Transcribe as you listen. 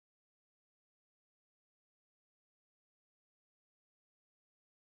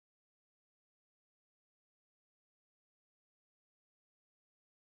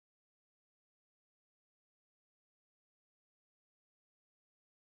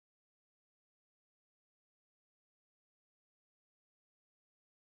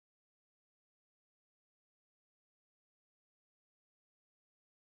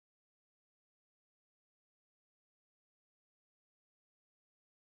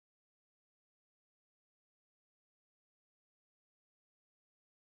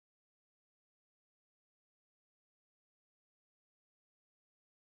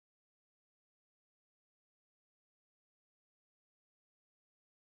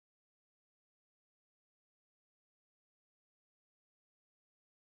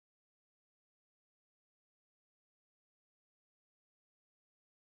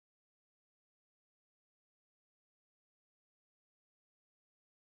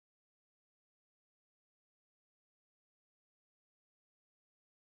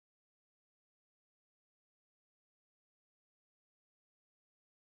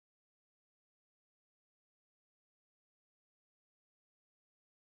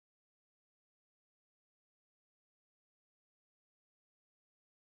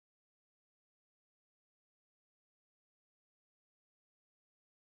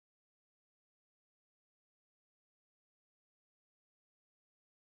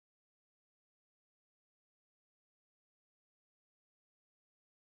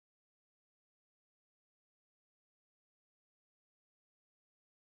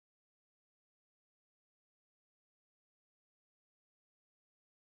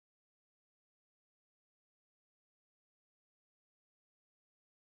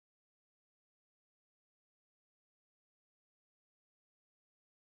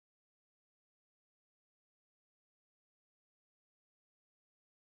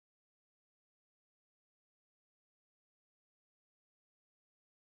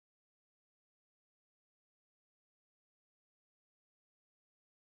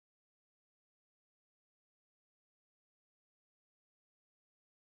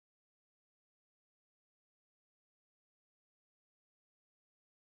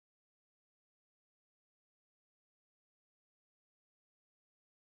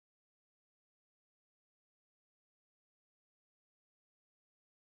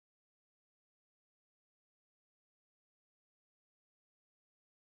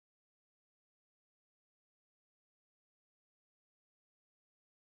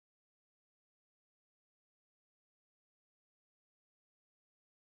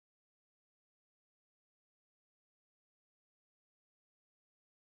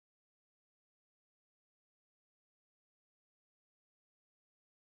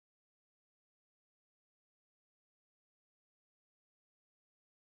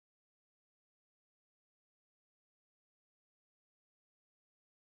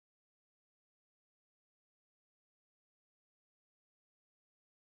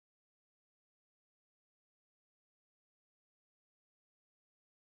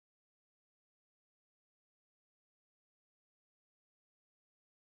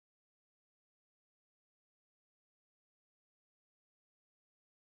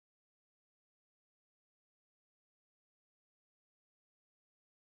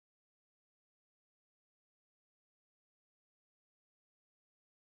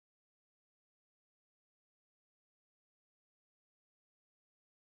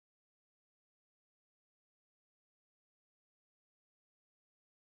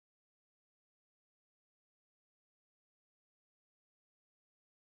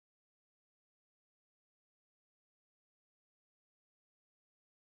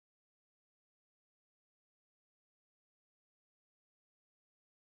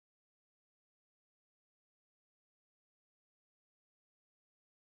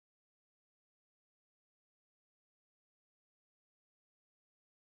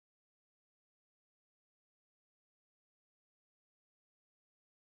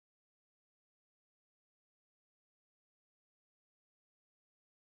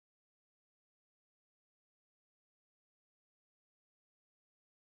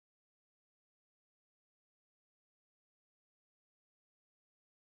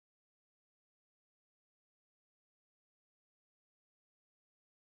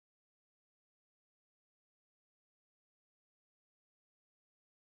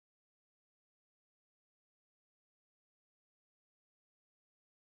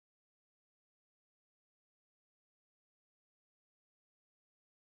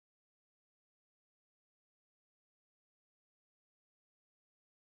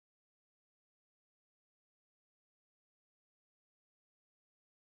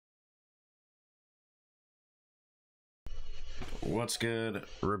What's good,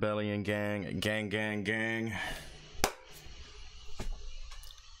 Rebellion gang?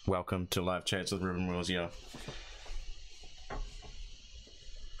 Welcome to live chats with REUBELLION.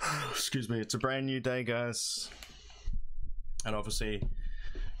 Excuse me, it's a brand new day, guys, and obviously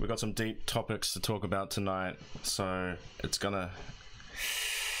we've got some deep topics to talk about tonight, so it's finna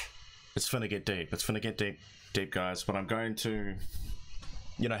get deep. It's finna get deep, guys. But I'm going to,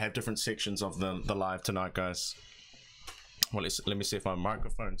 have different sections of the live tonight, guys. Well, let me see if my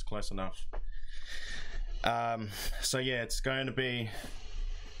microphone's close enough. So yeah, it's going to be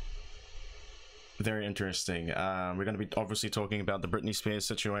very interesting. We're going to be obviously talking about the Britney Spears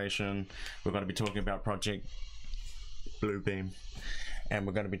situation. We're going to be talking about Project Bluebeam, and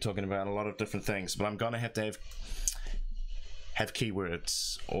we're going to be talking about a lot of different things. But I'm going to have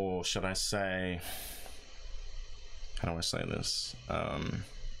keywords, or should I say, how do I say this?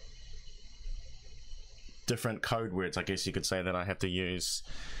 Different code words, I guess you could say, that I have to use,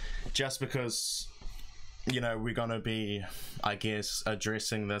 just because, we're going to be, I guess,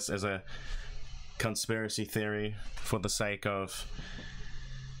 addressing this as a conspiracy theory for the sake of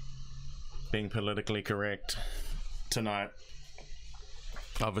being politically correct tonight.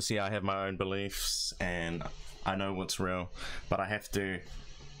 Obviously, I have my own beliefs and I know what's real, but I have to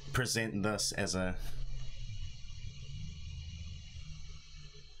present this as a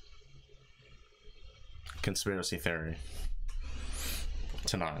conspiracy theory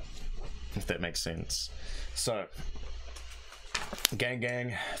tonight, if that makes sense. So,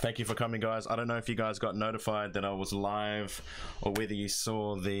 gang, thank you for coming, guys. I don't know if you guys got notified that I was live, or whether you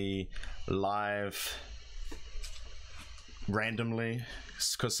saw the live randomly,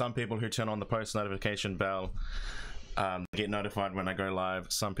 because some people who turn on the post notification bell get notified when I go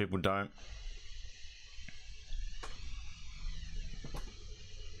live. Some people don't.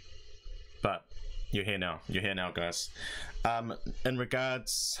 But you're here now, guys. In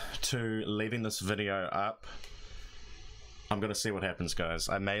regards to leaving this video up, I'm gonna see what happens, guys.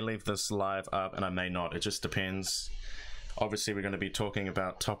 I may leave this live up and I may not. It just depends. Obviously, we're going to be talking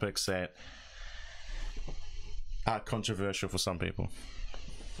about topics that are controversial for some people.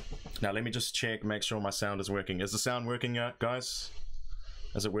 Now, let me just check, make sure my sound is working. Is the sound working, guys?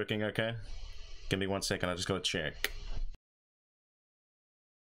 Is it working okay? Give me 1 second, I just gotta check.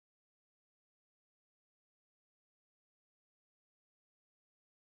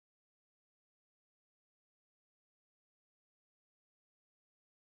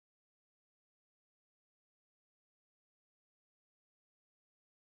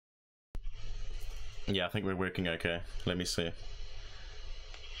 Yeah, I think we're working okay. Let me see.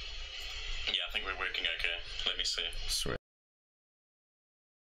 Sweet.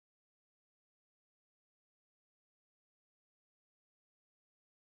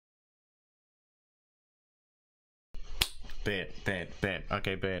 Bet.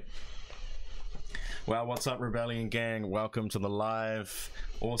 Okay, bet. Well, what's up, Rebellion gang? Welcome to the live.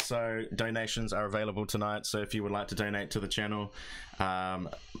 Also, donations are available tonight, so if you would like to donate to the channel,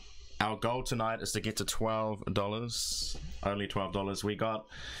 our goal tonight is to get to $12. Only $12. We got,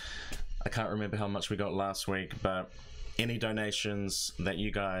 I can't remember how much we got last week, but any donations that you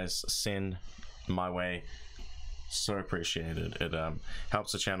guys send my way, so appreciated. It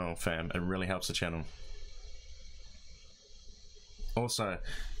helps the channel, fam. It really helps the channel. Also,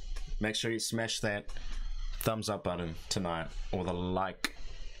 make sure you smash that thumbs up button tonight, or the like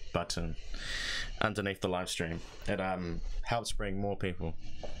button underneath the live stream. It helps bring more people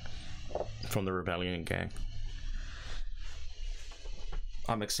from the Rebellion gang.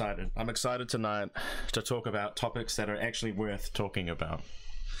 I'm excited tonight to talk about topics that are actually worth talking about.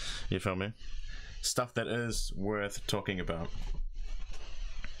 You feel me? Stuff that is worth talking about.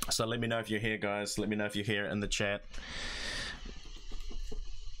 So let me know if you're here, guys. Let me know if you're here in the chat.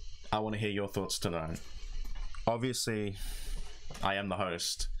 I want to hear your thoughts tonight. Obviously, I am the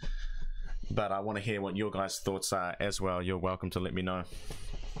host, but I want to hear what your guys' thoughts are as well. You're welcome to let me know.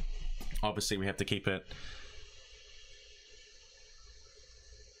 Obviously, we have to keep it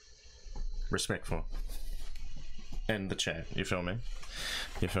respectful in the chat. You feel me?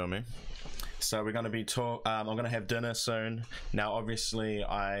 So we're going to be I'm going to have dinner soon. Now, obviously,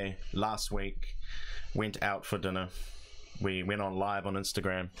 last week went out for dinner. We went on live on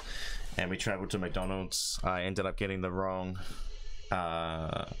Instagram and we traveled to McDonald's. I ended up getting the wrong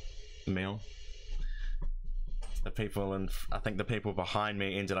meal. I think the people behind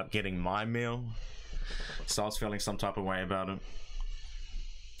me ended up getting my meal, so I was feeling some type of way about it.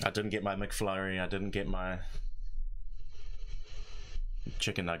 I didn't get my McFlurry, I didn't get my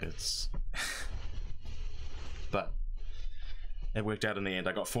chicken nuggets, but it worked out in the end.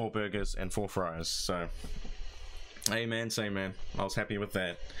 I got 4 burgers and 4 fries, so Amen, say man. I was happy with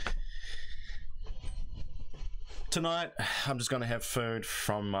that. Tonight, I'm just gonna have food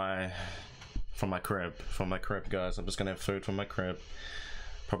from my crib. From my crib, guys. I'm just gonna have food from my crib.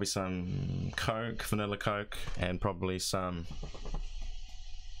 Probably some Coke, vanilla Coke, and probably some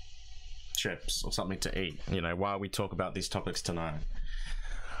chips or something to eat, you know, while we talk about these topics tonight.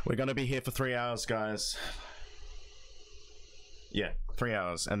 We're gonna be here for 3 hours, guys. Yeah, 3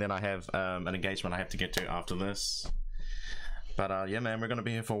 hours, and then I have an engagement I have to get to after this. But yeah, man, we're gonna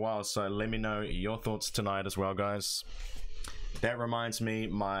be here for a while, so let me know your thoughts tonight as well, guys. That reminds me,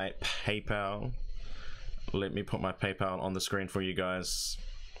 my PayPal. Let me put my PayPal on the screen for you guys.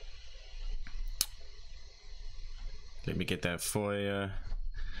 Let me get that for you.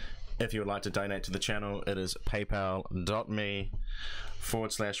 If you would like to donate to the channel, it is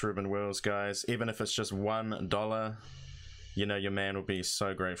paypal.me/ReubenWills, guys. Even if it's just $1, you know your man will be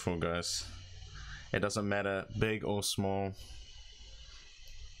so grateful, guys. It doesn't matter, big or small.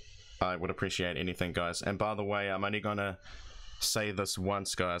 I would appreciate anything, guys. And by the way, I'm only gonna say this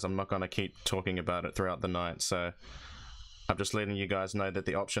once, guys. I'm not gonna keep talking about it throughout the night, so I'm just letting you guys know that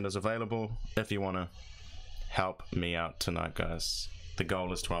the option is available if you want to help me out tonight, guys. The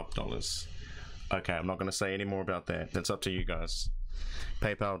goal is $12. Okay, I'm not gonna say any more about that. That's up to you guys.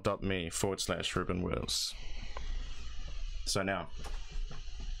 paypal.me/ReubenWills. So now,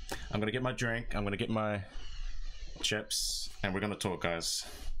 I'm gonna get my drink, I'm gonna get my chips, and we're gonna talk, guys.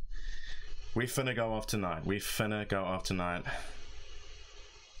 We finna go off tonight. We finna go off tonight.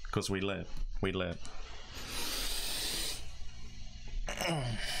 Because we lit. We lit.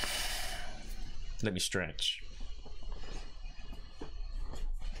 Let me stretch.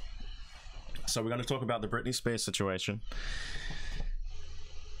 So we're gonna talk about the Britney Spears situation.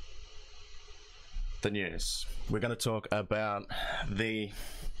 The news. We're gonna talk about the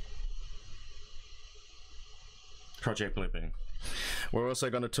Project Bluebeam. We're also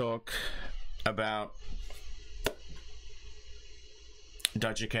gonna talk about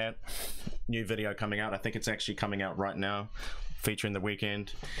Doja Cat, new video coming out. I think it's actually coming out right now, featuring The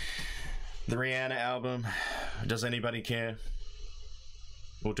Weeknd. The Rihanna album. Does anybody care?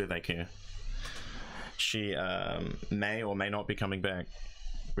 Or do they care? She may or may not be coming back.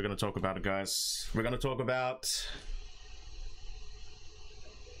 We're gonna talk about it, guys. We're gonna talk about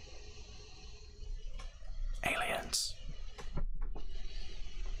aliens.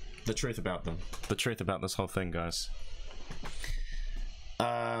 The truth about them. The truth about this whole thing, guys.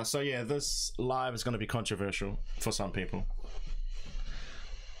 So yeah, this live is going to be controversial for some people.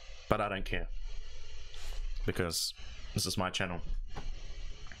 But I don't care. Because this is my channel.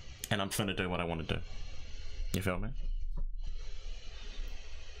 And I'm finna do what I want to do. You feel me?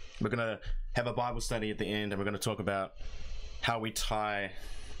 We're going to have a Bible study at the end, and we're going to talk about how we tie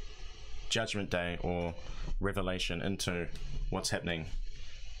Judgment Day or Revelation into what's happening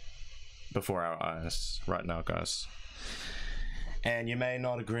before our eyes right now, guys. And you may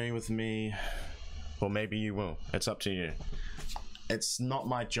not agree with me, or maybe you will. It's up to you. It's not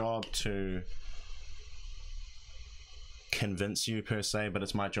my job to convince you per se, but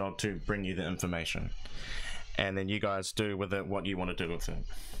it's my job to bring you the information. And then you guys do with it what you want to do with it.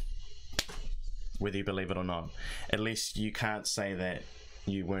 Whether you believe it or not. At least you can't say that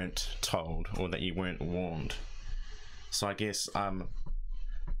you weren't told or that you weren't warned. So I guess I'm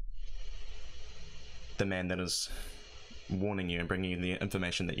the man that is warning you and bringing you the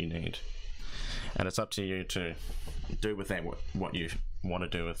information that you need, and it's up to you to do with that what you want to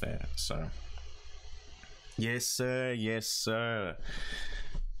do with that. So yes sir, yes sir.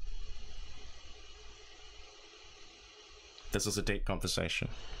 This is a deep conversation.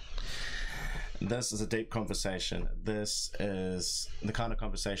 This is a deep conversation. This is the kind of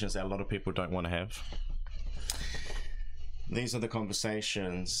conversations that a lot of people don't want to have. These are the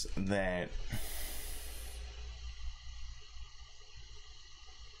conversations that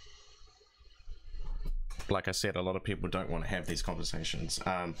like I said, a lot of people don't want to have these conversations,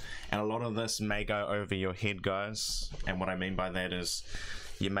 and a lot of this may go over your head, guys. And what I mean by that is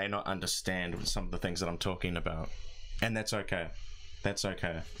you may not understand some of the things that I'm talking about, and that's okay. That's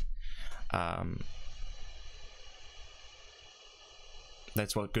okay.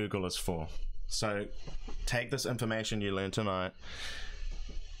 That's what Google is for. So take this information you learned tonight.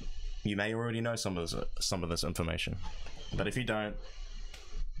 You may already know some of this information, but if you don't,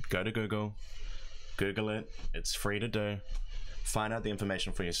 go to Google. Google it. It's free to do. Find out the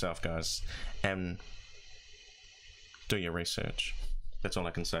information for yourself, guys, and do your research. That's all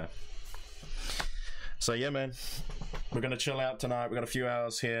I can say. So yeah, man, we're gonna chill out tonight. We got a few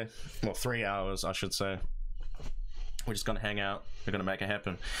hours here, well, 3 hours I should say. We're just gonna hang out. We're gonna make it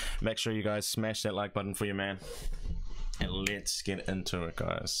happen. Make sure you guys smash that like button for your man. And let's get into it,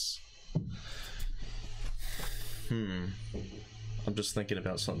 guys. I'm just thinking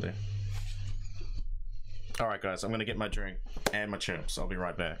about something. Alright guys, I'm gonna get my drink and my chips. I'll be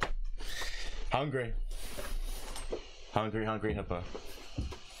right back. Hungry. Hungry, hungry hippo.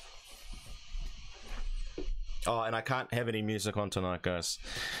 Oh, and I can't have any music on tonight, guys.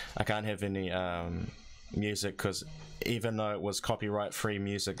 I can't have any music because even though it was copyright-free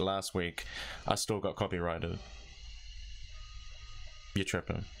music last week, I still got copyrighted. You're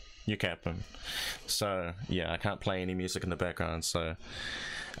tripping. You're capping. So, yeah, I can't play any music in the background, so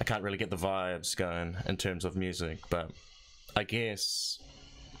I can't really get the vibes going in terms of music, but I guess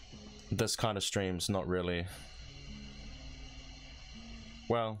this kind of stream's not really...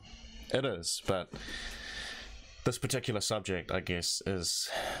 Well, it is, but this particular subject, I guess, is...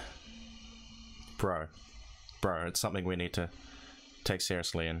 Bro, it's something we need to take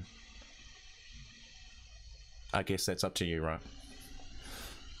seriously, and I guess that's up to you, right?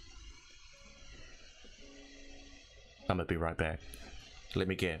 I'm gonna be right back. Let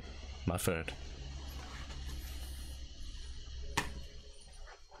me get my food.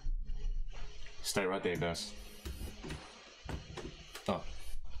 Stay right there, guys. Oh,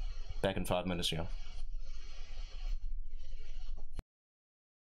 back in 5 minutes, y'all.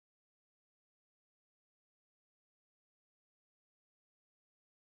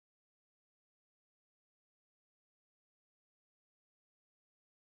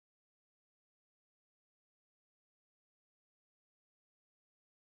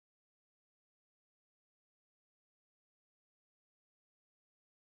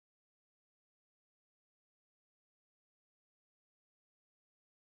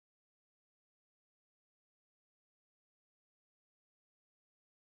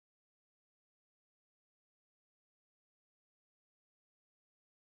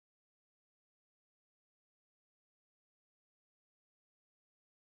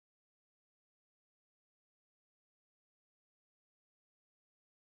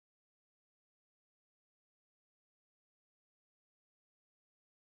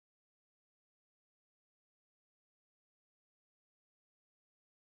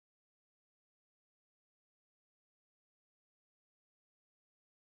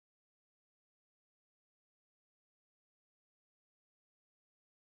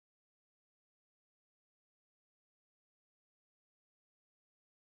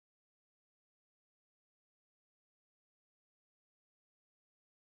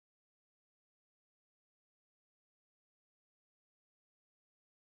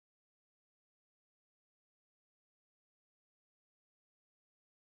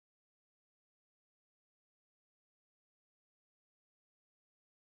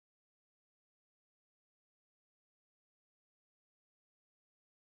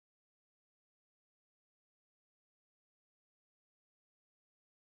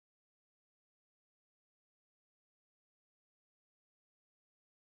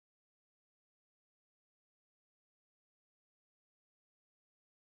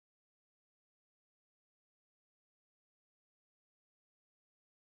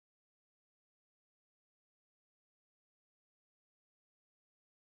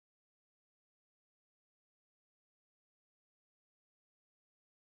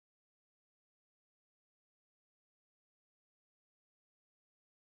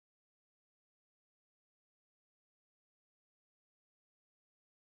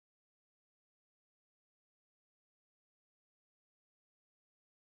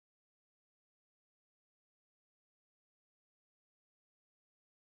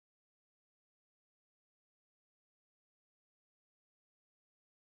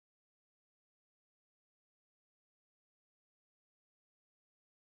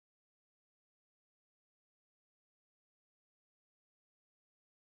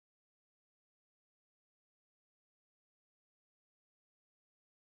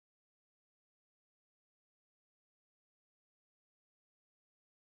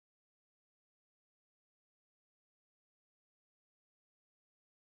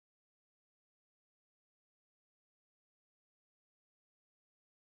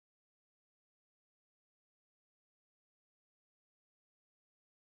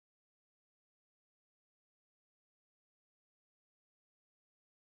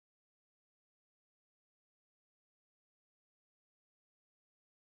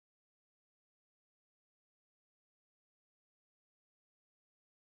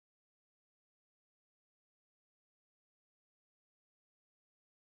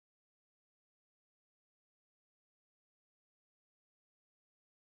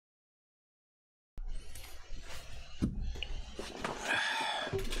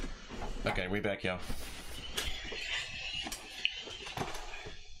 Okay, we back, y'all.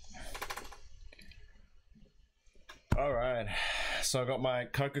 So I got my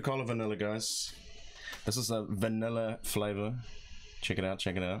Coca-Cola vanilla, guys. This is a vanilla flavor. Check it out,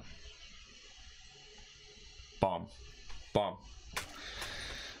 check it out. Bomb. Bomb.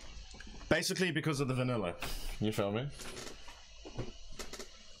 Basically because of the vanilla. You feel me?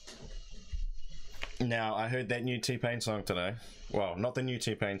 Now, I heard that new T-Pain song today. Well, not the new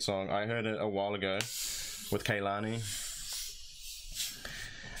T-Pain song. I heard it a while ago with Kaylani.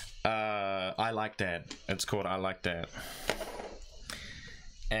 I Like That. It's called I Like That.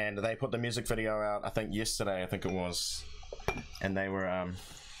 And they put the music video out, I think yesterday, I think it was. And they were,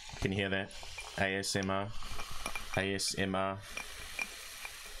 can you hear that? ASMR. ASMR.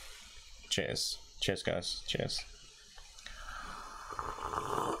 Cheers. Cheers, guys. Cheers.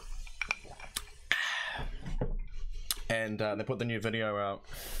 And they put the new video out.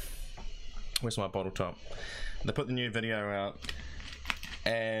 Where's my bottle top? They put the new video out,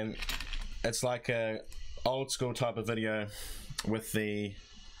 and it's like a old school type of video with the,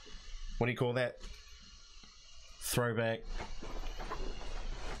 what do you call that? Throwback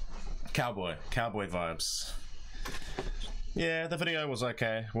cowboy vibes. Yeah, the video was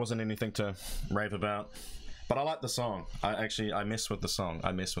okay. Wasn't anything to rave about, but I like the song. I mess with the song.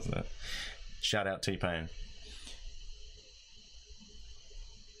 I mess with it. Shout out T-Pain.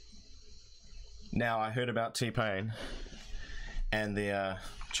 Now, I heard about T-Pain and the,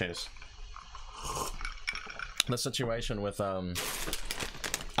 cheers, the situation with,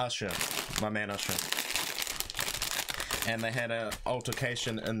 Usher, my man Usher. And they had an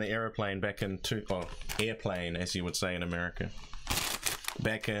altercation in the airplane back in, airplane, as you would say in America,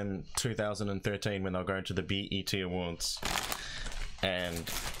 back in 2013 when they were going to the BET Awards. And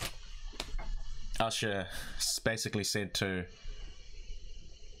Usher basically said to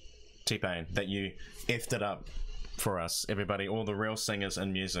T-Pain that you effed it up for us, everybody, all the real singers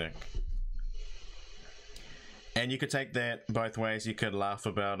in music. And you could take that both ways. You could laugh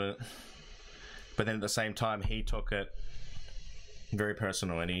about it, but then at the same time he took it very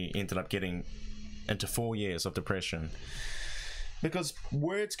personal, and he ended up getting into 4 years of depression because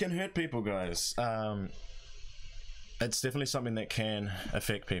words can hurt people, guys. It's definitely something that can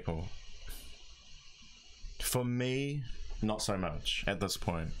affect people. For me, not so much at this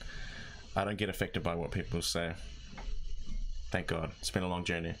point. I don't get affected by what people say. Thank God. It's been a long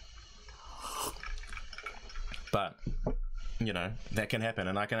journey. But, you know, that can happen,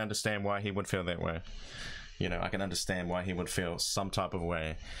 and I can understand why he would feel that way. You know, I can understand why he would feel some type of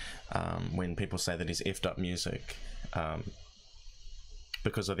way when people say that he's effed up music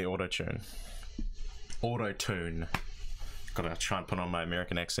because of the auto-tune. Auto-tune. Gotta try and put on my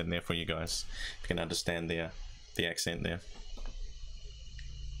American accent there for you guys. If you can understand the accent there.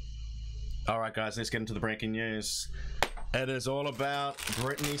 Alright guys, let's get into the breaking news. It is all about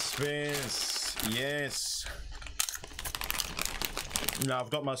Britney Spears. Yes. Now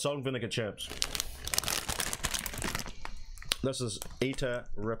I've got my salt and vinegar chips. This is Eater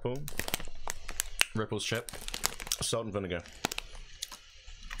Ripple's chip. Salt and vinegar.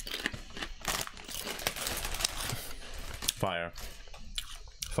 Fire.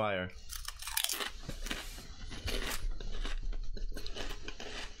 Fire.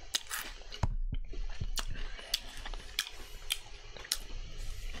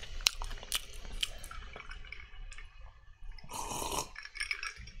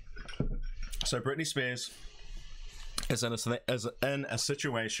 So Britney Spears is in a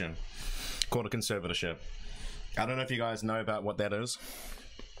situation called a conservatorship. I don't know if you guys know about what that is.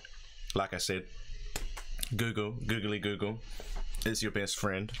 Like I said, googly Google is your best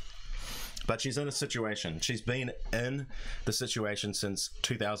friend. But she's in a situation. She's been in the situation since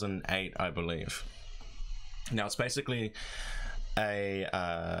 2008, I believe. Now it's basically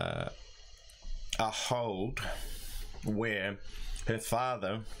a hold where her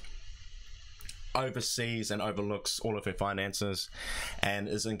father oversees and overlooks all of her finances and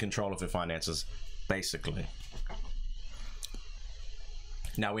is in control of her finances, basically.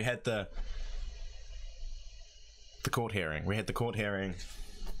 Now we had the court hearing. We had the court hearing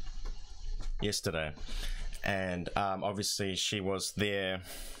yesterday, and obviously she was there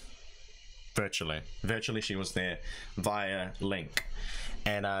virtually she was there via link,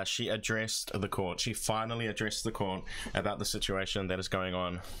 and she addressed the court. She finally addressed the court about the situation that is going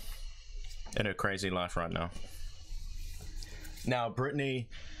on in her crazy life right now. Now, Britney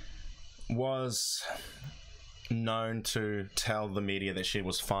was known to tell the media that she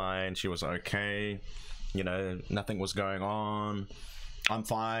was fine, she was okay, you know, nothing was going on, I'm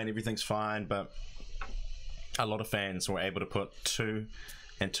fine, everything's fine, but a lot of fans were able to put two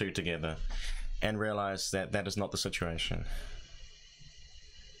and two together and realize that that is not the situation.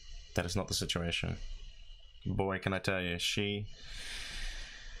 That is not the situation. boy, can I tell you, she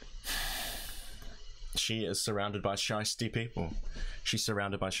is surrounded by shiesty people. She's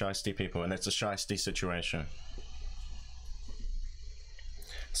surrounded by shiesty people, and it's a shiesty situation.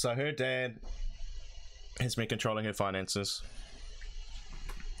 So her dad has been controlling her finances,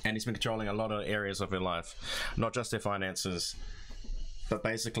 and he's been controlling a lot of areas of her life, not just her finances, but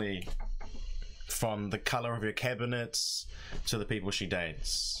basically from the color of her cabinets to the people she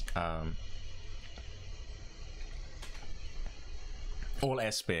dates. All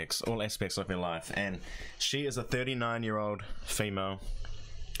aspects of her life. And she is a 39-year-old female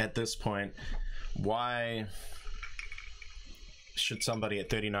at this point. Why should somebody at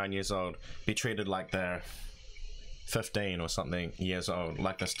 39 years old be treated like they're 15 or something years old,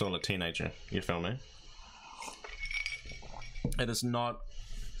 like they're still a teenager? You feel me? It is not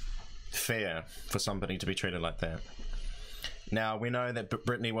fair for somebody to be treated like that. Now, we know that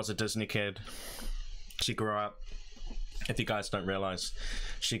Britney was a Disney kid. She grew up, if you guys don't realize,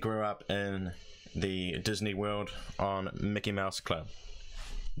 she grew up in the Disney World on Mickey Mouse Club.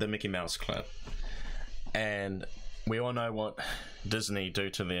 The Mickey Mouse Club. And we all know what Disney do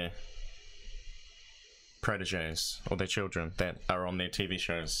to their proteges, or their children that are on their TV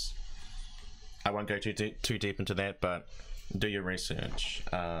shows. I won't go too deep into that, but do your research.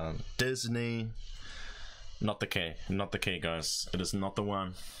 Disney, not the key, guys. It is not the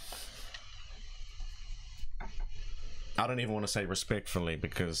one. I don't even want to say respectfully,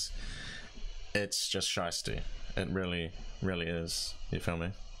 because it's just shiesty. It really, really is. You feel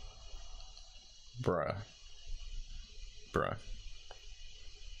me? Bruh.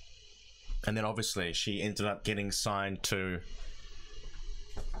 And then obviously she ended up getting signed to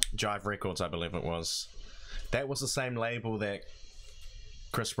Jive Records, I believe it was. That was the same label that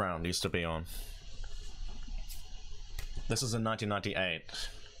Chris Brown used to be on. This is in 1998.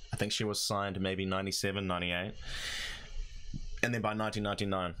 I think she was signed maybe 97, 98. And then by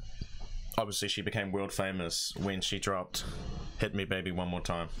 1999, obviously she became world famous when she dropped Hit Me Baby One More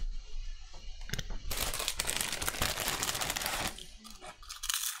Time.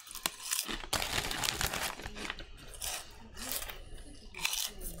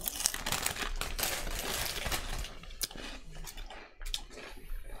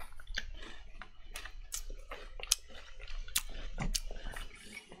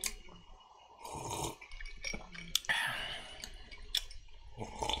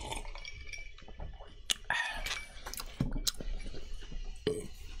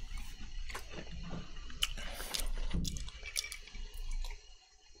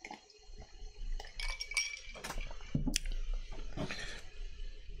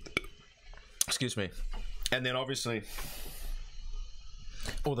 Excuse me. And then obviously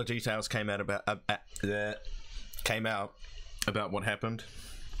all the details came out about what happened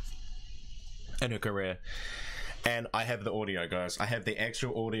in her career. And I have the audio, guys. I have the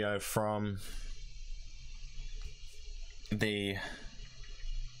actual audio from the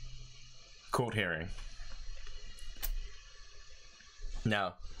court hearing.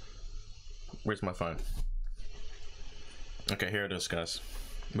 Now, where's my phone? Okay, here it is, guys.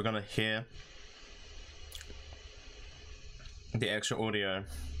 We're gonna hear the actual audio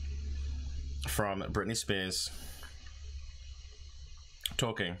from Britney Spears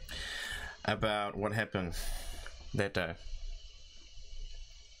talking about what happened that day.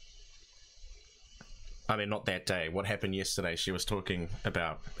 I mean, not that day, what happened yesterday. She was talking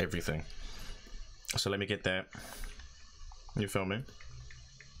about everything. So let me get that. You feel me?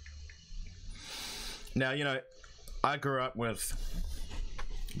 Now, you know, I grew up with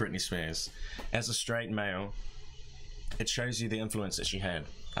Britney Spears. As a straight male, it shows you the influence that she had.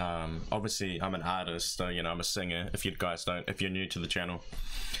 Obviously, I'm an artist, so, you know, I'm a singer, if you guys don't, if you're new to the channel.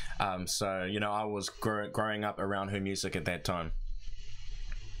 So, you know, I was growing up around her music at that time.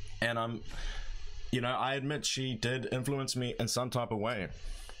 And you know, I admit she did influence me in some type of way.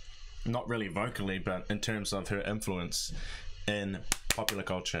 Not really vocally, but in terms of her influence in popular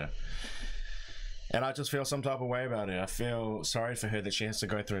culture. And I just feel some type of way about it. I feel sorry for her that she has to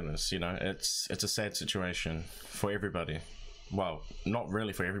go through this, you know. It's a sad situation for everybody. Well, not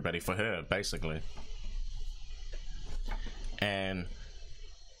really for everybody, for her, basically. And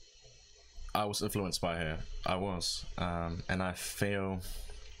I was influenced by her. I was. And I feel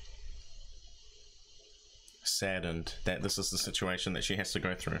saddened that this is the situation that she has to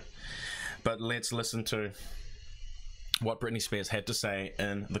go through. But let's listen to what Britney Spears had to say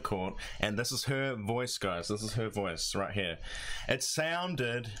in the court. And this is her voice, guys. This is her voice right here. It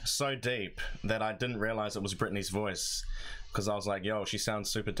sounded so deep that I didn't realize it was Britney's voice, because I was like, yo, she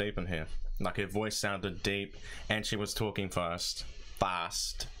sounds super deep in here. Like, her voice sounded deep, and she was talking fast.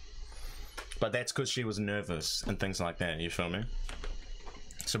 But that's because she was nervous and things like that, you feel me?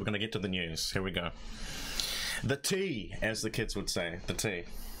 So we're going to get to the news. Here we go. The tea, as the kids would say. The tea.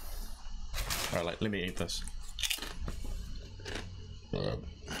 Alright, let me eat this.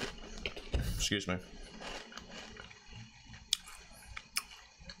 Excuse me.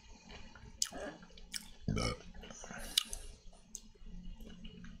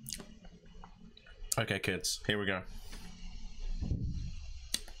 Okay, kids, here we go.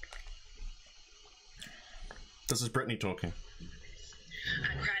 This is Britney talking.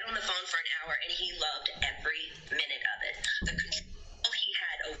 I cried on the phone for an hour, and he loved every minute of it. The control he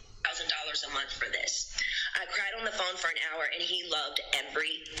had over $1,000 a month for this. I cried on the phone for an hour, and he loved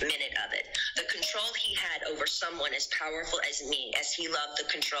every minute of it. The control he had over someone as powerful as me, as he loved the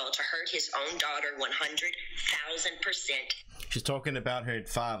control to hurt his own daughter 100,000%. She's talking about her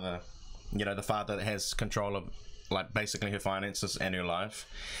father, you know, the father that has control of, like, basically her finances and her life.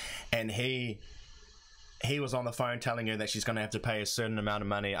 And he was on the phone telling her that she's going to have to pay a certain amount of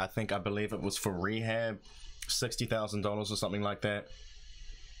money. I believe it was for rehab, $60,000 or something like that.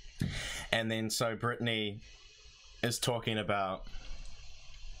 And then so Britney is talking about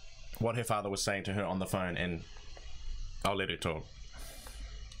what her father was saying to her on the phone, and I'll let her talk.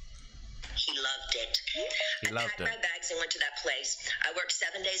 He loved it. He loved I packed my bags and went to that place. I worked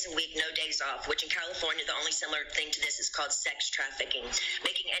 7 days a week, no days off, which in California, the only similar thing to this is called sex trafficking.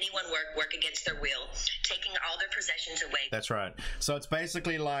 Making anyone work against their will, taking all their possessions away. That's right. So it's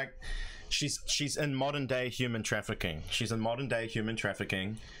basically like she's in modern day human trafficking. She's in modern day human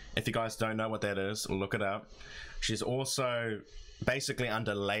trafficking. If you guys don't know what that is, look it up. She's also basically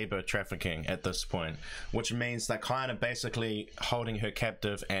under labor trafficking at this point, which means they're kind of basically holding her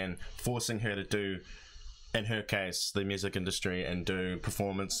captive and forcing her to do, in her case, the music industry, and do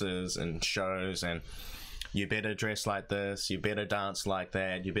performances and shows, and you better dress like this, you better dance like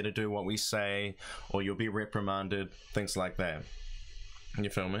that, you better do what we say, or you'll be reprimanded, things like that. You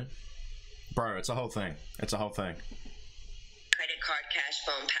feel me? Bro, it's a whole thing. It's a whole thing. Credit card, cash,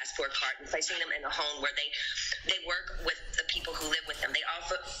 phone, passport card, and placing them in a home where they work with the people who live with them. They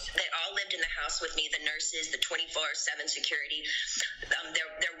all lived in the house with me, the nurses, the 24/7 security.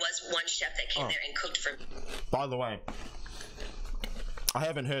 There was one chef that came there and cooked for me. By the way, I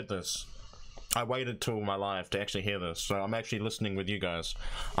haven't heard this. I waited till my life to actually hear this, so I'm actually listening with you guys.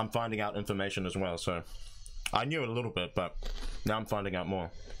 I'm finding out information as well, so I knew it a little bit, but now I'm finding out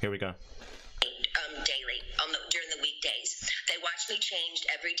more. Here we go. Daily, during the weekdays. They watched me changed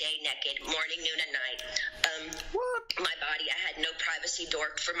every day, naked, morning, noon, and night. What? My body, I had no privacy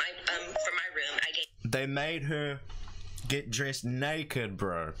door for my room. They made her get dressed naked,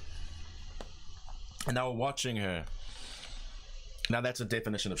 bro. And they were watching her. Now that's a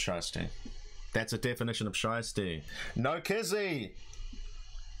definition of shiesty. That's a definition of shiesty. No kizzy!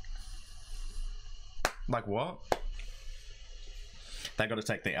 Like what? They gotta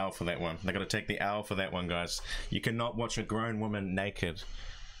take the L for that one. They gotta take the L for that one, guys. You cannot watch a grown woman naked.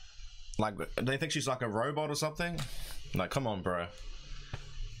 Like, they think she's like a robot or something? Like, come on, bro.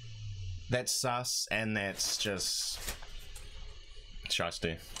 That's sus, and that's just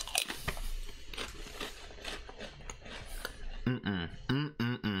shiesty. 8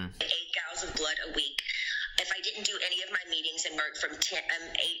 gallons of blood a week. If I didn't do any of my meetings and work from 8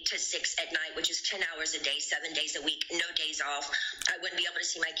 to 6 at night, which is 10 hours a day, 7 days a week, no days off, I wouldn't be able to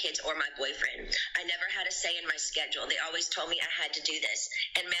see my kids or my boyfriend. I never had a say in my schedule. They always told me I had to do this.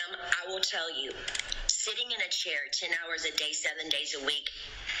 And ma'am, I will tell you, sitting in a chair 10 hours a day, 7 days a week,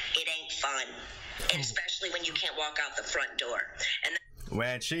 it ain't fun. And especially when you can't walk out the front door. And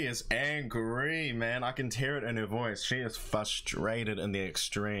man, she is angry, man. I can hear it in her voice. She is frustrated in the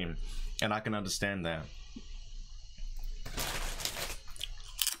extreme. And I can understand that.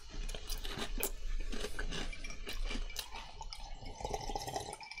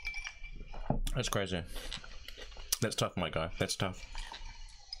 That's crazy. That's tough, my guy. That's tough.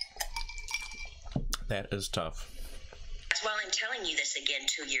 That is tough. that's why I'm telling you this again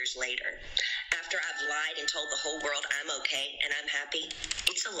 2 years later. After I've lied and told the whole world I'm okay and I'm happy,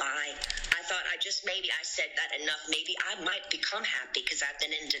 it's a lie. I thought maybe I said that enough. Maybe I might become happy because I've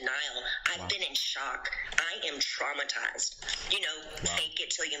been in denial. I've been in shock. I am traumatized. You know, fake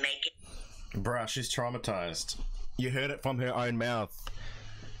it till you make it. Bruh, she's traumatized. You heard it from her own mouth.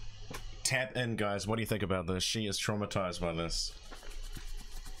 Tap in, guys. What do you think about this? She is traumatized by this.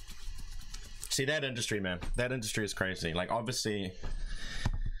 See, that industry, man. That industry is crazy. Like, obviously,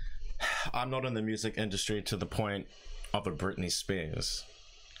 I'm not in the music industry to the point of a Britney Spears.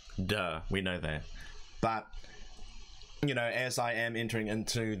 Duh, we know that. But, you know, as I am entering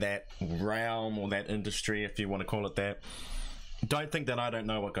into that realm or that industry, if you want to call it that, don't think that I don't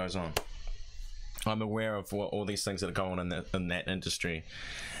know what goes on. I'm aware of all these things that are going on in that industry,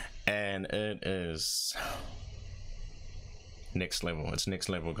 and it is next level. It's next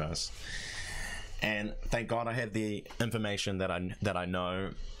level, guys. And thank God I have the information that I know,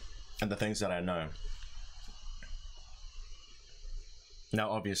 and the things that I know.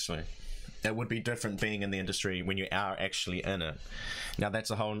 Now, obviously, it would be different being in the industry when you are actually in it. Now, that's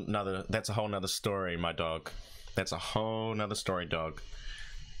a whole nother story, my dog. That's a whole nother story, dog.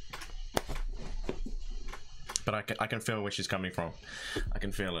 But I can feel where she's coming from. I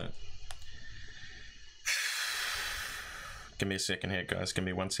can feel it. Give me a second here, guys. Give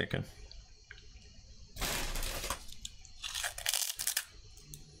me 1 second.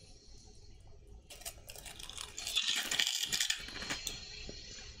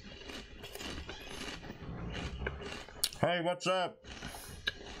 Hey, what's up?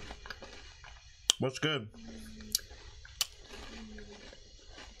 What's good?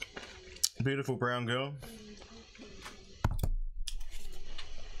 Beautiful brown girl.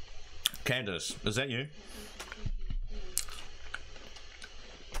 Candace, is that you?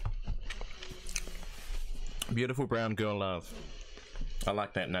 Beautiful brown girl love. I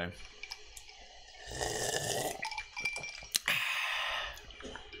like that name.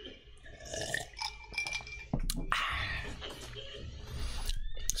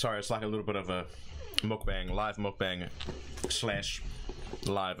 Sorry, it's like a little bit of a mukbang, live mukbang slash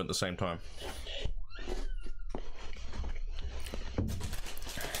live at the same time.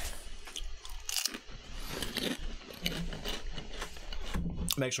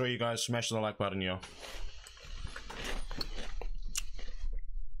 Make sure you guys smash the like button, yo.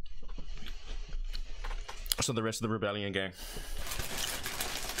 So the rest of the Rebellion gang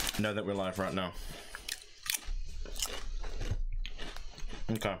know that we're live right now.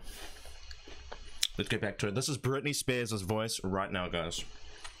 Okay, let's get back to it. This is Britney Spears' voice right now, guys,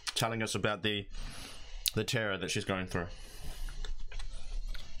 telling us about the terror that she's going through.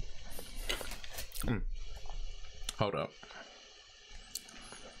 Hold up.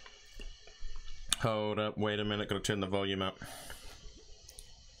 Hold up, wait a minute, gotta turn the volume up.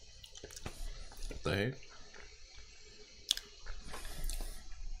 What the heck?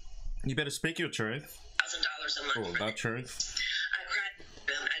 You better speak your truth. $1,000 a month. Oh, that truth.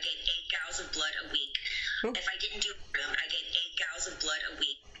 Of blood a week. Oh. If I didn't do room, I gave 8 gallons of blood a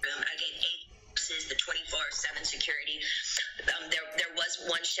week. I gave 8 nurses, the 24/7 security. There was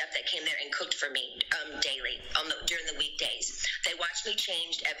one chef that came there and cooked for me daily during the weekdays. They watched me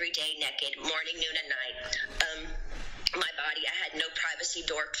changed every day, naked, morning, noon, and night. My body, I had no privacy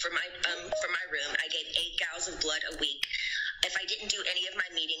door for my room. I gave 8 gallons of blood a week. If I didn't do any of my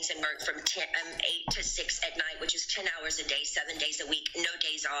meetings and work from 8 to 6 at night, which is 10 hours a day, 7 days a week, no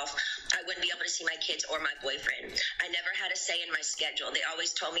days off, I wouldn't be able to see my kids or my boyfriend. I never had a say in my schedule. They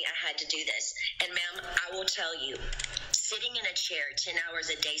always told me I had to do this. And ma'am, I will tell you, sitting in a chair 10 hours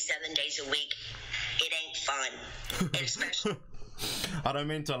a day, 7 days a week, it ain't fun. And especially... I don't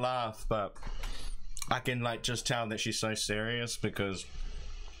mean to laugh, but I can just tell that she's so serious because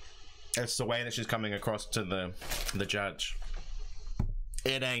it's the way that she's coming across to the judge.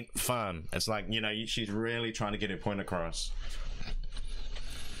 It ain't fun. It's like, you know, she's really trying to get her point across.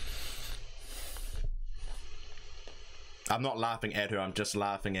 I'm not laughing at her, I'm just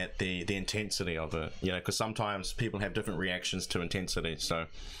laughing at the intensity of it, you know, because sometimes people have different reactions to intensity, so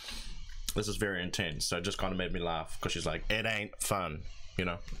this is very intense, so it just kind of made me laugh, because she's like, it ain't fun, you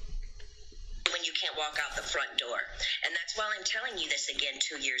know. When you can't walk out the front door. And that's why I'm telling you this again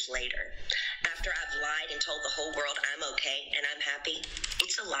 2 years later. After I've lied and told the whole world I'm okay and I'm happy,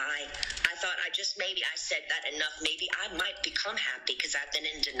 it's a lie. I thought maybe I said that enough. Maybe I might become happy because I've been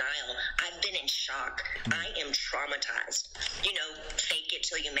in denial. I've been in shock. I am traumatized. You know, fake it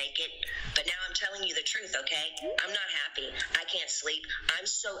till you make it. But now I'm telling you the truth, okay? I'm not happy. I can't sleep. I'm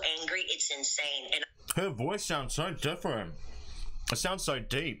so angry, it's insane. And her voice sounds so different. It sounds so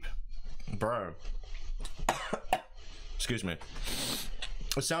deep. Bro. Excuse me.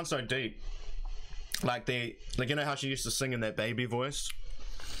 It sounds so deep. Like you know how she used to sing in that baby voice?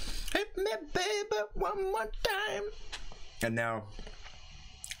 Hit me baby one more time. And now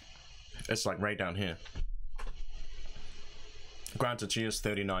it's like right down here. Granted, she is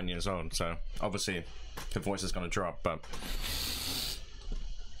 39 years old, so obviously her voice is gonna drop, but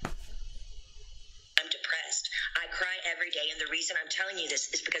the reason I'm telling you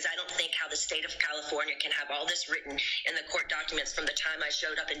this is because I don't think how the state of California can have all this written in the court documents from the time I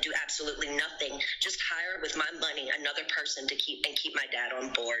showed up and do absolutely nothing, just hire with my money another person to keep my dad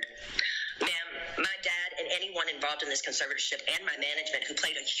on board. Ma'am, my dad and anyone involved in this conservatorship and my management who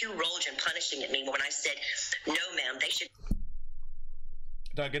played a huge role in punishing at me when I said, no, ma'am, they should...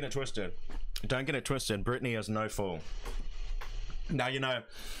 Don't get it twisted. don't get it twisted. Britney is no fool. Now, you know,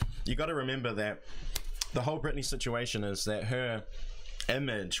 you got to remember that the whole Britney situation is that her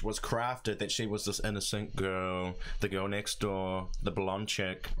image was crafted that she was this innocent girl, the girl next door, the blonde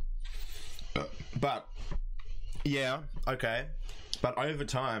chick. But yeah, okay, but over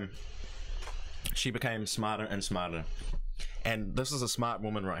time she became smarter and smarter, and this is a smart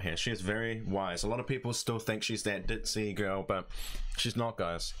woman right here. She is very wise. A lot of people still think she's that ditzy girl, but she's not,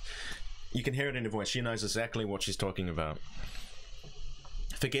 guys. You can hear it in her voice. She knows exactly what she's talking about.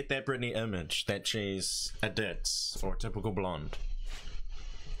 Forget that Britney image that she's a ditz or a typical blonde.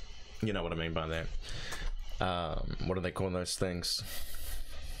 You know what I mean by that. What do they call those things?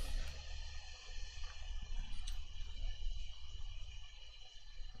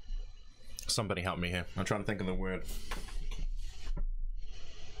 Somebody help me here. I'm trying to think of the word.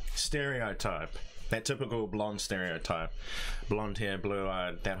 Stereotype. That typical blonde stereotype. Blonde hair, blue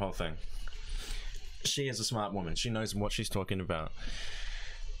eyed, that whole thing. She is a smart woman. She knows what she's talking about.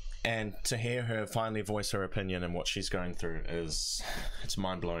 And to hear her finally voice her opinion and what she's going through is, it's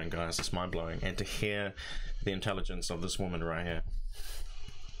mind-blowing, guys. It's mind-blowing. And to hear the intelligence of this woman right here.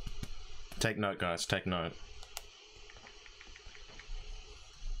 Take note, guys. Take note.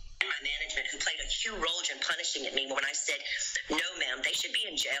 My management, who played a huge role in punishing at me when I said, no, ma'am, they should be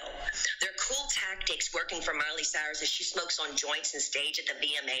in jail. Their cool tactics working for Miley Cyrus as she smokes on joints and stage at the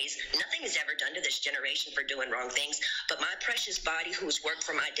VMAs. Nothing is ever done to this generation for doing wrong things. But my precious body, who has worked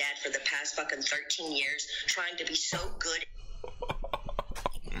for my dad for the past fucking 13 years, trying to be so good.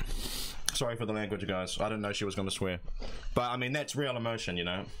 Sorry for the language, guys. I didn't know she was going to swear. But, I mean, that's real emotion, you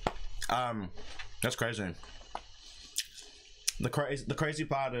know. That's crazy. The crazy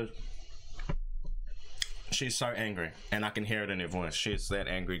part is she's so angry, and I can hear it in her voice. She's that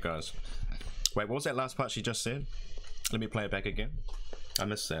angry, guys. Wait, what was that last part she just said? Let me play it back again. I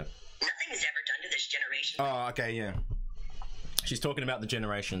missed that. Nothing is ever done to this generation. Oh, okay, yeah. She's talking about the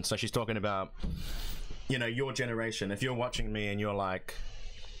generation. So she's talking about, you know, your generation. If you're watching me and you're like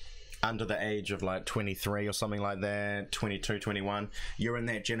under the age of like 23 or something like that, 22, 21, you're in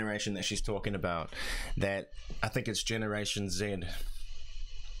that generation that she's talking about. That, I think it's Generation Z.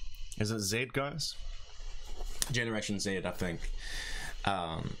 Is it Z, guys? Generation Z, I think.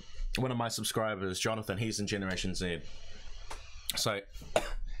 One of my subscribers, Jonathan, he's in Generation Z. So,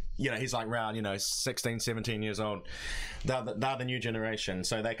 you know, he's like around, you know, 16, 17 years old. They're the new generation,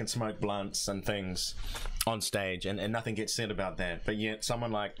 so they can smoke blunts and things on stage, and nothing gets said about that. But yet,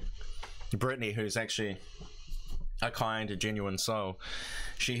 someone like Britney, who's actually a kind, genuine soul,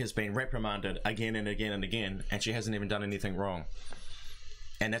 she has been reprimanded again and again and again, and she hasn't even done anything wrong.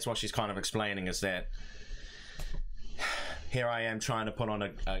 And that's what she's kind of explaining, is that here I am trying to put on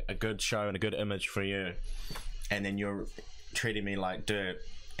a good show and a good image for you, and then you're treating me like dirt,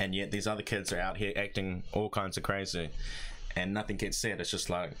 and yet these other kids are out here acting all kinds of crazy, and nothing gets said. It's just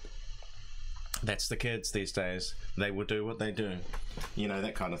like, that's the kids these days. They will do what they do. You know,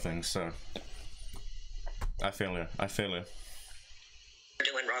 that kind of thing. So, I feel it. I feel it.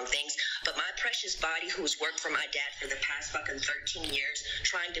 Doing wrong things, but my precious body, who's worked for my dad for the past fucking 13 years,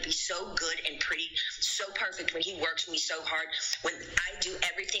 trying to be so good and pretty, so perfect when he works me so hard, when I do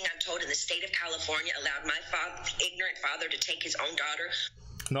everything I'm told in the state of California, allowed my ignorant father to take his own daughter.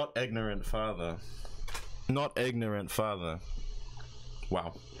 Not ignorant father. Not ignorant father.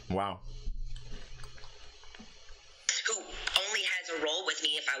 Wow. Wow. Who only has a role with me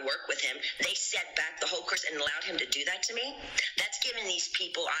if I work with him. They set back the whole course and allowed him to do that to me. That's giving these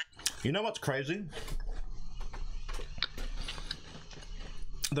people... You know what's crazy?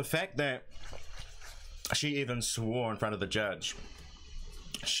 The fact that she even swore in front of the judge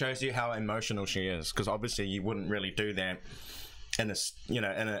shows you how emotional she is, because obviously you wouldn't really do that in a, you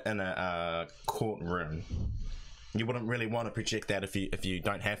know, in a courtroom. You wouldn't really want to project that if you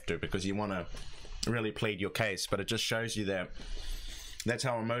don't have to, because you want to really plead your case. But it just shows you that that's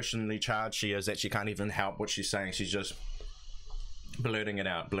how emotionally charged she is, that she can't even help what she's saying. She's just blurting it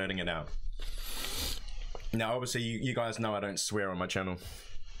out. Now obviously you guys know I don't swear on my channel.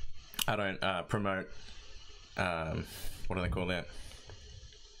 I don't promote what do they call that?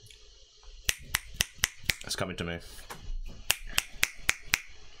 It's coming to me.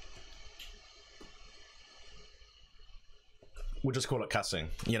 We'll just call it cussing.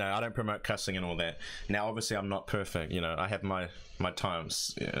 You know, I don't promote cussing and all that. Now, obviously, I'm not perfect. You know, I have my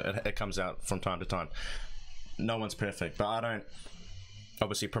times. It comes out from time to time. No one's perfect, but I don't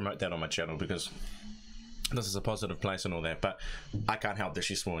obviously promote that on my channel, because this is a positive place and all that. But I can't help that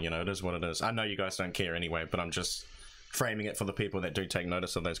she swore. You know, it is what it is. I know you guys don't care anyway, but I'm just framing it for the people that do take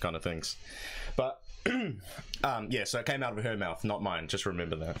notice of those kind of things. But yeah, so it came out of her mouth, not mine. Just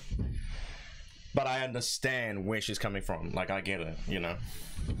remember that. but I understand where she's coming from. Like, I get it, you know.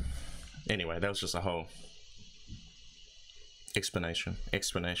 Anyway, that was just a whole explanation.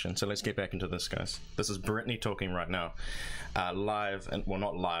 So let's get back into this, guys. This is Britney talking right now, live, and well,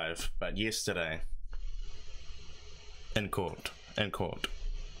 not live, but yesterday in court. I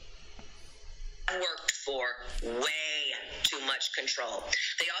worked for way too much control.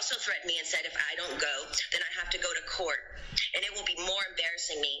 They also threatened me and said if I don't go, then I have to go to court. And it will be more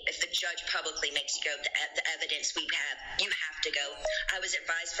embarrassing me if the judge publicly makes you go the evidence we have. You have to go. I was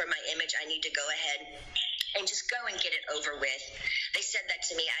advised for my image, I need to go ahead and just go and get it over with. They said that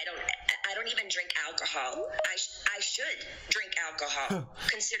to me. I don't even drink alcohol. I should drink alcohol,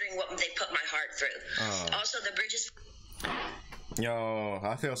 considering what they put my heart through. Also, the bridges. Yo,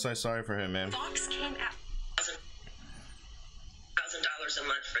 I feel so sorry for him, man. Fox came out $1,000 a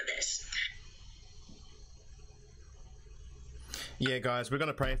month for this. Yeah, guys, we're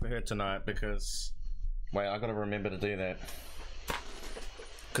gonna pray for her tonight because, wait, I gotta remember to do that.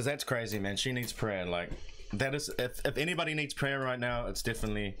 Because that's crazy, man. She needs prayer. Like, that is, if anybody needs prayer right now, it's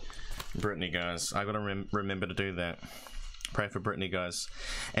definitely Britney, guys. I gotta remember to do that. Pray for Britney, guys.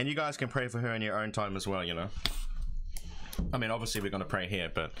 And you guys can pray for her in your own time as well, you know. I mean, obviously we're gonna pray here,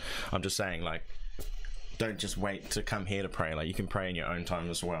 but I'm just saying, like, don't just wait to come here to pray. Like, you can pray in your own time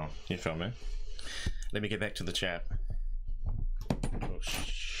as well. You feel me? Let me get back to the chat. Oh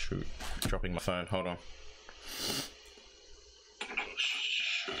shoot, dropping my phone. Hold on.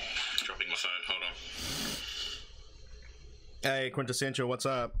 Dropping my phone. Hold on. Hey, Quintessential, what's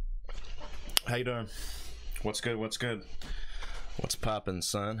up? How you doing? What's good? What's poppin',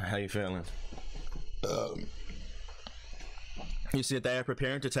 son? How you feeling? You said they are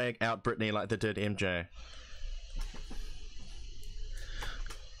preparing to take out Britney like they did MJ.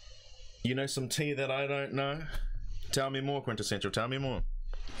 You know some tea that I don't know? Tell me more, Quintessential. Tell me more.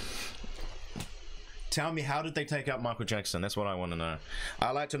 Tell me, how did they take out Michael Jackson? That's what I want to know.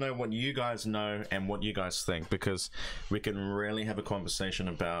 I like to know what you guys know and what you guys think, because we can really have a conversation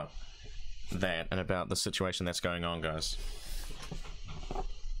about that and about the situation that's going on, guys.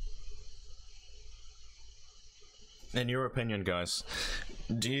 In your opinion, guys,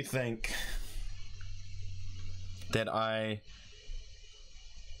 do you think that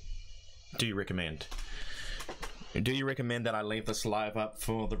do you recommend that I leave this live up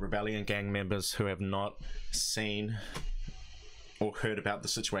for the Rebellion gang members who have not seen or heard about the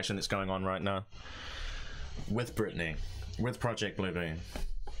situation that's going on right now with Britney, with Project Bluebeam,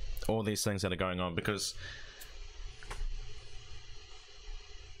 all these things that are going on? Because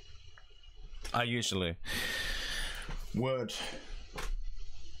I usually would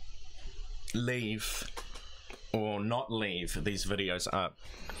leave or not leave these videos up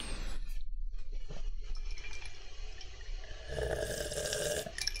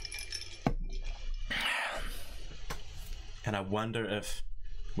and I wonder if,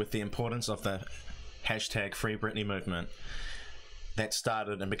 with the importance of the hashtag Free Britney movement that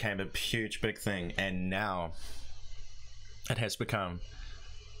started and became a huge big thing, and now it has become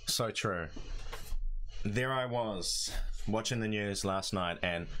so true. There I was watching the news last night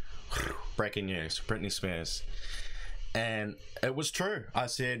and breaking news, Britney Spears, and it was true. I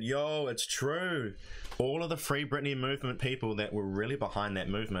said, yo, it's true. All of the Free Britney movement people that were really behind that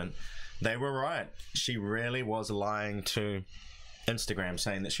movement, they were right. She really was lying to Instagram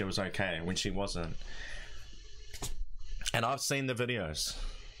saying that she was okay when she wasn't. And I've seen the videos.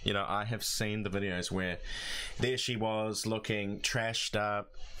 You know, I have seen the videos where there she was looking trashed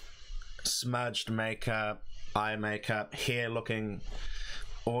up, smudged makeup, eye makeup, hair looking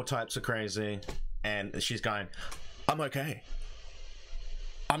all types of crazy, and she's going, I'm okay,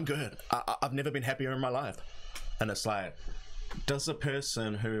 I'm good, I've never been happier in my life. And it's like, does a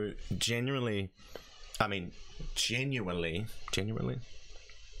person who genuinely, a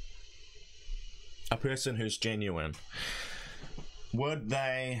person who's genuine, would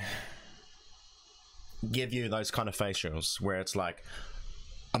they give you those kind of facials where it's like,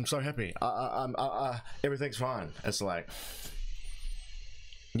 I'm so happy, everything's fine? It's like,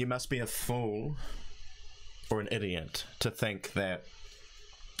 you must be a fool or an idiot to think that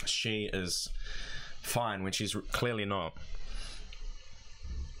she is fine when she's clearly not.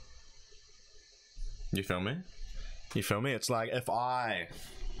 You feel me? You feel me? It's like, if I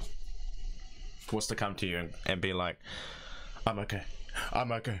was to come to you and be like, I'm okay,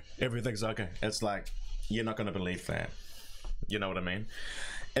 everything's okay, it's like, you're not gonna believe that. You know what I mean?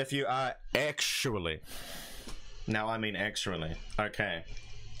 If you are actually, now I mean actually, okay,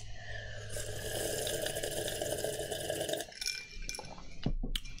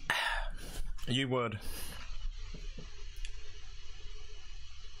 you would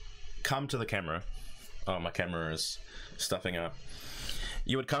come to the camera. Oh, my camera is stuffing up.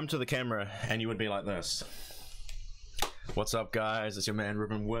 You would come to the camera and you would be like this. What's up, guys? It's your man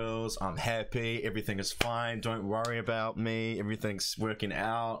Ruben Wills. I'm happy. Everything is fine. Don't worry about me. Everything's working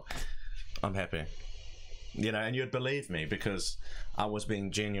out. I'm happy. You know, and you'd believe me because I was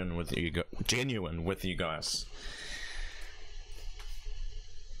being genuine with you guys.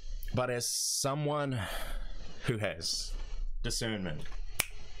 But as someone who has discernment,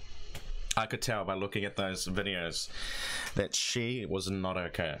 I could tell by looking at those videos that she was not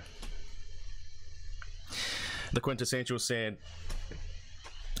okay. The Quintessential said,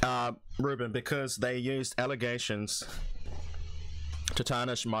 Ruben, because they used allegations to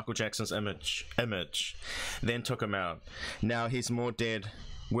tarnish Michael Jackson's image, then took him out. Now he's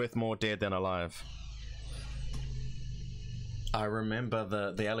worth more dead than alive. I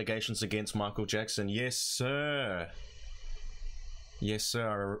remember the allegations against Michael Jackson. Yes, sir. Yes,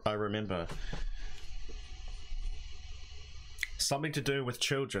 sir, I remember. Something to do with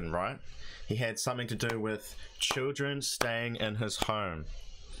children, right? He had something to do with children staying in his home.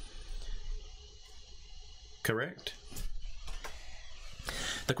 Correct?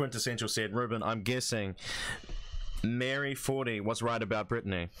 The Quintessential said, Ruben, I'm guessing Mary 40 was right about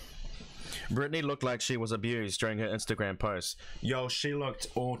Britney. Britney looked like she was abused during her Instagram post. Yo, she looked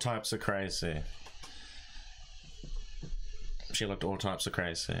all types of crazy. She looked all types of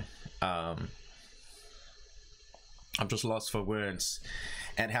crazy. I'm just lost for words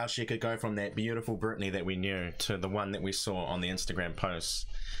at how she could go from that beautiful Britney that we knew to the one that we saw on the Instagram posts.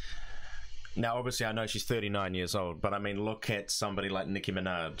 Now, obviously, I know she's 39 years old, but I mean, look at somebody like Nicki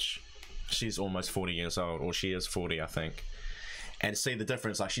Minaj. She's almost 40 years old, or she is 40, I think. And see the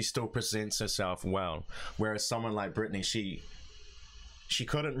difference, like she still presents herself well. Whereas someone like Britney, she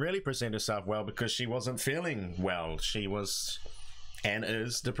couldn't really present herself well because she wasn't feeling well. She was and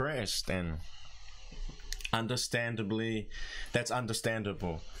is depressed, and understandably, that's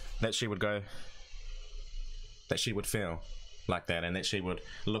understandable that she would feel like that and that she would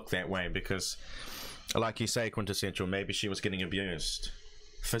look that way because, like you say, Quintessential, maybe she was getting abused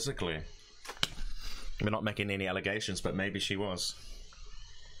physically. We're not making any allegations, but maybe she was.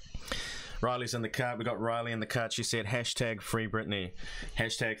 Riley's in the cut. We got Riley in the cut. She said, hashtag free Britney.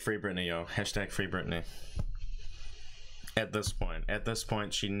 Hashtag free Britney, yo. Hashtag free Britney. At this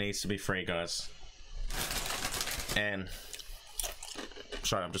point, she needs to be free, guys. And,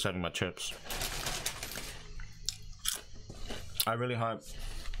 sorry, I'm just having my chips. I really hope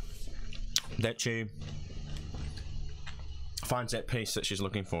that she finds that peace that she's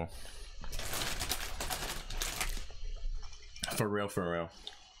looking for. For real, for real.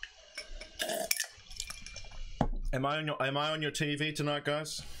 Am I on your TV tonight,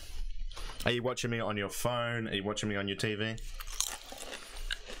 guys? Are you watching me on your phone? Are you watching me on your TV?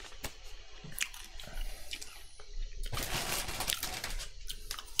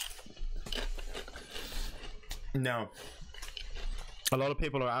 Now, a lot of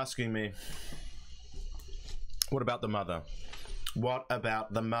people are asking me, what about the mother? What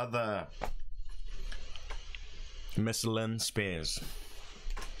about the mother? Miss Lynn Spears.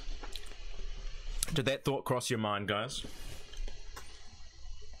 Did that thought cross your mind, guys?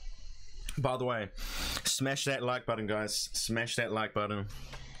 By the way, smash that like button, guys. Smash that like button.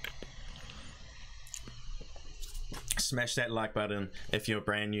 Smash that like button if you're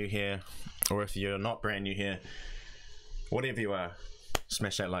brand new here, or if you're not brand new here, whatever you are.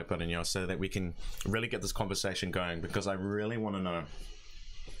 Smash that like button, y'all, so that we can really get this conversation going, because I really want to know,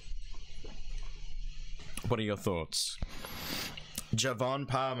 what are your thoughts? Javon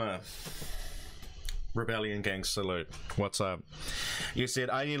Palmer, Rebellion Gang salute. What's up? You said,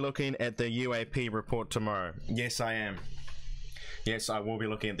 are you looking at the UAP report tomorrow? Yes, I am. Yes, I will be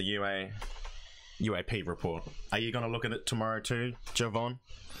looking at the UAP report. Are you going to look at it tomorrow too, Javon?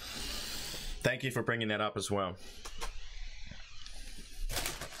 Thank you for bringing that up as well.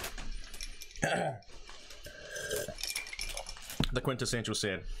 The Quintessential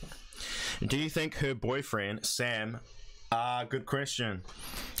said, do you think her boyfriend, Sam... good question.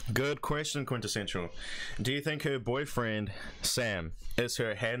 Good question, Quintessential. Do you think her boyfriend, Sam, is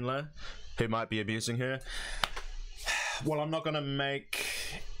her handler who might be abusing her? Well, I'm not going to make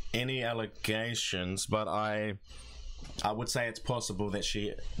any allegations, but I would say it's possible that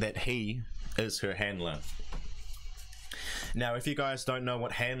he is her handler. Now, if you guys don't know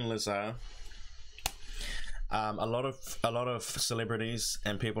what handlers are, a lot of celebrities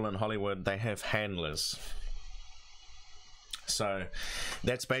and people in Hollywood, they have handlers. So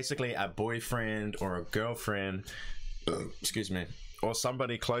that's basically a boyfriend or a girlfriend, excuse me, or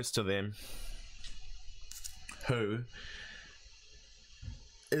somebody close to them who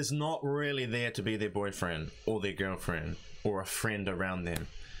is not really there to be their boyfriend or their girlfriend or a friend around them.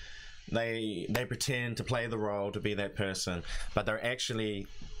 They pretend to play the role to be that person, but they're actually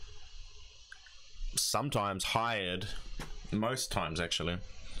sometimes hired, most times actually,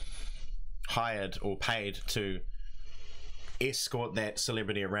 hired or paid to escort that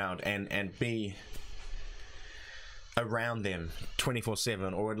celebrity around and be around them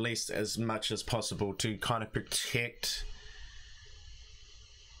 24/7, or at least as much as possible, to kind of protect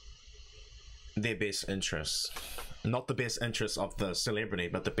their best interests. Not the best interests of the celebrity,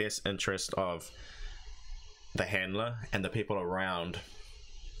 but the best interest of the handler and the people around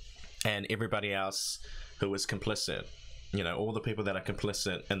and everybody else who is complicit. You know, all the people that are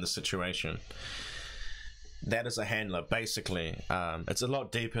complicit in the situation. That is a handler, basically. It's a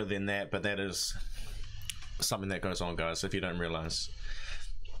lot deeper than that, but that is something that goes on, guys, if you don't realize.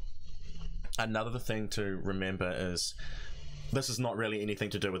 Another thing to remember is, this is not really anything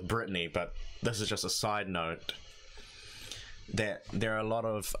to do with Britney, but this is just a side note, that there are a lot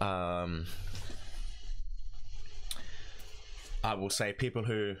of I will say people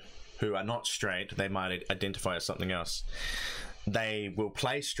who are not straight. They might identify as something else. They will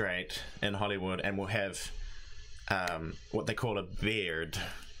play straight in Hollywood and will have what they call a beard.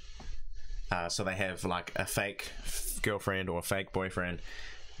 So they have like a fake girlfriend or a fake boyfriend,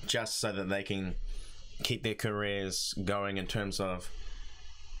 just so that they can keep their careers going in terms of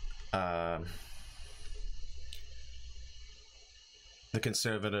the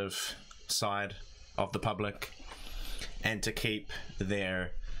conservative side of the public, and to keep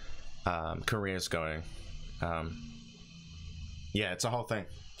their careers going. Yeah, it's a whole thing.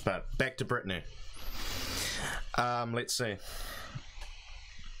 But back to Britney. Let's see.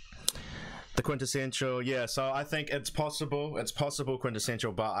 The quintessential, yeah, so I think it's possible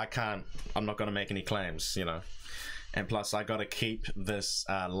quintessential, but I'm not going to make any claims, you know. And plus, I got to keep this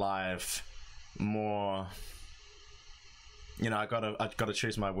live more, you know, I got to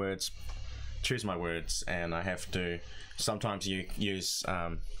choose my words, and I have to sometimes use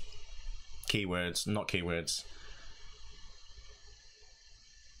keywords, not keywords.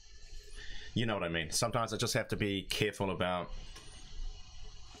 You know what I mean. Sometimes I just have to be careful about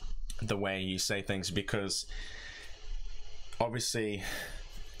the way you say things, because obviously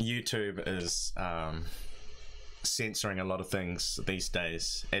YouTube is censoring a lot of things these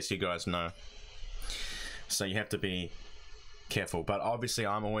days, as you guys know. So you have to be careful. But obviously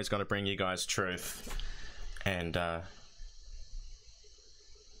I'm always going to bring you guys truth and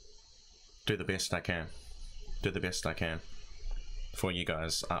do the best I can. Do the best I can for you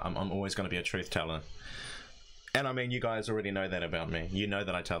guys. I'm always going to be a truth teller. And I mean, you guys already know that about me. You know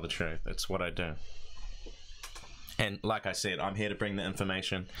that I tell the truth. It's what I do. And like I said, I'm here to bring the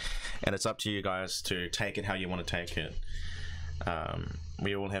information, and it's up to you guys to take it how you want to take it.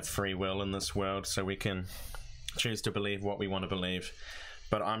 We all have free will in this world, so we can choose to believe what we want to believe.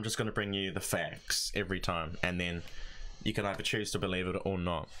 But I'm just going to bring you the facts every time, and then you can either choose to believe it or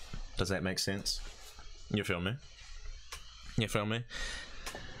not. Does that make sense? You feel me? You feel me?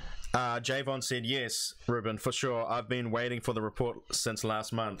 Javon said, yes, Ruben, for sure. I've been waiting for the report since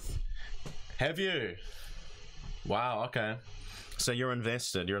last month. Have you? Wow, okay. So you're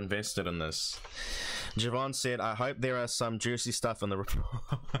invested in this. Javon said, I hope there are some juicy stuff in the report.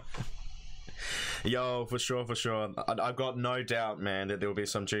 Yo, for sure. I've got no doubt, man, that there will be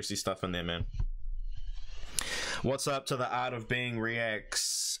some juicy stuff in there, man. What's up to the Art of Being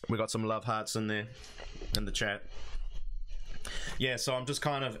Reacts? We got some love hearts in there, in the chat. Yeah, so I'm just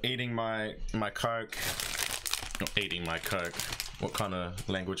kind of eating my Coke. Not eating my Coke. What kind of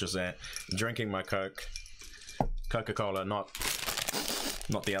language is that? Drinking my Coke. Coca-Cola, not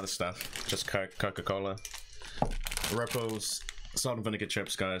the other stuff. Just Coke, Coca-Cola. Ripples, salt and vinegar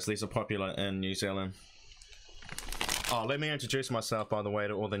chips, guys. These are popular in New Zealand. Oh, let me introduce myself, by the way,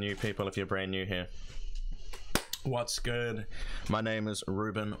 to all the new people if you're brand new here. What's good? My name is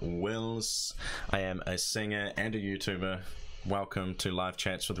Ruben Wills. I am a singer and a YouTuber. Welcome to Live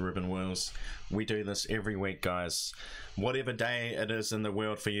Chats with Ruben Wills. We do this every week, guys. Whatever day it is in the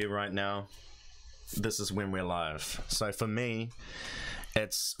world for you right now, this is when we're live. So for me,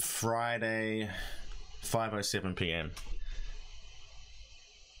 it's Friday, 5:07 p.m.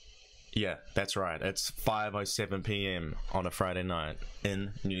 Yeah, that's right. It's 5:07 p.m. on a Friday night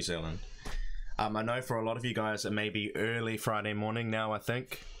in New Zealand. I know for a lot of you guys it may be early Friday morning now, I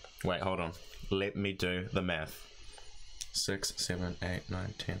think. Wait, hold on. Let me do the math. 6, 7, 8,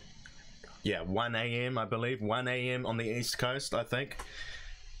 9, 10. Yeah, 1 a.m. I believe. 1 a.m. on the East Coast, I think.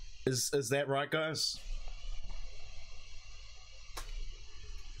 Is that right, guys?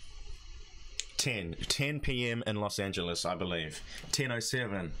 10 p.m. in Los Angeles, I believe.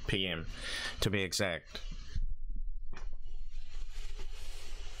 10:07 p.m. to be exact.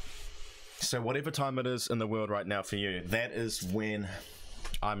 So whatever time it is in the world right now for you, that is when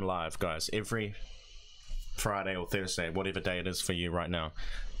I'm live, guys. Every Friday or Thursday, whatever day it is for you right now,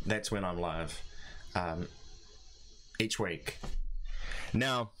 that's when I'm live. Each week.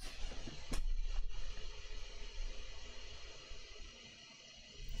 Now,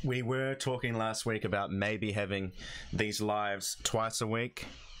 we were talking last week about maybe having these lives twice a week,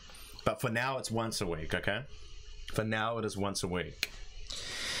 but for now it's once a week, okay? For now it is once a week.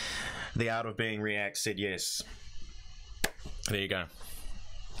 The Art of Being React said yes. There you go.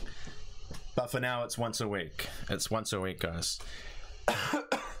 But for now it's once a week. It's once a week, guys.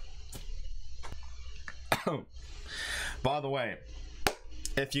 By the way,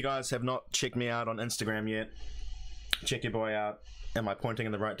 if you guys have not checked me out on Instagram yet, check your boy out. Am I pointing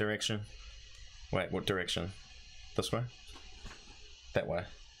in the right direction? Wait, what direction? This way? That way.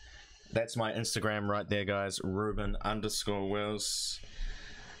 That's my Instagram right there, guys. Ruben_Wills.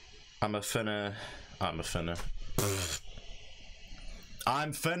 I'm finna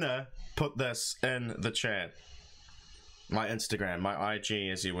put this in the chat. My Instagram, my IG,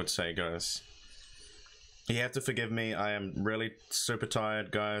 as you would say, guys. You have to forgive me. I am really super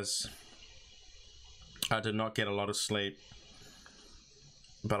tired, guys. I did not get a lot of sleep,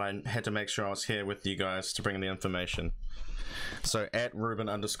 but I had to make sure I was here with you guys to bring the information. So at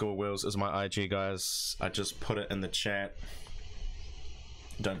Ruben_Wills is my IG, guys. I just put it in the chat.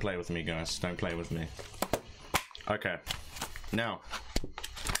 Don't play with me, guys. Don't play with me. Okay. Now,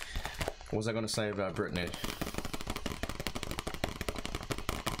 what was I going to say about Britney?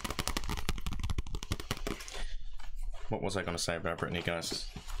 What was I going to say about Britney, guys?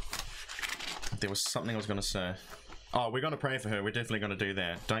 There was something I was going to say. Oh, we're going to pray for her. We're definitely going to do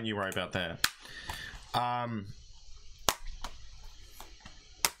that. Don't you worry about that. I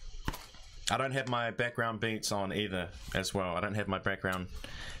don't have my background beats on either as well. I don't have my background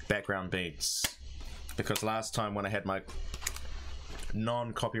beats. Because last time when I had my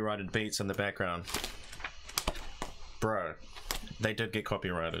non-copyrighted beats in the background, bro, they did get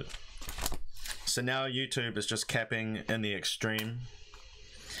copyrighted. So now YouTube is just capping in the extreme.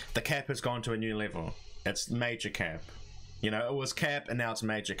 The cap has gone to a new level. It's major cap. You know, it was cap and now it's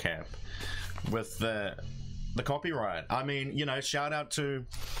major cap with the copyright. I mean, you know, shout out to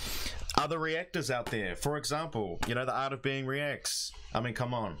other reactors out there. For example, you know, the Art of Being Reacts. I mean,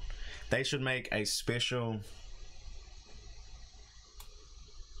 come on. They should make a special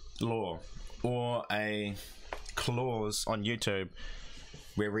law or a clause on YouTube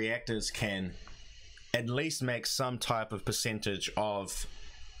where reactors can at least make some type of percentage of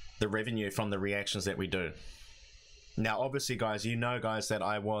the revenue from the reactions that we do. Now, obviously, guys, you know, guys, that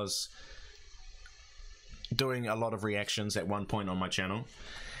I was doing a lot of reactions at one point on my channel,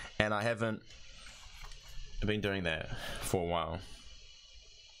 and I haven't been doing that for a while.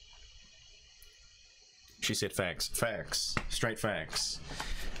 She said facts. Facts. Straight facts.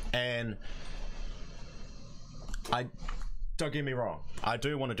 And don't get me wrong, I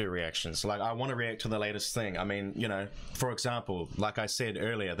do want to do reactions. Like, I want to react to the latest thing. I mean, you know, for example, like I said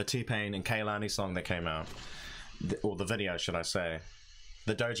earlier, the T-Pain and Kehlani song that came out, or the video, should I say,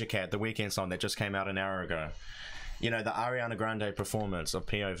 the Doja Cat, the Weeknd song that just came out an hour ago, you know, the Ariana Grande performance of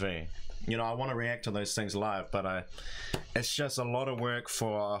POV. You know, I want to react to those things live, but it's just a lot of work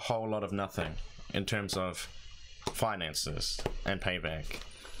for a whole lot of nothing in terms of finances and payback.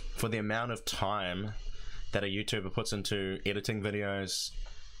 For the amount of time that a YouTuber puts into editing videos,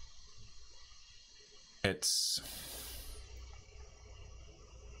 it's...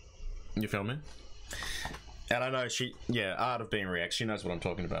 You feel me? And I know Art of Being React, she knows what I'm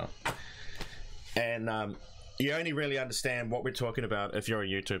talking about. And you only really understand what we're talking about if you're a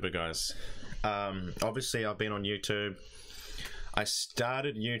YouTuber, guys. Obviously, I've been on YouTube. I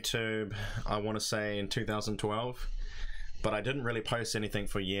started YouTube, I want to say, in 2012. But I didn't really post anything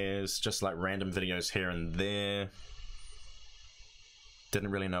for years, just like random videos here and there.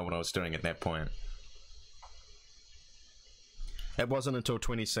 Didn't really know what I was doing at that point. It wasn't until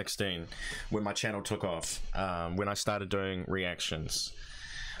 2016 when my channel took off, when I started doing reactions.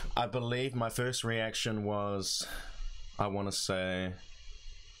 I believe my first reaction was, I want to say,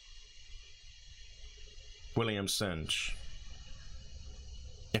 William Singe.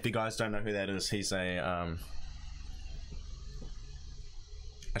 If you guys don't know who that is, he's a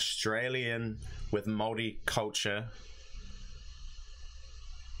Australian with multicultural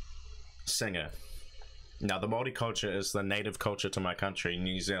singer. Now, the multicultural is the native culture to my country,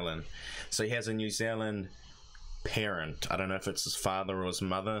 New Zealand. So he has a New Zealand parent. I don't know if it's his father or his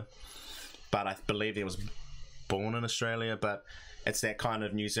mother. but I believe he was born in Australia, but it's that kind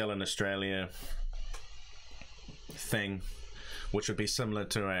of New Zealand Australia thing, which would be similar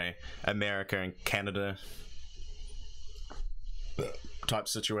to a America and Canada type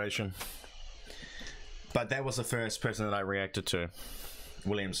situation. But that was the first person that I reacted to,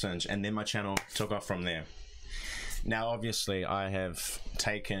 William Singe, and then my channel took off from there. Now obviously I have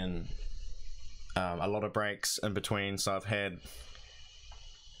taken a lot of breaks in between, so I've had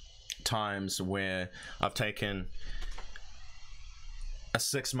times where I've taken a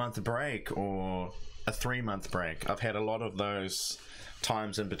 6-month break or a 3-month break. I've had a lot of those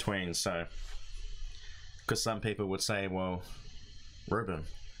times in between. So because some people would say, well, Ruben,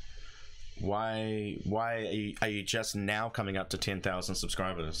 why are you just now coming up to 10,000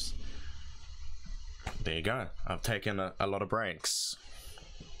 subscribers? There you go. I've taken a lot of breaks,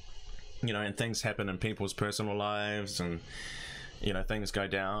 you know, and things happen in people's personal lives, and you know, things go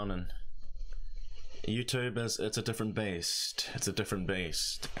down, and YouTube it's a different beast. It's a different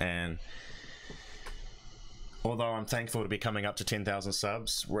beast. And although I'm thankful to be coming up to 10,000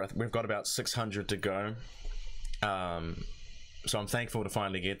 subs, we've got about 600 to go. So I'm thankful to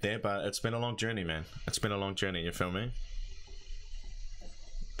finally get there, but it's been a long journey, man. It's been a long journey, you feel me?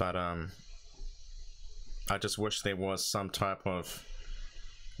 But I just wish there was some type of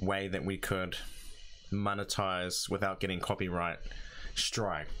way that we could monetize without getting copyright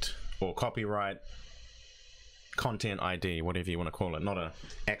striked, or copyright content ID, whatever you want to call it, not an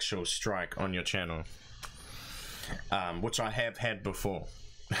actual strike on your channel, which I have had before.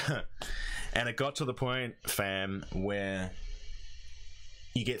 And it got to the point, fam, where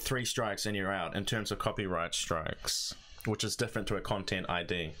you get 3 strikes and you're out in terms of copyright strikes, which is different to a content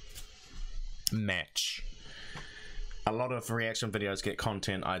ID match. A lot of reaction videos get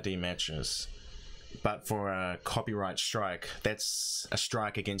content ID matches, but for a copyright strike, that's a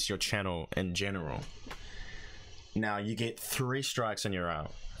strike against your channel in general. Now you get 3 strikes and you're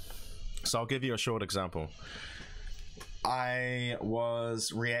out. So I'll give you a short example. I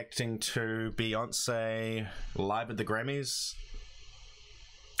was reacting to Beyonce live at the Grammys.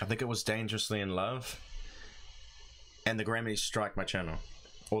 I think it was Dangerously in Love, and the Grammys strike my channel,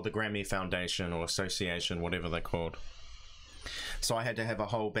 or the Grammy Foundation or Association, whatever they're called. So I had to have a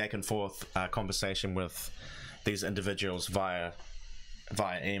whole back and forth conversation with these individuals via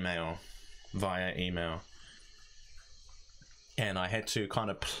email, and I had to kind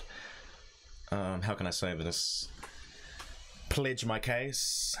of how can I say this, pledge my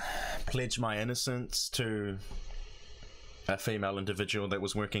case, pledge my innocence to a female individual that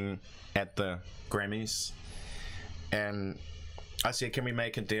was working at the Grammys. And I said, can we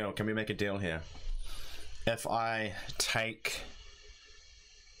make a deal? Can we make a deal here? If I take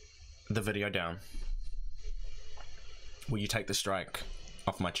the video down, will you take the strike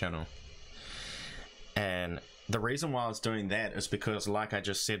off my channel? And the reason why I was doing that is because, like I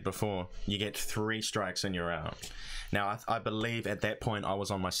just said before, you get 3 strikes and you're out. Now I believe at that point I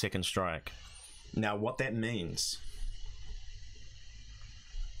was on my 2nd strike. Now what that means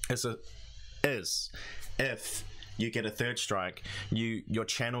is if you get a 3rd strike, your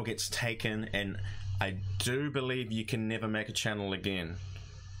channel gets taken, and I do believe you can never make a channel again.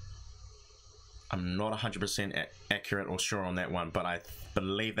 I'm not 100% accurate or sure on that one, but I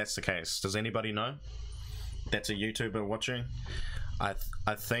believe that's the case. Does anybody know? That's a YouTuber watching. I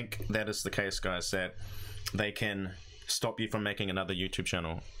think that is the case, guys, that they can stop you from making another YouTube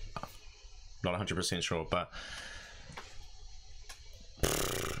channel. Not 100% sure, but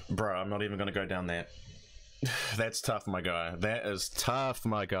bro, I'm not even gonna go down that. That's tough, my guy. That is tough,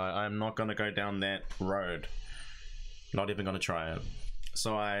 my guy. I'm not gonna go down that road. Not even gonna try it.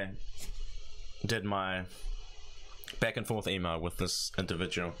 So I did my back and forth email with this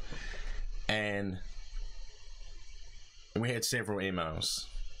individual, and we had several emails,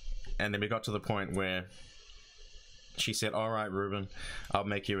 and then we got to the point where she said, all right, Ruben, I'll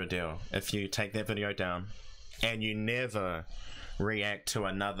make you a deal. If you take that video down and you never react to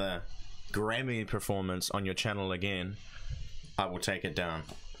another Grammy performance on your channel again, I will take it down.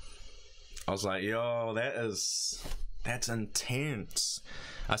 I was like, yo, that's intense.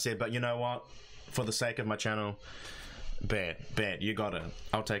 I said, but you know what, for the sake of my channel, bet, you got it,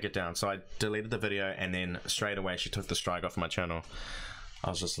 I'll take it down. So I deleted the video, and then straight away she took the strike off my channel. I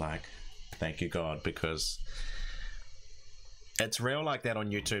was just like, thank you God, because it's real like that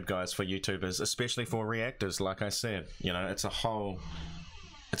on YouTube, guys, for YouTubers, especially for reactors. Like I said, you know, it's a whole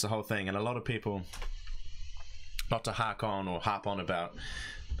thing. And a lot of people, not to harp on about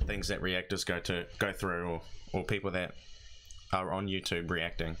things that reactors go through, or people that are on YouTube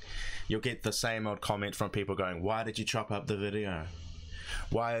reacting, you'll get the same old comment from people going, why did you chop up the video?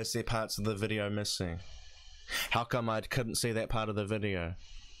 Why is there parts of the video missing? How come I couldn't see that part of the video?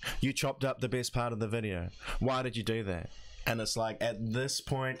 You chopped up the best part of the video. Why did you do that? And it's like, at this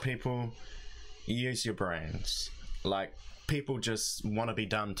point, people, use your brains. Like, people just want to be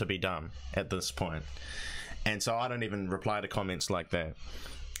dumb at this point. And so I don't even reply to comments like that.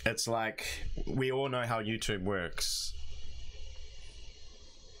 It's like, we all know how YouTube works.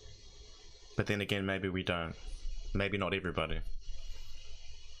 But then again, maybe we don't. Maybe not everybody.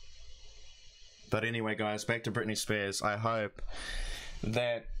 But anyway, guys, back to Britney Spears. I hope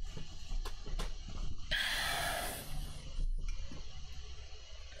that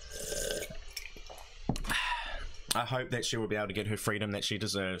she will be able to get her freedom that she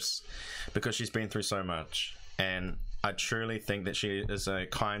deserves, because she's been through so much. And I truly think that she is a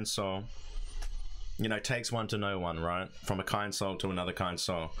kind soul. You know, takes one to know one, right? From a kind soul to another kind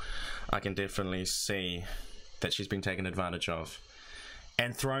soul. I can definitely see that she's been taken advantage of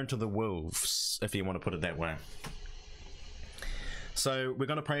and thrown to the wolves, if you want to put it that way. So we're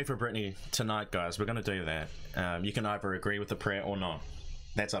going to pray for Britney tonight, guys. We're going to do that. You can either agree with the prayer or not.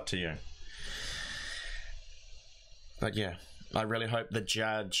 That's up to you. But yeah, I really hope the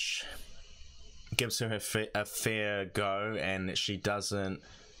judge gives her a fair go, and that she doesn't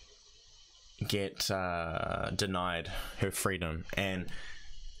get denied her freedom. And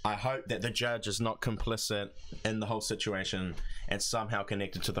I hope that the judge is not complicit in the whole situation and somehow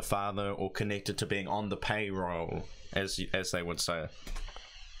connected to the father, or connected to being on the payroll, as they would say.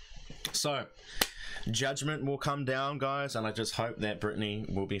 So judgment will come down, guys, and I just hope that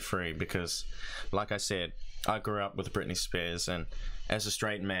Britney will be free, because like I said, I grew up with Britney Spears, and as a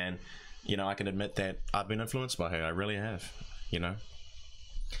straight man, you know, I can admit that I've been influenced by her. I really have. You know,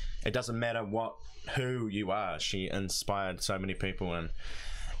 it doesn't matter who you are. She inspired so many people,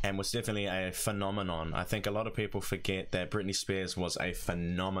 and was definitely a phenomenon. I think a lot of people forget that Britney Spears was a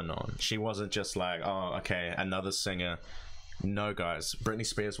phenomenon. She wasn't just like, oh, okay, another singer. No, guys, Britney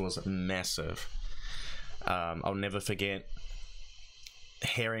Spears was massive. I'll never forget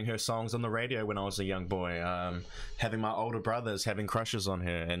hearing her songs on the radio when I was a young boy, having my older brothers having crushes on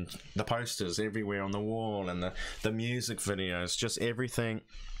her, and the posters everywhere on the wall, and the music videos, just everything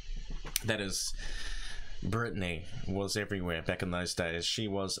that is Britney was everywhere back in those days. She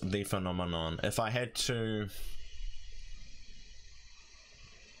was the phenomenon. If I had to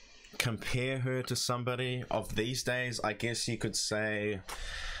compare her to somebody of these days, I guess you could say,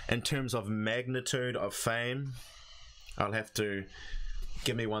 in terms of magnitude of fame, I'll have to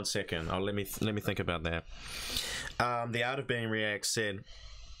give me 1 second. Let me think about that. The Art of Being React said,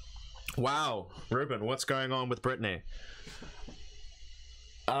 "Wow, Ruben, what's going on with Britney?"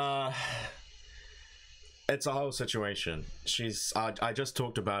 It's a whole situation. I just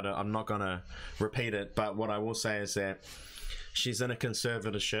talked about it. I'm not gonna repeat it, but what I will say is that she's in a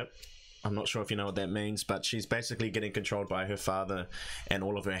conservatorship. I'm not sure if you know what that means, but she's basically getting controlled by her father and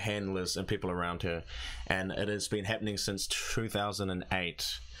all of her handlers and people around her. And it has been happening since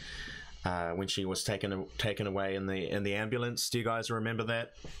 2008, when she was taken away in the ambulance. Do you guys remember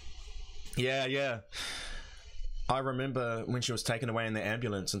that? Yeah. I remember when she was taken away in the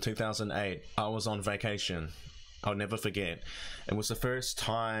ambulance in 2008. I was on vacation. I'll never forget. It was the first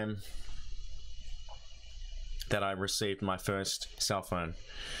time that I received my first cell phone,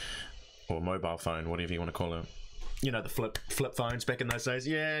 or mobile phone, whatever you want to call it. You know, the flip phones back in those days.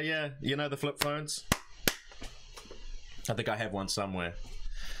 Yeah, you know the flip phones. I think I have one somewhere.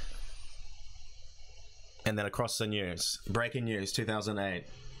 And then across the news, breaking news, 2008,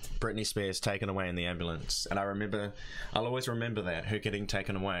 Britney Spears taken away in the ambulance. And I'll always remember that, her getting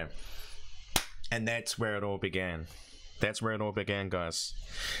taken away. And that's where it all began. That's where it all began, guys.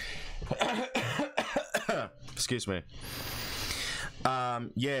 Excuse me.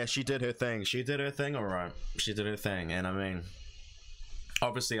 Yeah, she did her thing. She did her thing, alright. She did her thing. And I mean,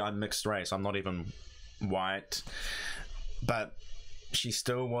 obviously I'm mixed race. I'm not even white. But she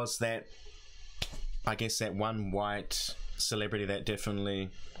still was that, I guess, that one white celebrity that definitely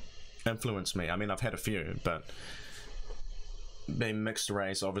influenced me. I mean, I've had a few, but being mixed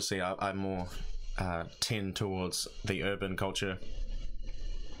race, obviously I more tend towards the urban culture.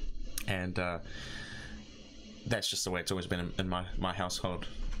 And that's just the way it's always been in my household.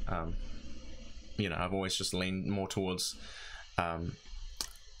 You know, I've always just leaned more towards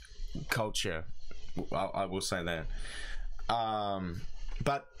culture. I will say that.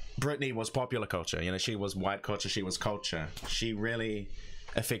 But Britney was popular culture. You know, she was white culture. She was culture. She really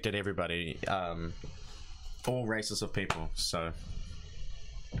affected everybody, all races of people. So,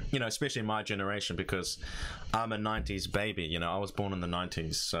 you know, especially my generation, because I'm a 90s baby. You know, I was born in the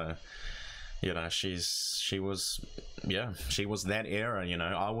 90s. So You know, she was that era, you know.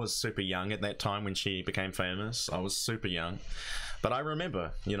 I was super young at that time when she became famous. I was super young. But I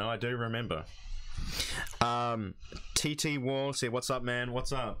remember, you know, I do remember. TT Wall said, what's up, man?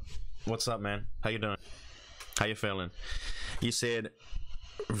 What's up? What's up, man? How you doing? How you feeling? You said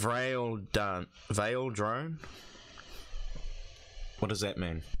Veil drone? What does that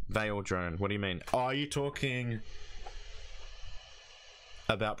mean? Veil drone. What do you mean? Oh, are you talking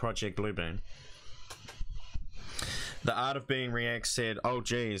about Project Bluebeam? The Art of Being Reacts said, oh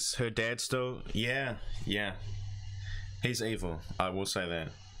geez, her dad still? Yeah. He's evil, I will say that.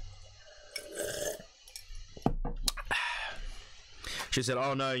 She said,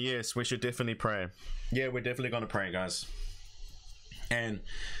 oh no, yes, we should definitely pray. Yeah, we're definitely going to pray, guys. And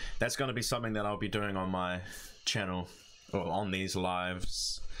that's going to be something that I'll be doing on my channel, or on these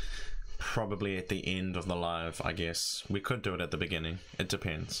lives, probably at the end of the live, I guess. We could do it at the beginning. It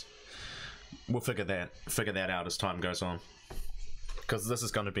depends. We'll figure that out as time goes on. Because this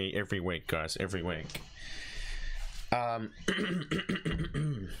is going to be every week, guys, every week.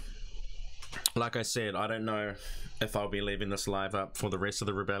 Like I said, I don't know if I'll be leaving this live up for the rest of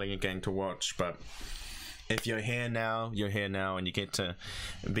the Rebellion gang to watch, but if you're here now, you're here now, and you get to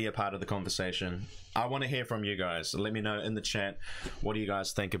be a part of the conversation. I want to hear from you guys. Let me know in the chat, what do you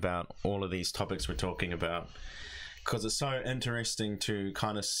guys think about all of these topics we're talking about? Because it's so interesting to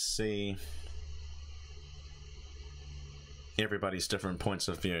kind of see everybody's different points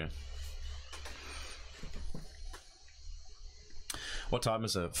of view. What time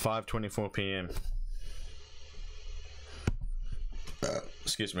is it? 5:24 p.m.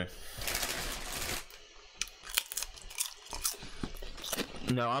 Excuse me.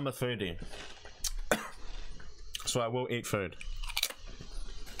 No, I'm a foodie. So I will eat food.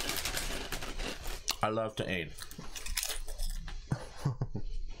 I love to eat.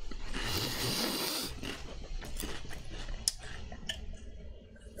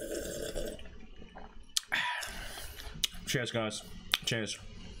 Cheers, guys. Cheers.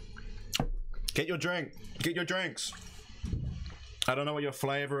 Get your drink. Get your drinks. I don't know what your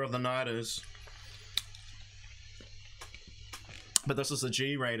flavor of the night is, but this is a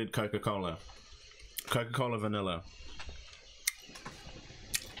G-rated Coca-Cola. Coca-Cola vanilla.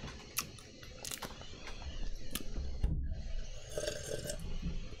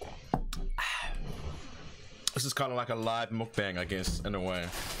 This is kind of like a live mukbang, I guess, in a way.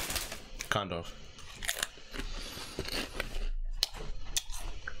 Kind of.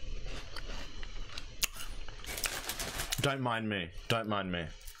 Don't mind me. Don't mind me.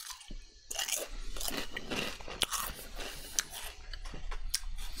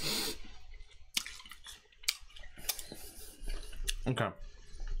 Okay.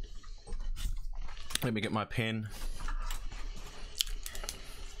 Let me get my pen.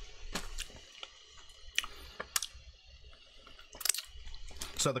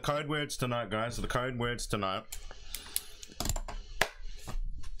 So the code words tonight, guys. The code words tonight.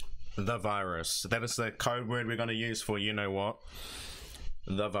 The virus. That is the code word we're going to use for you know what.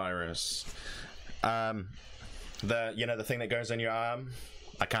 The virus. The thing that goes in your arm.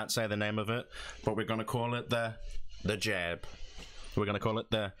 I can't say the name of it, but we're going to call it the jab. We're going to call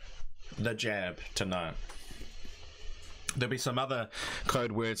it the jab tonight. There'll be some other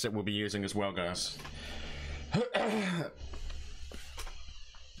code words that we'll be using as well, guys.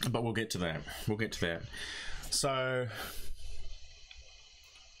 But we'll get to that. We'll get to that. So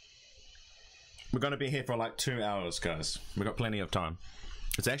we're going to be here for like 2 hours, guys. We've got plenty of time.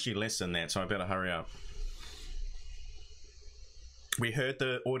 It's actually less than that, so I better hurry up. We heard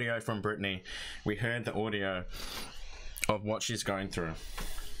the audio from Britney. We heard the audio of what she's going through.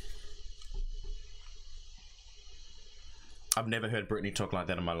 I've never heard Britney talk like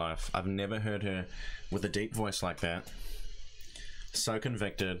that in my life. I've never heard her with a deep voice like that. So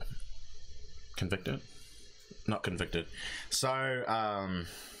convicted. Convicted? Not convicted. So,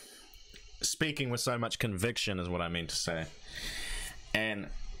 speaking with so much conviction is what I mean to say. And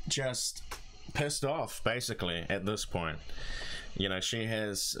just pissed off, basically, at this point. You know, she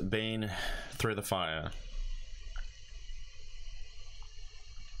has been through the fire.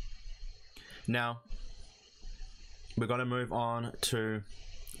 Now, we're going to move on to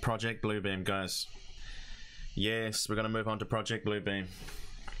Project Bluebeam, guys. Yes, we're going to move on to Project Bluebeam.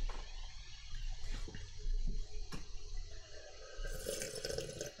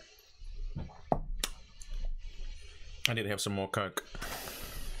 I need to have some more Coke.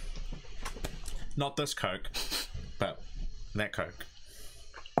 Not this Coke, but that Coke.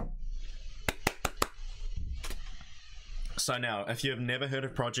 So now, if you have never heard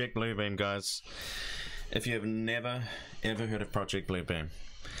of Project Bluebeam, guys, if you have never ever heard of Project Bluebeam,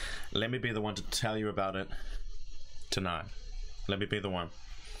 let me be the one to tell you about it tonight. Let me be the one.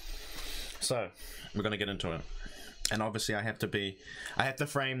 So we're gonna get into it, and obviously I have to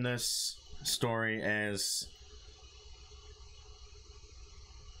frame this story as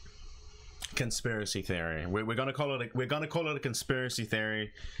conspiracy theory. We're gonna call it a conspiracy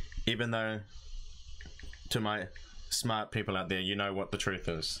theory, even though to my smart people out there, you know what the truth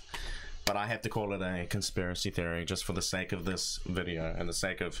is. But I have to call it a conspiracy theory just for the sake of this video and the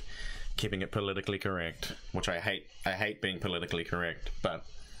sake of keeping it politically correct, which I hate. I hate being politically correct, but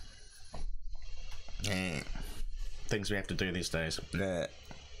things we have to do these days.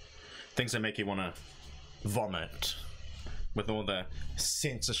 Things that make you want to vomit with all the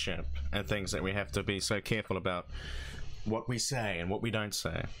censorship and things that we have to be so careful about what we say and what we don't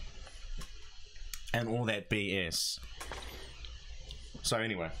say and all that BS. So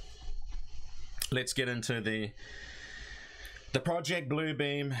anyway, let's get into the Project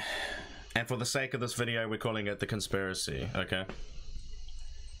Bluebeam, and for the sake of this video we're calling it the conspiracy, okay?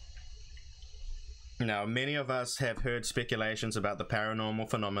 Now, many of us have heard speculations about the paranormal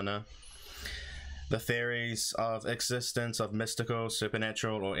phenomena, the theories of existence of mystical,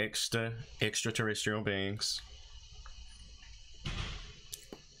 supernatural, or extraterrestrial beings.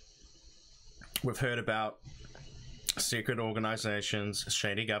 We've heard about secret organizations,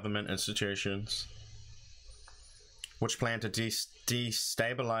 shady government institutions, which plan to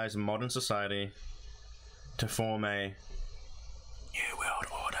destabilize modern society to form a new world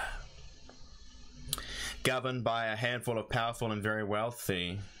order, governed by a handful of powerful and very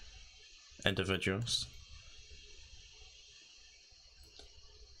wealthy individuals.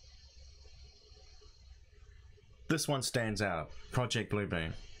 This one stands out. Project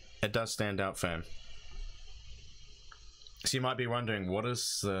Bluebeam. It does stand out, fam. So you might be wondering, what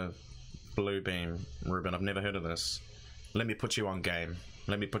is the Bluebeam, Ruben? I've never heard of this. Let me put you on game.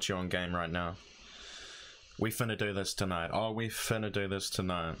 Let me put you on game right now. We finna do this tonight. Oh, we finna do this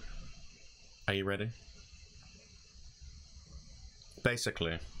tonight. Are you ready?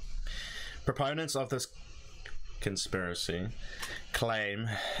 Basically, proponents of this conspiracy claim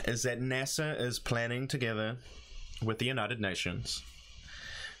is that NASA is planning together with the United Nations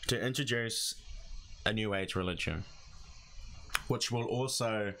to introduce a New Age religion, which will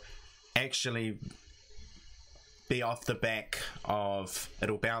also actually be off the back of,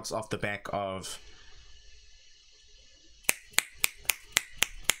 it'll bounce off the back of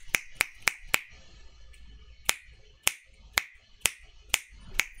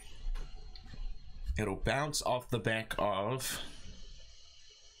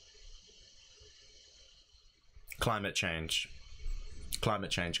climate change. Climate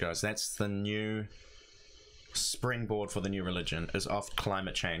change, guys. That's the new springboard for the new religion, is off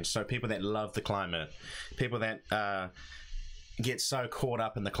climate change. So people that love the climate, people that get so caught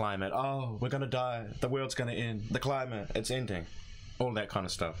up in the climate, oh, we're gonna die, the world's gonna end, the climate, it's ending, all that kind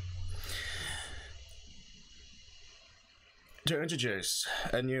of stuff, to introduce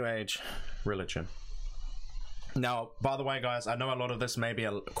a new age religion. Now, by the way, guys, I know a lot of this may be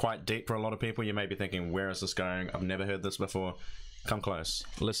quite deep for a lot of people. You may be thinking, where is this going? I've never heard this before. Come close.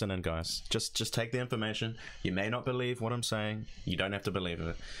 Listen in, guys. Just take the information. You may not believe what I'm saying. You don't have to believe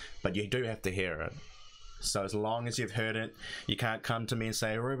it. But you do have to hear it. So as long as you've heard it, you can't come to me and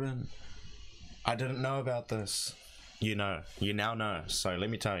say, Ruben, I didn't know about this. You know. You now know. So let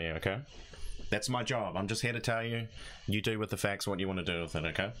me tell you, okay? That's my job. I'm just here to tell you. You do with the facts what you want to do with it,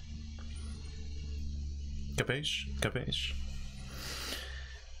 okay? Capiche? Capiche?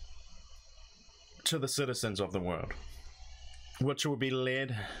 To the citizens of the world, which will be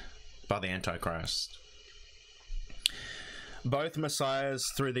led by the Antichrist. Both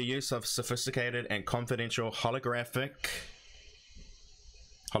messiahs, through the use of sophisticated and confidential holographic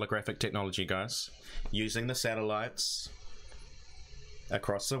technology, guys, using the satellites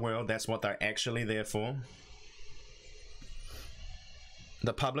across the world. That's what they're actually there for.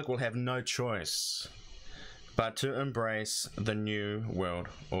 The public will have no choice but to embrace the new world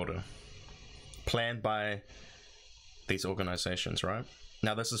order planned by these organizations, right?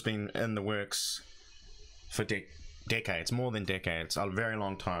 Now, this has been in the works for decades, more than decades, a very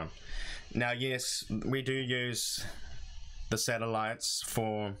long time. Now, yes, we do use the satellites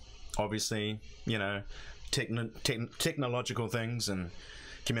for, obviously, you know, technological things and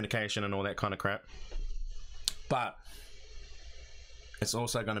communication and all that kind of crap. But it's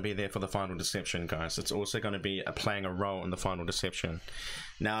also going to be there for the final deception, guys. It's also going to be playing a role in the final deception.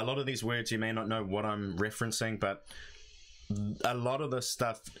 Now, a lot of these words, you may not know what I'm referencing, but a lot of this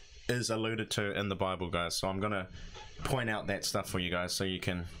stuff is alluded to in the Bible, guys. So I'm going to point out that stuff for you guys so you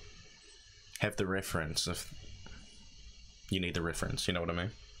can have the reference if you need the reference. You know what I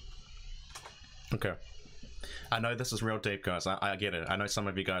mean? Okay. I know this is real deep, guys. I get it. I know some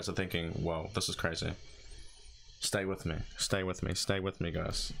of you guys are thinking, "Whoa, this is crazy." Stay with me. Stay with me. Stay with me,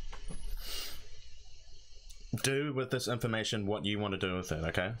 guys. Do with this information what you want to do with it,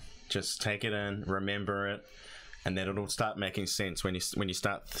 okay? Just take it in, remember it, and then it'll start making sense when you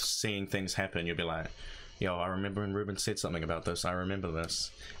start seeing things happen. You'll be like, yo, I remember when Ruben said something about this. I remember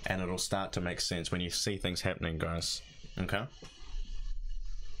this. And it'll start to make sense when you see things happening, guys. Okay?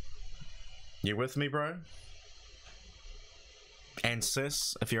 You with me, bro? And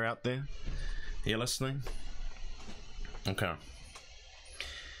sis, if you're out there, you're listening? Okay.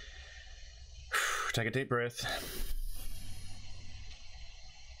 Take a deep breath.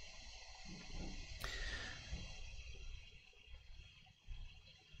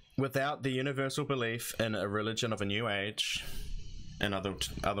 Without the universal belief in a religion of a new age, in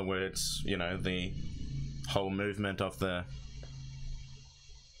other words, you know, the whole movement of the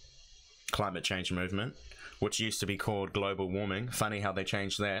climate change movement, which used to be called global warming. Funny how they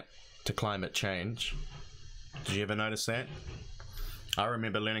changed that to climate change. Did you ever notice that? I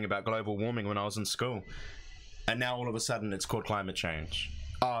remember learning about global warming when I was in school, and now all of a sudden it's called climate change.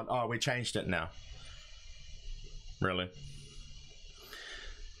 Oh, we changed it now. Really?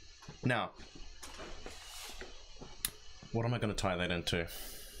 Now, what am I going to tie that into?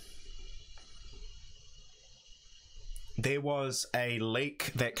 There was a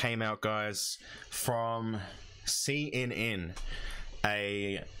leak that came out, guys, from CNN,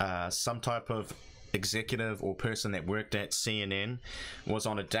 some type of executive or person that worked at CNN was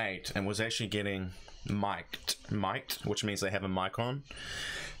on a date and was actually getting mic'd, which means they have a mic on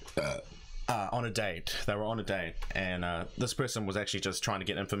a date. They were on a date, and this person was actually just trying to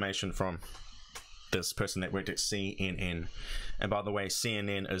get information from this person that worked at CNN. And by the way,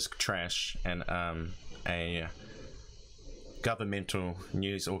 CNN is trash and a governmental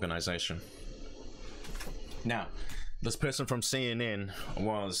news organization. Now, this person from CNN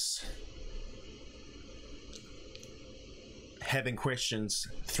was having questions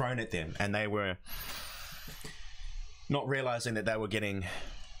thrown at them, and they were not realizing that they were getting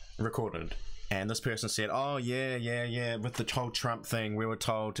recorded. And this person said, oh yeah, with the whole Trump thing, we were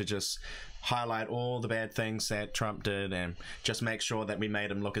told to just highlight all the bad things that Trump did and just make sure that we made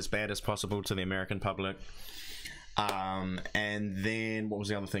him look as bad as possible to the American public. And then what was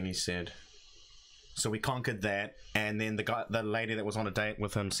the other thing he said? So we conquered that, and then the lady that was on a date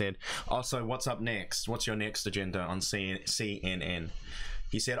with him said, oh, so what's up next? What's your next agenda on CNN?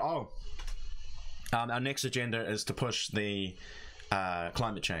 He said, oh, our next agenda is to push the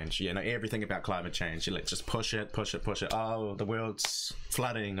climate change, you know, everything about climate change. Let's just push it. Oh, the world's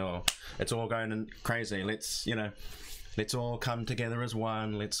flooding, or it's all going crazy. Let's all come together as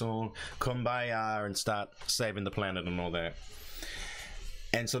one. Let's all kumbaya and start saving the planet and all that.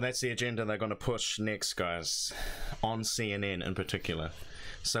 And so that's the agenda they're going to push next, guys, on CNN in particular.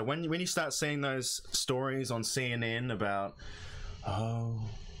 So when you start seeing those stories on CNN about, oh,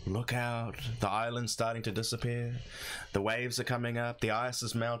 look out, the island's starting to disappear, the waves are coming up, the ice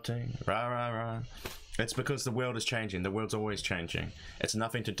is melting, rah. It's because the world is changing. The world's always changing. It's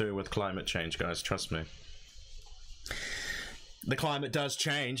nothing to do with climate change, guys, trust me. The climate does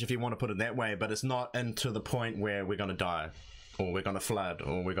change, if you want to put it that way, but it's not into the point where we're going to die, or we're going to flood,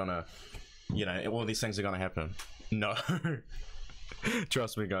 or we're going to, you know, all these things are going to happen. No.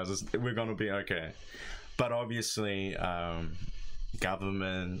 Trust me, guys, we're going to be okay. But obviously,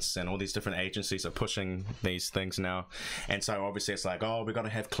 governments and all these different agencies are pushing these things now. And so obviously it's like, oh, we've got to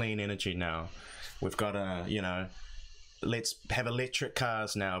have clean energy now. We've got to, you know, let's have electric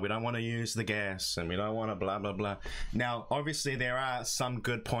cars now. We don't want to use the gas, and we don't want to blah, blah, blah. Now, obviously, there are some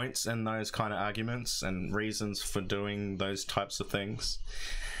good points in those kind of arguments and reasons for doing those types of things.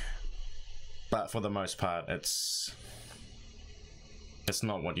 But for the most part, it's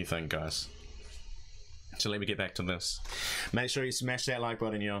not what you think, guys. So let me get back to this. Make sure you smash that like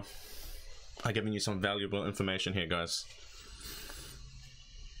button, yo. I'm giving you some valuable information here, guys.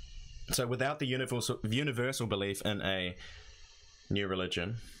 So without the universal belief in a new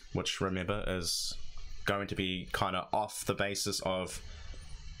religion, which remember is going to be kind of off the basis of,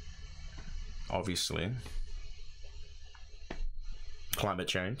 obviously, climate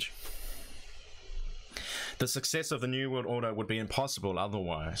change, the success of the New World Order would be impossible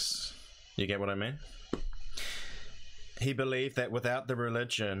otherwise. You get what I mean? He believed that without the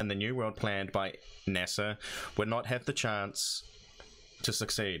religion and the New World planned by NASA would not have the chance to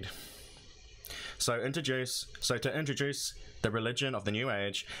succeed. So to introduce the religion of the New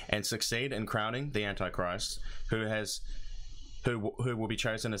Age and succeed in crowning the Antichrist, who will be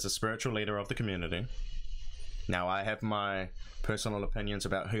chosen as the spiritual leader of the community, Now, I have my personal opinions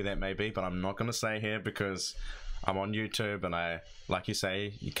about who that may be, but I'm not going to say here because I'm on YouTube, and like you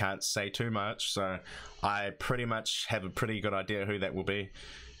say, you can't say too much, so I pretty much have a pretty good idea who that will be,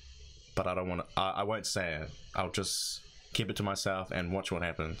 but I don't want to, I won't say it. I'll just keep it to myself and watch what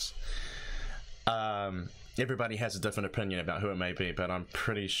happens. Everybody has a different opinion about who it may be, but I'm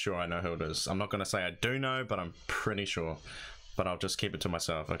pretty sure I know who it is. I'm not going to say I do know, but I'm pretty sure. But I'll just keep it to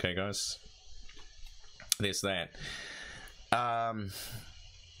myself, okay, guys? There's that.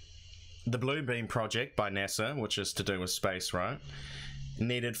 The Blue Beam project by NASA, which is to do with space, right?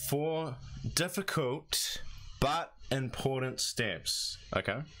 Needed 4 difficult but important steps,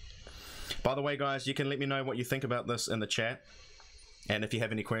 okay? By the way, guys, you can let me know what you think about this in the chat. And if you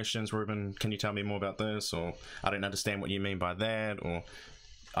have any questions, Ruben, can you tell me more about this? Or I don't understand what you mean by that, or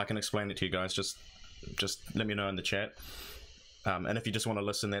I can explain it to you guys. Just let me know in the chat. And if you just want to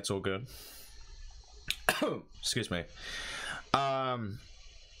listen, that's all good. Excuse me.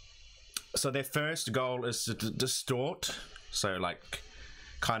 So their first goal is to distort, so like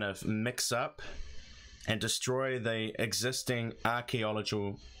kind of mix up and destroy the existing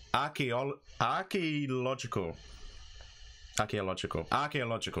archaeological is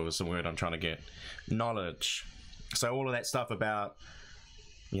the word I'm trying to get, knowledge. So all of that stuff about,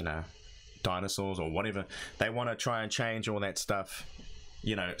 you know, dinosaurs or whatever, they want to try and change all that stuff,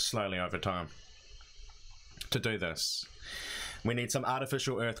 you know, slowly over time. To do this, we need some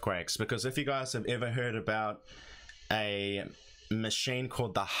artificial earthquakes, because if you guys have ever heard about a machine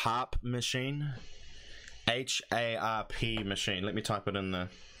called the HARP machine, HARP machine, let me type it in there.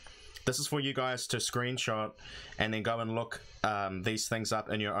 This is for you guys to screenshot and then go and look these things up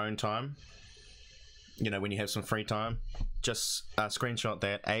in your own time. You know, when you have some free time, just screenshot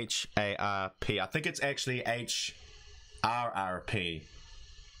that, HARP. I think it's actually HRRP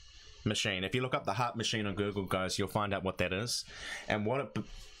machine. If you look up the HARP machine on Google, guys, you'll find out what that is. And what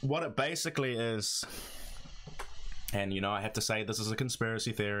it basically is, and you know, I have to say this is a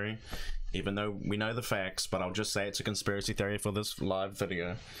conspiracy theory, even though we know the facts, but I'll just say it's a conspiracy theory for this live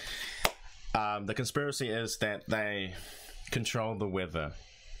video. The conspiracy is that they control the weather.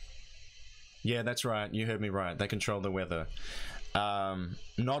 Yeah, that's right, you heard me right, they control the weather.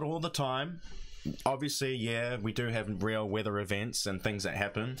 Not all the time. Obviously, yeah, we do have real weather events and things that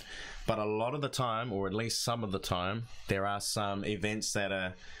happen, but a lot of the time, or at least some of the time, there are some events that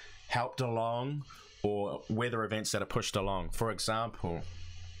are helped along, or weather events that are pushed along. For example,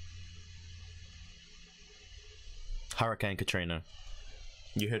 Hurricane Katrina.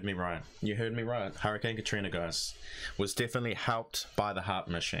 You heard me right. You heard me right. Hurricane Katrina, guys, was definitely helped by the HARP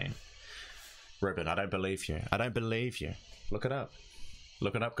machine. Ruben, I don't believe you. I don't believe you. Look it up.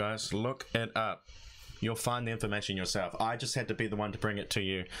 Look it up, guys. Look it up. You'll find the information yourself. I just had to be the one to bring it to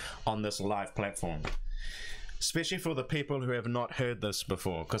you on this live platform. Especially for the people who have not heard this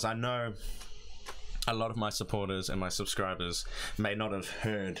before, because I know a lot of my supporters and my subscribers may not have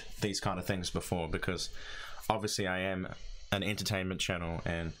heard these kind of things before, because obviously I am an entertainment channel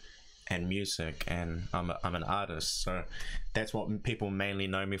and music, and I'm an artist, so that's what people mainly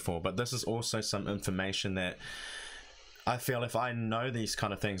know me for. But this is also some information that I feel, if I know these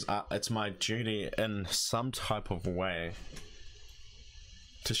kind of things, it's my duty in some type of way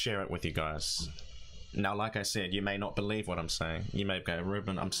to share it with you guys. Now, like I said, you may not believe what I'm saying. You may go,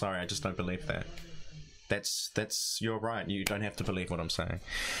 Ruben, I'm sorry, I just don't believe that. That's you're right, you don't have to believe what I'm saying.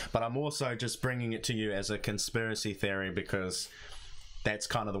 But I'm also just bringing it to you as a conspiracy theory, because that's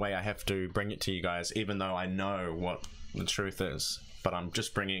kind of the way I have to bring it to you guys, even though I know what the truth is. But I'm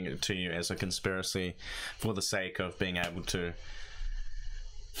just bringing it to you as a conspiracy for the sake of being able to,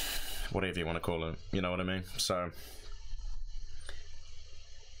 whatever you want to call it, you know what I mean? So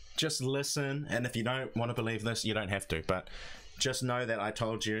just listen, and if you don't want to believe this, you don't have to, but just know that I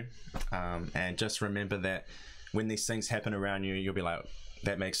told you, and just remember that when these things happen around you, you'll be like,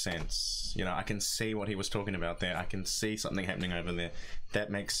 that makes sense. You know, I can see what he was talking about there. I can see something happening over there.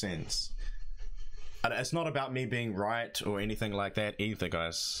 That makes sense. And it's not about me being right or anything like that either,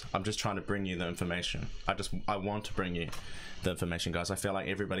 guys. I'm just trying to bring you the information. I want to bring you the information, guys. I feel like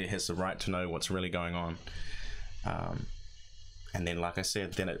everybody has the right to know what's really going on. And then, like I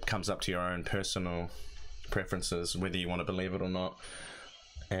said, then it comes up to your own personal preferences, whether you want to believe it or not,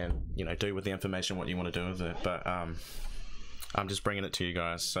 and, you know, do with the information what you want to do with it. But I'm just bringing it to you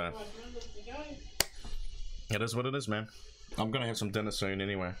guys, so it is what it is, man. I'm gonna have some dinner soon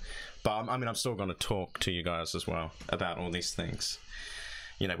anyway, but I mean, I'm still gonna talk to you guys as well about all these things.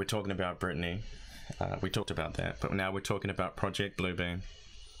 You know, we're talking about Britney, we talked about that, but now we're talking about Project Bluebeam.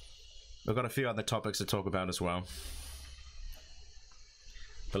 We've got a few other topics to talk about as well,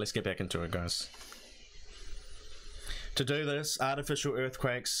 but let's get back into it, guys. To do this, artificial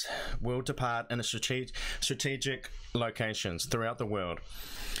earthquakes will depart in strategic locations throughout the world,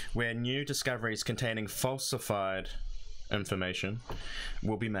 where new discoveries containing falsified information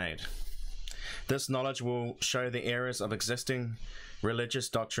will be made. This knowledge will show the errors of existing religious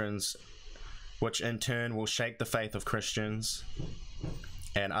doctrines, which in turn will shake the faith of Christians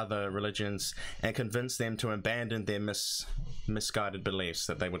and other religions and convince them to abandon their misguided beliefs,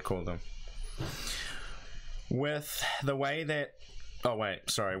 that they would call them. With the way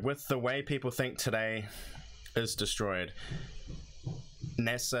people think today is destroyed,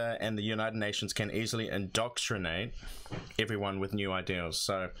 NASA and the United Nations can easily indoctrinate everyone with new ideals.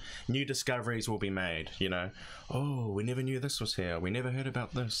 So new discoveries will be made, you know. Oh, we never knew this was here. We never heard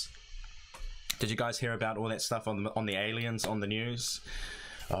about this. Did you guys hear about all that stuff on the aliens on the news?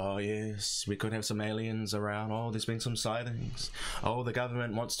 Oh yes, we could have some aliens around. Oh, there's been some sightings. Oh, the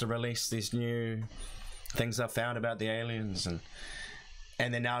government wants to release these new things I've found about the aliens, and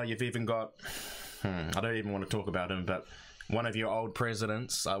then now you've even got I don't even want to talk about him, but one of your old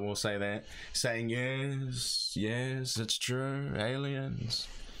presidents, I will say that, saying yes, it's true, aliens.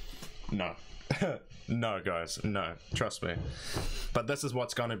 No. No, guys, no, trust me. But this is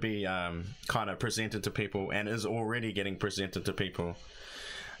what's going to be kind of presented to people, and is already getting presented to people.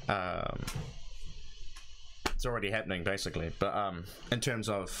 It's already happening, basically. But in terms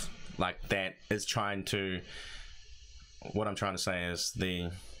of like that is trying to, what I'm trying to say is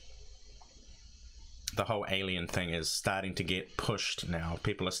the whole alien thing is starting to get pushed now.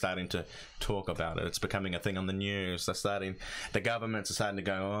 People are starting to talk about it. It's becoming a thing on the news. The governments are starting to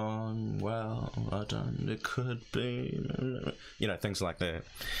go, oh, well, it could be, you know, things like that.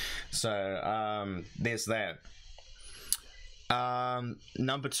 So there's that.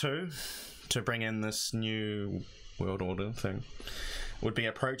 Number two, to bring in this new world order thing, would be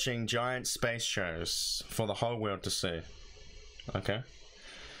approaching giant space shows for the whole world to see. Okay.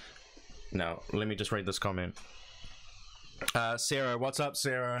 Now, let me just read this comment. Sarah, what's up,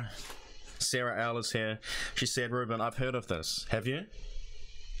 Sarah? Sarah L is here. She said, Ruben, I've heard of this. Have you?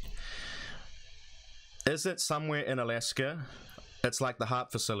 Is it somewhere in Alaska? It's like the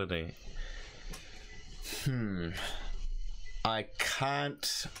heart facility. I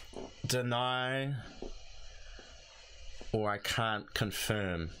can't deny or I can't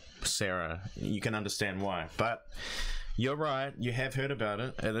confirm, Sarah. You can understand why. But you're right, you have heard about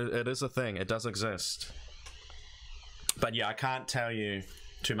it. It is a thing, it does exist. But yeah, I can't tell you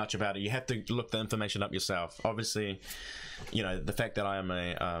too much about it. You have to look the information up yourself. Obviously, you know, the fact that I am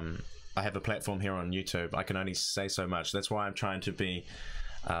I have a platform here on YouTube, I can only say so much. That's why I'm trying to be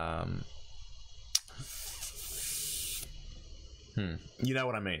you know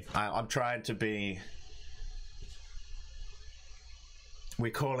what I mean. I'm trying to be, we're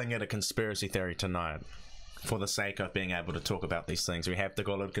calling it a conspiracy theory tonight for the sake of being able to talk about these things. We have to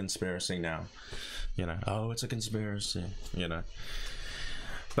call it a conspiracy now, you know. Oh, it's a conspiracy, you know.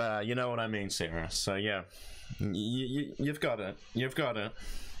 But you know what I mean, Sarah. So yeah, you've got it,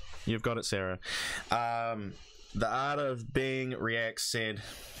 Sarah. The Art of Being Reacts said,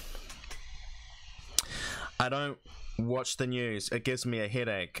 I don't watch the news, it gives me a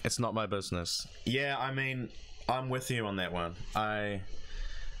headache, it's not my business. Yeah, I mean, I'm with you on that one. I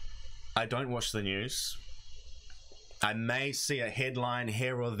don't watch the news. I may see a headline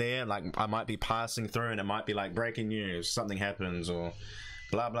here or there, like I might be passing through and it might be like breaking news, something happens, or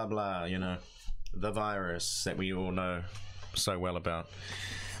blah blah blah, you know, the virus that we all know so well about.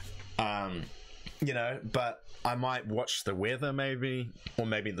 You know, but I might watch the weather maybe, or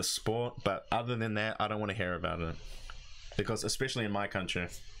maybe the sport, but other than that, I don't want to hear about it. Because especially in my country,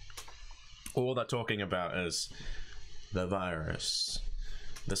 all they're talking about is the virus,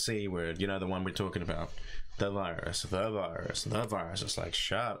 the C word, you know, the one we're talking about. The virus, the virus, the virus. It's like,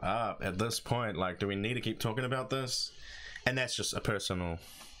 shut up. At this point, like, do we need to keep talking about this? And that's just a personal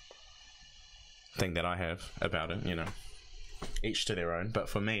thing that I have about it, you know. Each to their own. But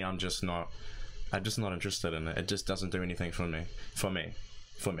for me, I'm just not interested in it. It just doesn't do anything for me. For me.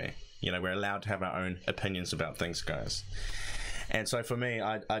 You know, we're allowed to have our own opinions about things, guys. And so for me,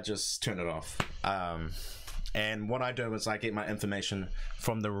 I just turn it off. And what I do is I get my information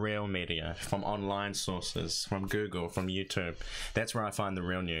from the real media, from online sources, from Google, from YouTube. That's where I find the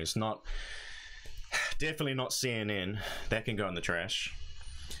real news. Definitely not CNN. That can go in the trash.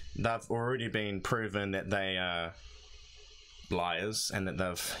 They've already been proven that they are liars and that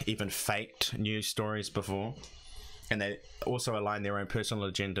they've even faked news stories before. And they also align their own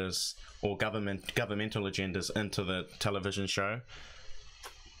personal agendas or governmental agendas into the television show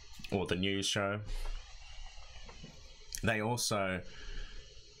or the news show. They also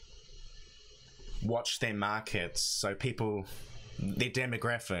watch their markets. So people, their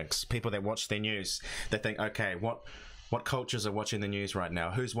demographics, people that watch their news, they think, okay, what cultures are watching the news right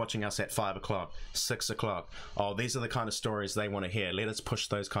now? Who's watching us at 5 o'clock, 6 o'clock? Oh, these are the kind of stories they want to hear. Let us push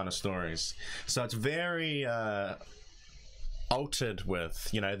those kind of stories. So it's very altered with,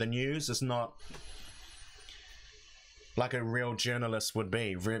 you know, the news is not like a real journalist would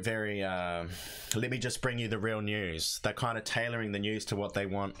be. Very, let me just bring you the real news. They're kind of tailoring the news to what they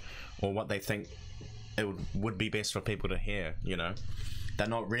want or what they think it would be best for people to hear, you know. They're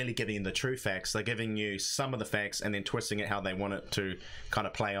not really giving you the true facts. They're giving you some of the facts and then twisting it how they want it to kind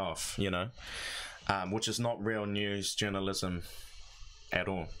of play off, you know, which is not real news journalism at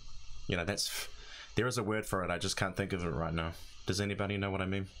all. You know, there is a word for it. I just can't think of it right now. Does anybody know what I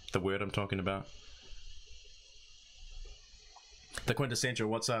mean? The word I'm talking about? The Quintessential,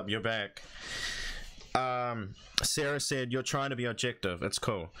 what's up? You're back. Sarah said, you're trying to be objective. It's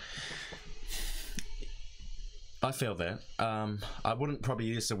cool. I feel that. I wouldn't probably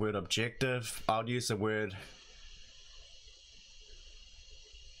use the word objective. I'd use the word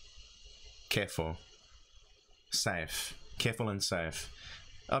careful, safe, careful and safe.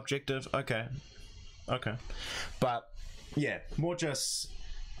 Objective, okay, but yeah, more just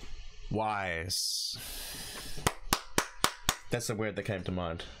wise. That's the word that came to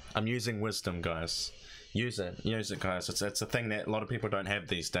mind. I'm using wisdom, guys. Use it, guys. It's a thing that a lot of people don't have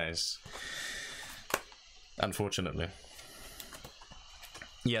these days, unfortunately.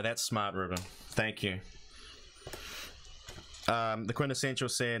 Yeah, that's smart, Ruben. Thank you. The Quintessential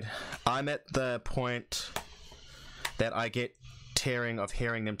said, I'm at the point that I get tearing of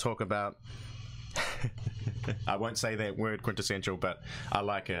hearing them talk about I won't say that word, Quintessential, but I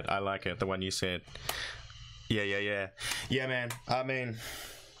like it. I like it, the one you said. Yeah, man. I mean,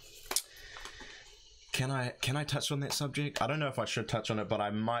 can I touch on that subject? I don't know if I should touch on it, but I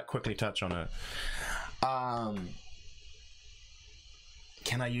might quickly touch on it.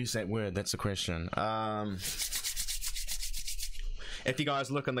 Can I use that word? That's the question. If you guys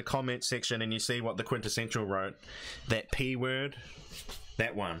look in the comment section and you see what the Quintessential wrote, that P word,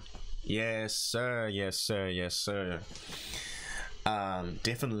 that one. Yes, sir. Yes, sir. Yes, sir.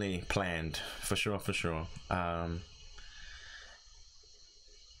 Definitely planned, for sure. And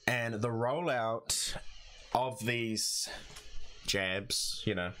the rollout of these jabs,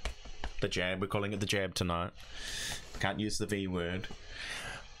 you know, the jab, we're calling it the jab tonight. Can't use the V word.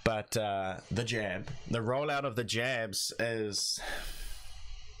 But the jab, the rollout of the jabs is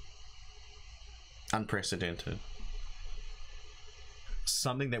unprecedented.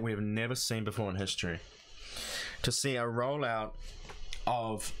 Something that we've never seen before in history. To see a rollout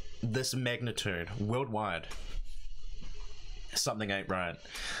of this magnitude worldwide, something ain't right.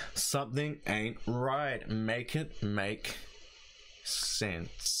 Something ain't right. Make it make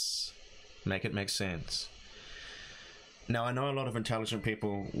sense. Make it make sense. Now, I know a lot of intelligent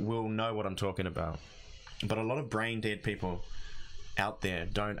people will know what I'm talking about, but a lot of brain dead people out there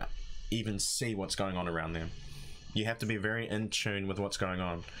don't even see what's going on around them. You have to be very in tune with what's going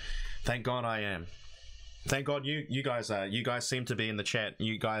on. Thank God I am. Thank God you guys are. You guys seem to be in the chat.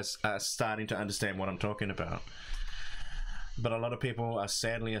 You guys are starting to understand what I'm talking about. But a lot of people are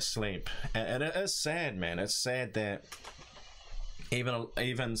sadly asleep. And it is sad, man. It's sad that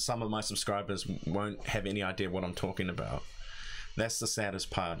even some of my subscribers won't have any idea what I'm talking about. That's the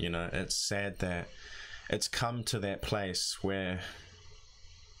saddest part, you know. It's sad that it's come to that place where,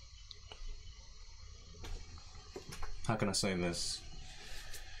 how can I say this?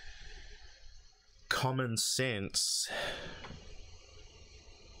 Common sense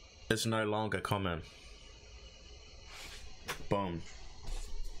is no longer common. Boom.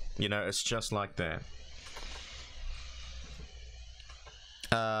 You know, it's just like that.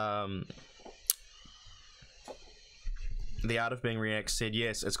 The Art of Being React said,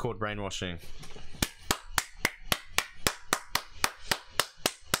 yes, it's called brainwashing.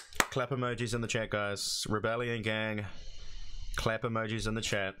 Clap emojis in the chat, guys. Rebellion gang. Clap emojis in the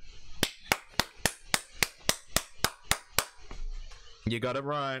chat. You got it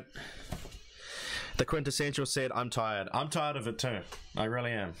right. The Quintessential said, I'm tired. I'm tired of it too. I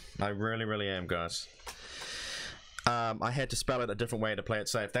really am. I really am, guys. I had to spell it a different way to play it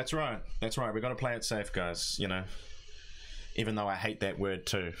safe. That's right. That's right. We got to play it safe, guys. You know, even though I hate that word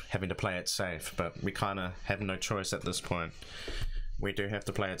too, having to play it safe, but we kind of have no choice at this point. We do have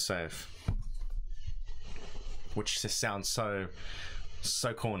to play it safe, which just sounds so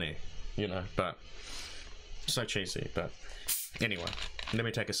corny, you know, but so cheesy. But anyway, let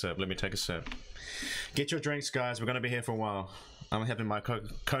me take a sip. Get your drinks, guys. We're gonna be here for a while. I'm having my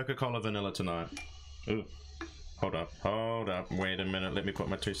Coca-Cola vanilla tonight. Ooh. Hold up. Wait a minute. Let me put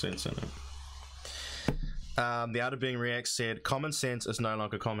my 2 cents in it. The Art of Being Reacts said, common sense is no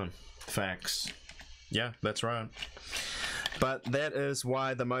longer common. Facts. Yeah, that's right. But that is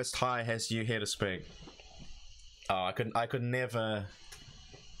why the Most High has you here to speak. Oh, I could never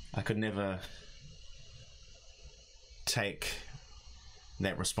take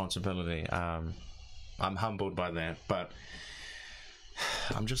that responsibility. I'm humbled by that, but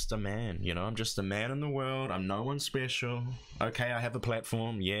I'm just a man, you know. I'm just a man in the world. I'm no one special. Okay, I have a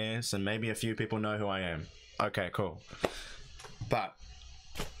platform, yes, and maybe a few people know who I am. Okay, cool. But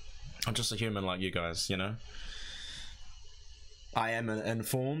I'm just a human like you guys, you know. I am an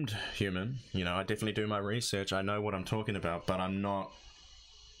informed human, you know. I definitely do my research. I know what I'm talking about, but I'm not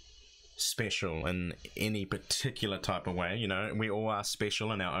special in any particular type of way, you know. We all are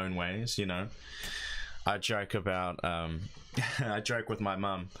special in our own ways, you know. I joke about I joke with my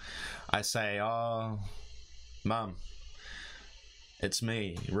mum. I say, oh, mum, it's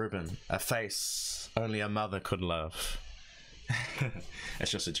me, Ruben, a face only a mother could love.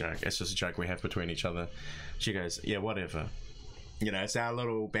 It's just a joke. It's just a joke we have between each other. She goes, yeah, whatever. You know, it's our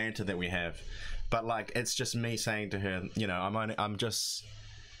little banter that we have. But like, it's just me saying to her, you know, I'm just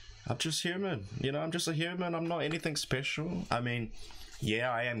human. You know, I'm just a human. I'm not anything special. I mean,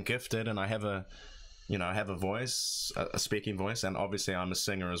 yeah, I am gifted and I have a, you know, I have a voice, a speaking voice, and obviously I'm a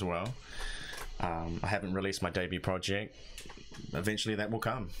singer as well. I haven't released my debut project. Eventually that will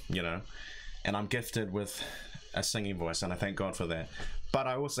come, you know. And I'm gifted with a singing voice, and I thank God for that. But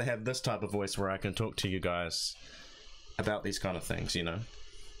I also have this type of voice where I can talk to you guys about these kind of things, you know.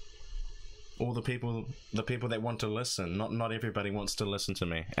 All the people that want to listen. Not everybody wants to listen to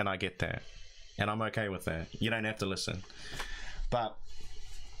me, and I get that. And I'm okay with that. You don't have to listen. But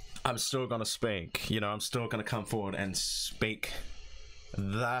I'm still going to speak, you know. I'm still going to come forward and speak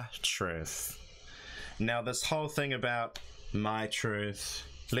the truth. Now, this whole thing about my truth,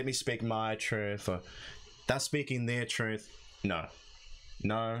 let me speak my truth, or they're speaking their truth. No.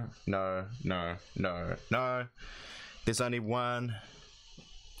 No, no, no, no, no. There's only one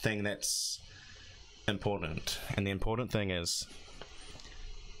thing that's important, and the important thing is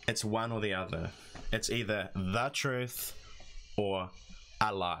it's one or the other. It's either the truth or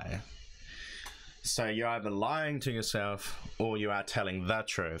a lie. So you're either lying to yourself or you are telling the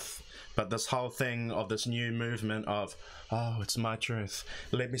truth. But this whole thing of this new movement of, oh, it's my truth,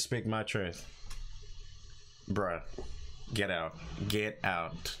 let me speak my truth, bruh, get out, get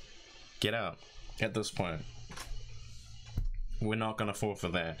out, get out. At this point, we're not gonna fall for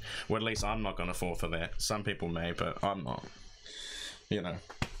that. Well, at least I'm not gonna fall for that. Some people may, but I'm not. You know,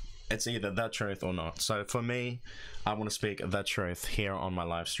 it's either the truth or not. So for me, I want to speak the truth here on my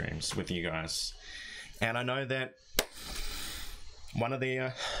live streams with you guys. And I know that one of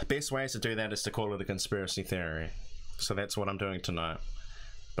the best ways to do that is to call it a conspiracy theory. So that's what I'm doing tonight.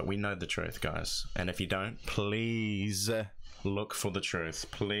 But we know the truth, guys. And if you don't, please look for the truth.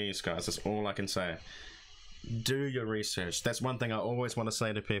 Please, guys. That's all I can say. Do your research. That's one thing I always want to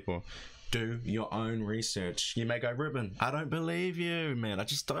say to people. Do your own research. You may go, Ruben, I don't believe you, man. I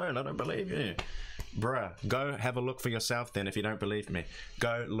don't believe you. Bruh, go have a look for yourself then if you don't believe me.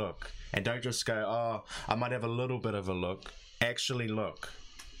 Go look. And don't just go, oh, I might have a little bit of a look. Actually look.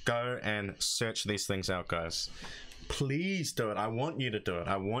 Go and search these things out, guys. Please do it. I want you to do it.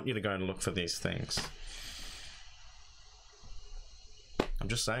 I want you to go and look for these things. I'm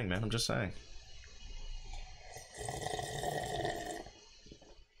just saying, man. I'm just saying.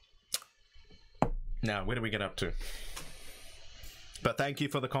 Now, where do we get up to? But thank you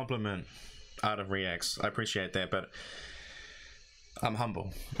for the compliment, Art of Reacts. I appreciate that, but I'm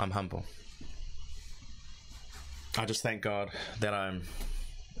humble. I'm humble. I just thank God that I'm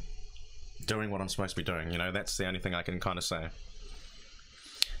doing what I'm supposed to be doing. You know, that's the only thing I can kind of say.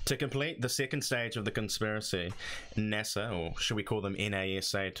 To complete the second stage of the conspiracy, NASA, or should we call them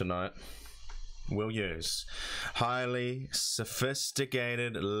NASA tonight, will use highly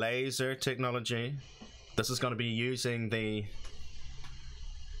sophisticated laser technology. This is going to be using the,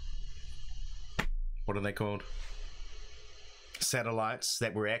 what are they called? Satellites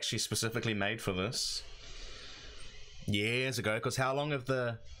that were actually specifically made for this years ago. Because how long have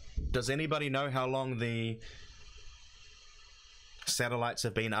does anybody know how long the satellites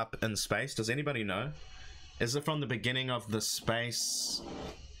have been up in space? Does anybody know? Is it from the beginning of the space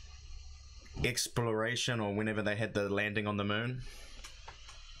exploration, or whenever they had the landing on the moon?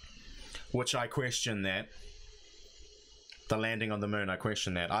 Which I question that. The landing on the moon, I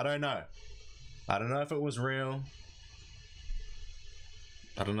question that. I don't know. I don't know if it was real.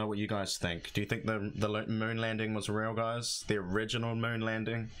 I don't know what you guys think. Do you think the moon landing was real, guys? The original moon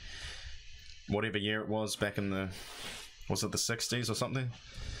landing? Whatever year it was back in the... Was it the 60s or something?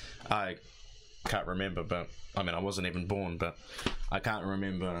 can't remember, but I mean, I wasn't even born, but I can't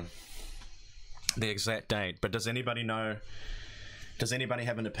remember the exact date. But does anybody know? Does anybody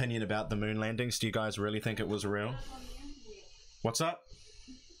have an opinion about the moon landings? Do you guys really think it was real? What's up?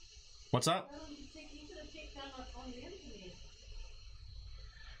 What's up?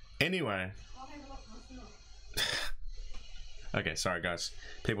 Anyway. Okay, sorry guys.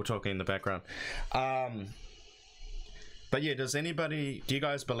 People talking in the background. But yeah, do you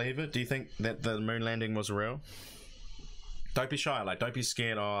guys believe it? Do you think that the moon landing was real? Don't be shy, like, don't be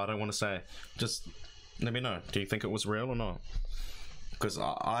scared. Oh, I don't want to say. Just let me know. Do you think it was real or not? Because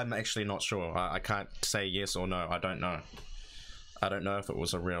I'm actually not sure. I can't say yes or no. I don't know. I don't know if it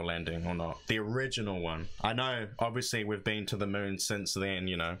was a real landing or not. The original one. I know, obviously, we've been to the moon since then,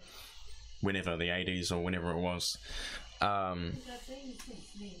 you know. Whenever, the 80s or whenever it was. Huh?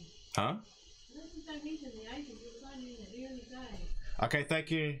 Okay, thank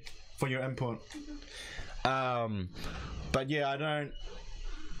you for your input. But yeah, I don't...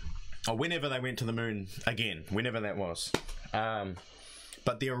 Or whenever they went to the moon again, whenever that was.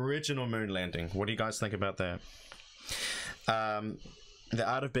 But the original moon landing, what do you guys think about that? The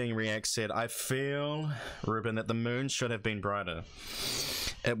Art of Being React said, I feel, Ruben, that the moon should have been brighter.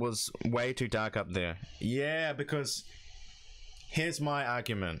 It was way too dark up there. Yeah, because here's my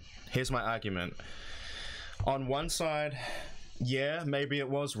argument. On one side, yeah, maybe it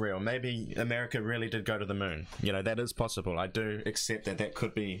was real. Maybe America really did go to the moon. You know, that is possible. I do accept that that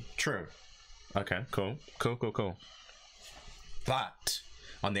could be true. Okay, cool. But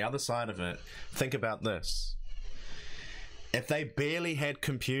on the other side of it, think about this. If they barely had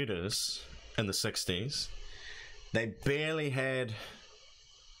computers in the 60s, they barely had...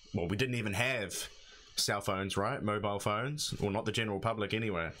 Well, we didn't even have cell phones, right? Mobile phones. Well, not the general public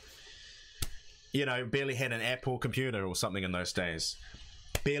anyway. You know, barely had an Apple computer or something in those days.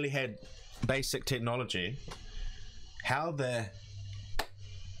 Barely had basic technology. How the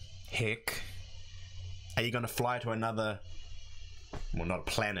heck are you going to fly to another... Well, not a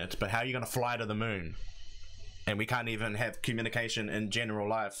planet, but how are you going to fly to the moon? And we can't even have communication in general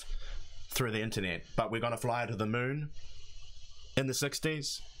life through the internet. But we're going to fly to the moon in the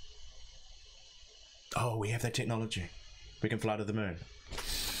 60s? Oh, we have that technology. We can fly to the moon.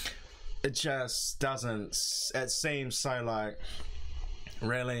 It just doesn't... It seems so like...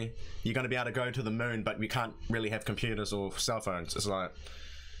 Really? You're going to be able to go to the moon, but we can't really have computers or cell phones. It's like...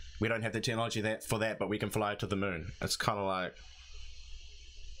 We don't have the technology for that, but we can fly to the moon. It's kind of like...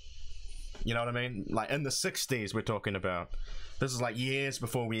 You know what I mean? Like, in the 60s we're talking about. This is like years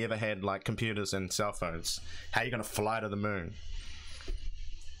before we ever had, like, computers and cell phones. How are you going to fly to the moon?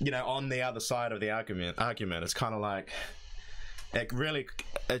 You know, on the other side of the argument, it's kind of like,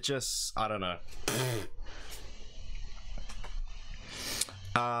 it just, I don't know.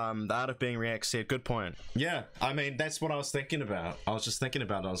 The Art of Being React said, good point. Yeah, I mean, that's what I was thinking about. I was just thinking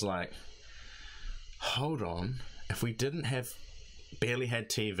about it. I was like, hold on. If we barely had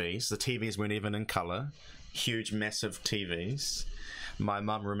TVs, the TVs weren't even in color, huge, massive TVs. My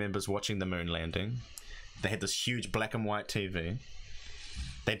mum remembers watching the moon landing. They had this huge black and white TV.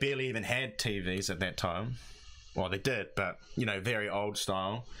 They barely even had TVs at that time. Well, they did, but, you know, very old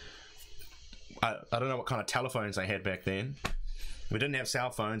style. I don't know what kind of telephones they had back then. We didn't have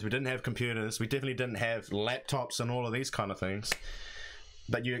cell phones. We didn't have computers. We definitely didn't have laptops and all of these kind of things.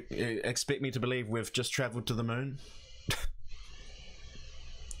 But you expect me to believe we've just traveled to the moon?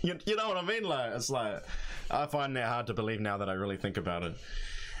 You know what I mean? Like, it's like, I find that hard to believe now that I really think about it.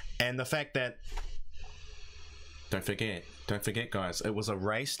 And the fact that... Don't forget, guys, it was a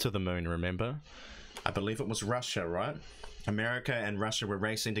race to the moon, remember? I believe it was Russia, right? America and Russia were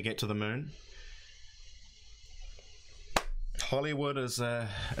racing to get to the moon. Hollywood is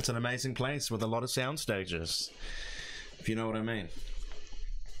it's an amazing place with a lot of sound stages, if you know what I mean.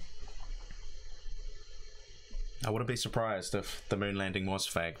 I wouldn't be surprised if the moon landing was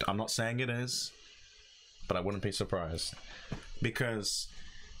faked. I'm not saying it is, but I wouldn't be surprised. Because...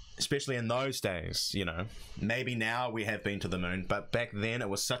 especially in those days, you know, maybe now we have been to the moon, but back then it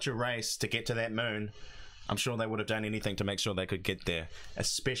was such a race to get to that moon. I'm sure they would have done anything to make sure they could get there,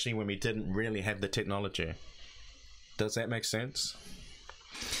 especially when we didn't really have the technology. Does that make sense?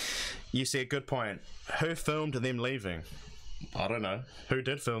 You see, a good point. Who filmed them leaving? I don't know. Who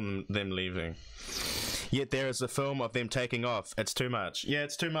did film them leaving? Yet there is a film of them taking off. It's too much. Yeah,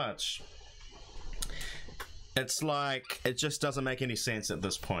 it's too much. It's like, it just doesn't make any sense at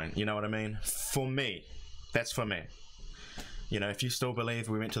this point, you know what I mean? For me. That's for me. You know, if you still believe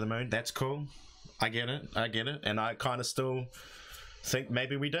we went to the moon, that's cool. I get it, and I kind of still think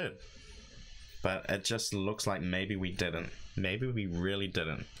maybe we did. But it just looks like maybe we didn't. Maybe we really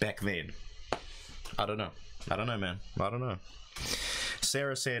didn't, back then. I don't know. I don't know, man. I don't know.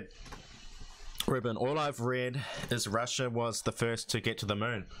 Sarah said, Ruben, all I've read is Russia was the first to get to the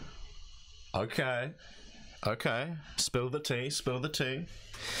moon. Okay. Okay. Spill the tea. Spill the tea.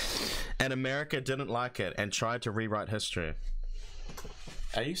 And America didn't like it and tried to rewrite history.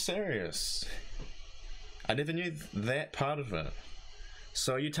 Are you serious? I never knew that part of it.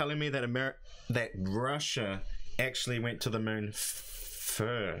 So are you telling me that that Russia actually went to the moon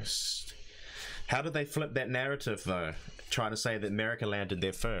first? How did they flip that narrative, though? Trying to say that America landed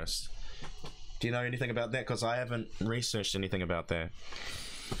there first. Do you know anything about that? Because I haven't researched anything about that.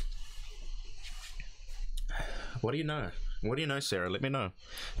 What do you know? What do you know, Sarah? Let me know.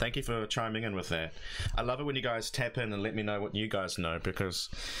 Thank you for chiming in with that. I love it when you guys tap in and let me know what you guys know, because,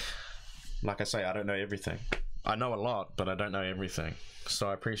 like I say, I don't know everything. I know a lot, but I don't know everything. So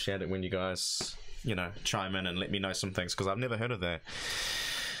I appreciate it when you guys, you know, chime in and let me know some things, because I've never heard of that.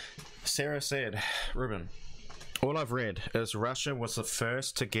 Sarah said, Ruben, all I've read is Russia was the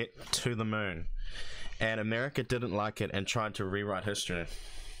first to get to the moon, and America didn't like it and tried to rewrite history.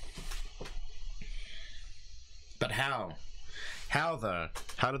 But how? How, though?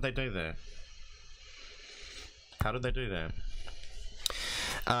 How did they do that? How did they do that?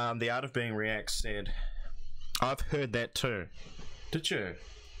 The Art of Being Reacts said, I've heard that too. Did you?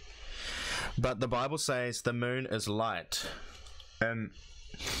 But the Bible says the moon is light. And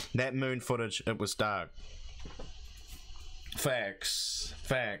that moon footage, it was dark. Facts.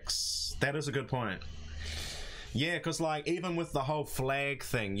 Facts. That is a good point. Yeah, because, like, even with the whole flag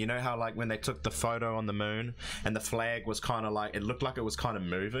thing, you know how, like, when they took the photo on the moon and the flag was kind of like, it looked like it was kind of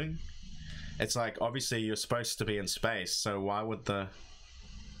moving? It's like, obviously you're supposed to be in space, so why would the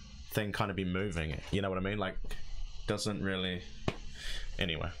thing kind of be moving? You know what I mean? Like, doesn't really...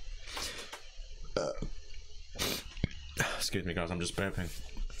 Anyway. Excuse me, guys, I'm just burping.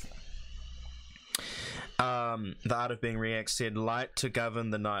 The Art of Being React said, light to govern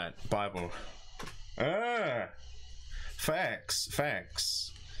the night. Bible. Facts.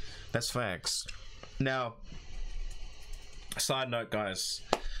 Facts. That's facts. Now, side note, guys,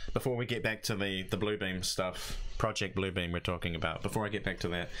 before we get back to the Bluebeam stuff, Project Bluebeam we're talking about, before I get back to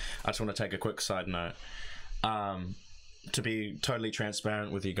that, I just want to take a quick side note. To be totally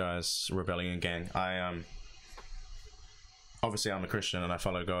transparent with you guys, Rebellion Gang, obviously I'm a Christian and I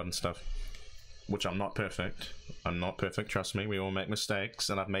follow God and stuff, which I'm not perfect. I'm not perfect, trust me. We all make mistakes,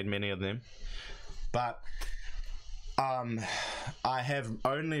 and I've made many of them. But I have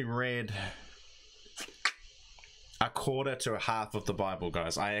only read a quarter to a half of the Bible,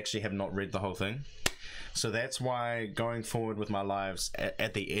 guys. I actually have not read the whole thing. So that's why going forward with my lives,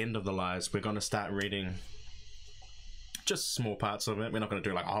 at the end of the lives, we're going to start reading just small parts of it. We're not going to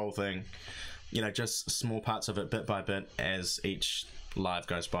do like a whole thing, you know, just small parts of it bit by bit as each live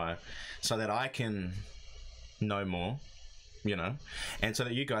goes by, so that I can know more, you know, and so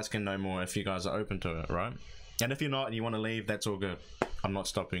that you guys can know more if you guys are open to it, right? And if you're not and you want to leave, that's all good. I'm not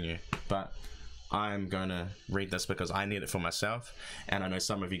stopping you, but I'm gonna read this because I need it for myself, and I know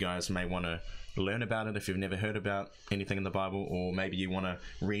some of you guys may want to learn about it if you've never heard about anything in the Bible, or maybe you want to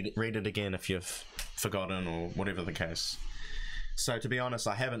read it again if you've forgotten, or whatever the case. So to be honest,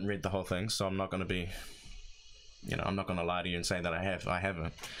 I haven't read the whole thing, so I'm not going to be, you know, I'm not going to lie to you and say that I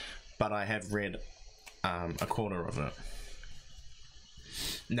haven't, but I have read a quarter of it.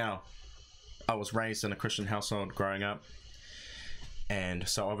 Now, I was raised in a Christian household growing up, and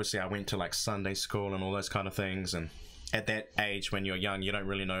so obviously I went to like Sunday school and all those kind of things, and at that age when you're young, you don't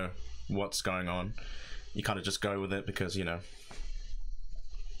really know what's going on. You kind of just go with it because, you know,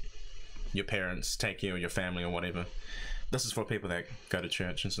 your parents take you, or your family, or whatever. This is for people that go to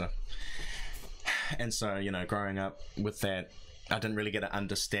church and stuff. And so, you know, growing up with that, I didn't really get an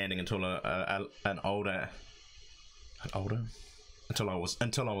understanding until an older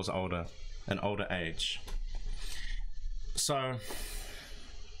age. So,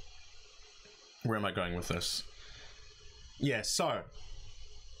 where am I going with this? Yeah, so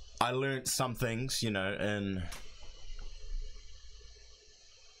I learned some things, you know, in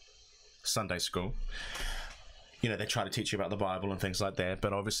Sunday school. You know, they try to teach you about the Bible and things like that,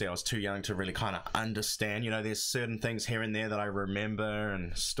 but obviously I was too young to really kind of understand. You know, there's certain things here and there that I remember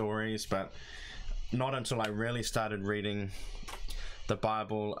and stories, but not until I really started reading the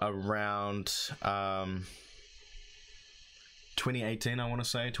Bible around 2018, I want to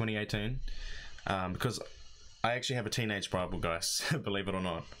say, 2018, because I actually have a teenage Bible, guys, believe it or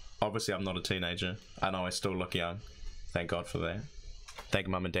not. Obviously, I'm not a teenager. I know I still look young. Thank God for that. Thank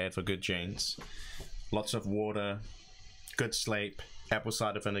Mum and Dad for good genes. Lots of water, good sleep, apple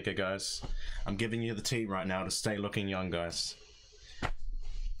cider vinegar, guys. I'm giving you the tea right now to stay looking young, guys.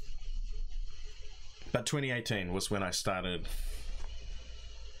 But 2018 was when I started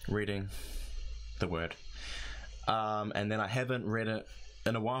reading the Word. And then I haven't read it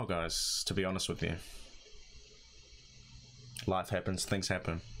in a while, guys, to be honest with you. Life happens, things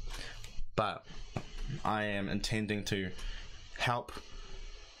happen. But I am intending to help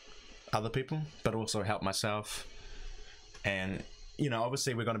other people, but also help myself. And, you know,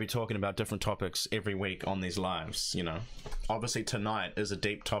 obviously we're going to be talking about different topics every week on these lives, you know. Obviously tonight is a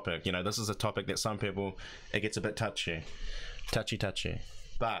deep topic. You know, this is a topic that some people, it gets a bit touchy.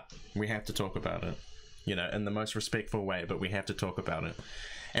 But we have to talk about it, you know, in the most respectful way, but we have to talk about it.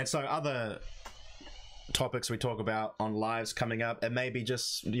 And so other topics we talk about on lives coming up, it may be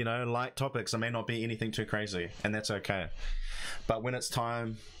just, you know, light topics. It may not be anything too crazy, and that's okay. But when it's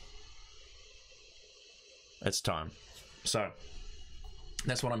time, it's time. So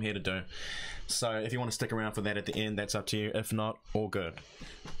that's what I'm here to do. So if you want to stick around for that at the end, that's up to you. If not, all good.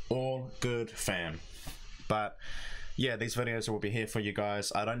 All good, fam. But yeah, these videos will be here for you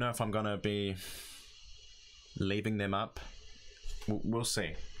guys. I don't know if I'm gonna be leaving them up. We'll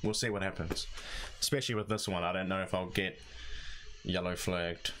see. We'll see what happens. Especially with this one, I don't know if I'll get yellow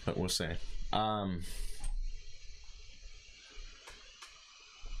flagged, but we'll see.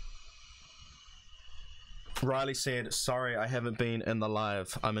 Riley said, sorry, I haven't been in the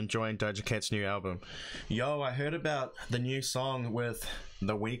live. I'm enjoying Doja Cat's new album. Yo, I heard about the new song with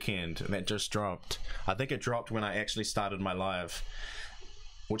The Weeknd that just dropped. I think it dropped when I actually started my live,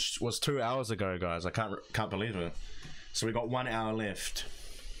 which was 2 hours ago, guys. I can't believe it. So we got 1 hour left.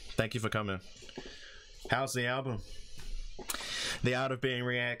 Thank you for coming. How's the album? The Art of Being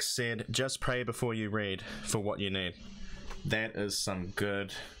Reacts said, just pray before you read for what you need. That is some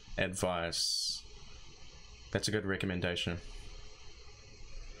good advice. That's a good recommendation.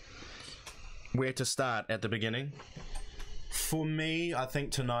 Where to start? At the beginning? For me, I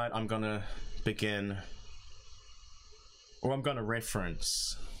think tonight I'm gonna begin, or I'm gonna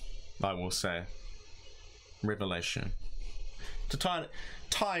reference, I will say, Revelation, to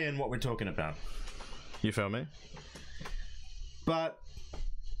tie in what we're talking about. You feel me? But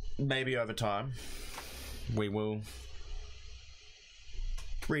maybe over time we will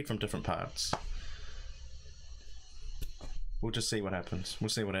read from different parts. We'll just see what happens. We'll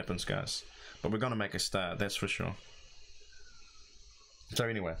see what happens, guys. But we're gonna make a start, that's for sure. So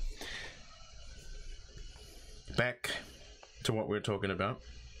anyway, back to what we're talking about.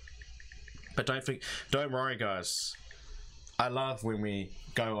 But don't worry, guys. I love when we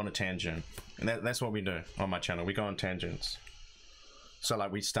go on a tangent, and that's what we do on my channel. We go on tangents. So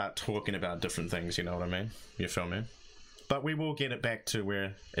like we start talking about different things. You know what I mean? You feel me? But we will get it back to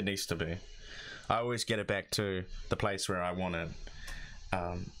where it needs to be. I always get it back to the place where I want it.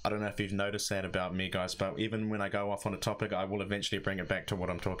 I don't know if you've noticed that about me, guys, but even when I go off on a topic, I will eventually bring it back to what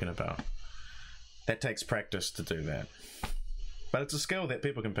I'm talking about. That takes practice to do that. But it's a skill that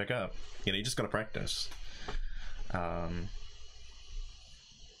people can pick up. You know, you just got to practice.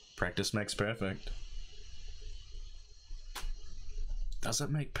 Practice makes perfect. Does it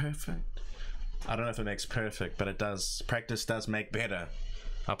make perfect? I don't know if it makes perfect, but it does. Practice does make better.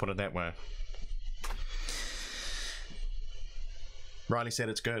 I'll put it that way. Riley said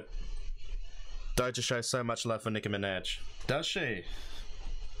it's good. Doja shows so much love for Nicki Minaj. Does she?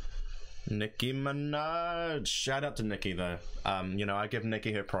 Nicki Minaj. Shout out to Nicki though. You know, I give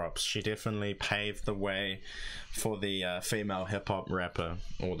Nicki her props. She definitely paved the way for the female hip-hop rapper,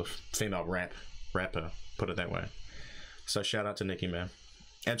 or the female rapper, put it that way. So shout out to Nicki, man.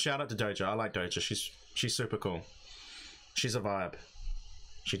 And shout out to Doja. I like Doja. She's super cool. She's a vibe.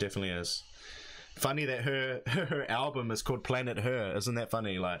 She definitely is. Funny that her album is called Planet Her. Isn't that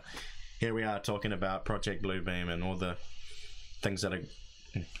funny? Like, here we are talking about Project Bluebeam and all the things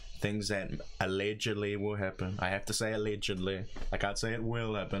that allegedly will happen. I have to say allegedly. I can't say it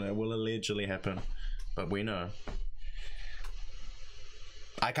will happen. It will allegedly happen. But we know.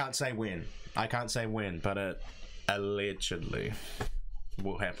 I can't say when. I can't say when, but it allegedly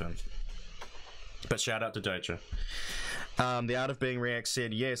will happen. But shout out to Doja. The Art of Being React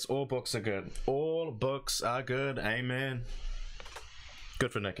said, yes, all books are good. All books are good. Amen.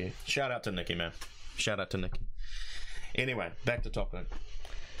 Good for Nicki. Shout out to Nicki, man. Shout out to Nicki. Anyway, back to topic.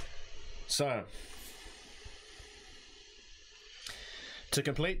 So, to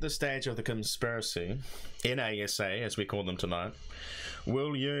complete the stage of the conspiracy, NASA, as we call them tonight,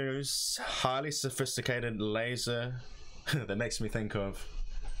 we'll use highly sophisticated laser. That makes me think of,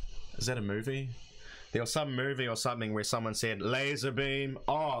 is that a movie? There was some movie or something where someone said laser beam.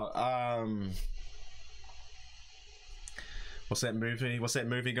 Oh, What's that movie? What's that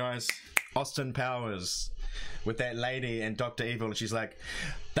movie, guys? Austin Powers with that lady and Dr. Evil, and she's like,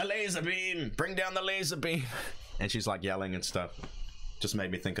 the laser beam, bring down the laser beam, and she's like yelling and stuff. Just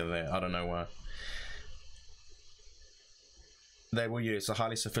made me think of that. I don't know why. They will use a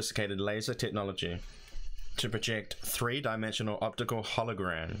highly sophisticated laser technology to project three-dimensional optical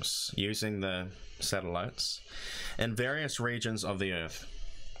holograms using the satellites in various regions of the Earth.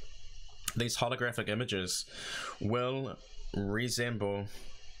 These holographic images will resemble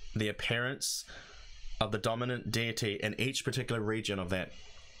the appearance of the dominant deity in each particular region of that,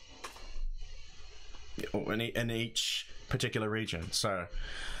 or in each particular region. So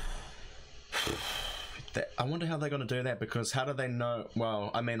I wonder how they're going to do that, because how do they know? Well,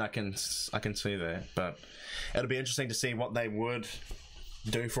 I mean, I can see that, but it'll be interesting to see what they would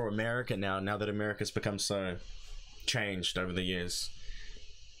do for America now that America's become so changed over the years.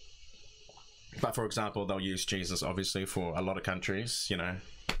 But for example, they'll use Jesus obviously for a lot of countries, you know,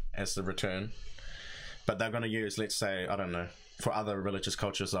 as the return. But they're going to use, let's say, I don't know, for other religious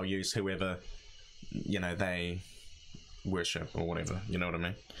cultures, they'll use whoever, you know, they worship or whatever, you know what I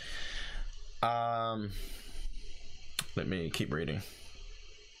mean? Let me keep reading.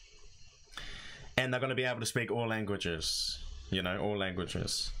 And they're going to be able to speak all languages, you know, all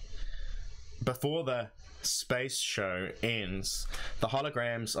languages. Before the space show ends, the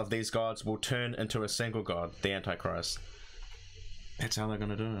holograms of these gods will turn into a single god, the Antichrist. That's how they're going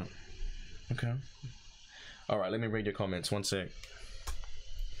to do it. Okay. Alright, let me read your comments. One sec.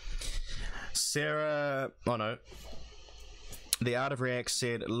 Sarah... Oh no. The Art of React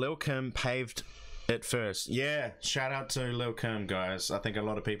said, Lil Kim paved it first. Yeah, shout out to Lil Kim, guys. I think a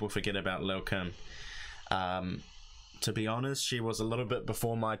lot of people forget about Lil Kim. To be honest, she was a little bit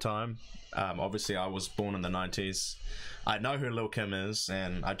before my time. Obviously, I was born in the 90s. I know who Lil Kim is,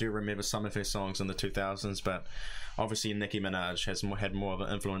 and I do remember some of her songs in the 2000s, but obviously Nicki Minaj has had more of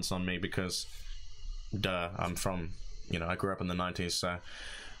an influence on me because, duh, I'm from, you know, I grew up in the 90s, so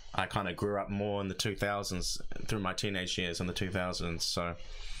I kind of grew up more in the 2000s, through my teenage years in the 2000s, so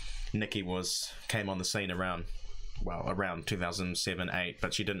Nicki came on the scene around 2007-8,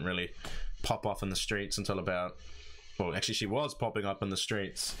 but she didn't really pop off in the streets until about, well, actually she was popping up in the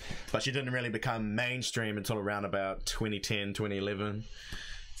streets, but she didn't really become mainstream until around about 2010, 2011.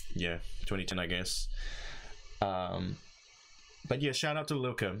 Yeah, 2010, I guess. But yeah, shout out to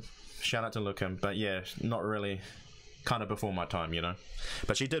Lil Kim. Shout out to Lil Kim. But yeah, not really, kind of before my time, you know.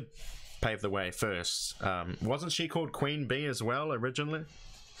 But she did pave the way first. Wasn't she called Queen Bee as well originally?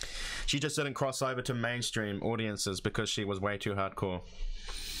 She just didn't cross over to mainstream audiences because she was way too hardcore.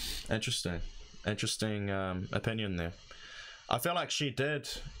 Interesting opinion there. I feel like she did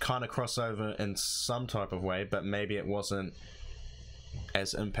kind of cross over in some type of way, but maybe it wasn't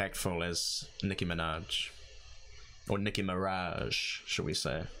as impactful as Nicki Minaj, or Nicki Minaj, should we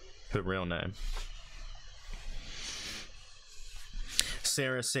say, her real name.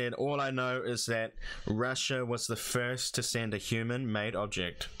 Sarah said, all I know is that Russia was the first to send a human-made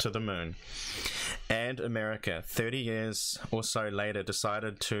object to the moon, and America, 30 years or so later,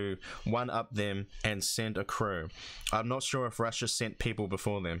 decided to one-up them and send a crew. I'm not sure if Russia sent people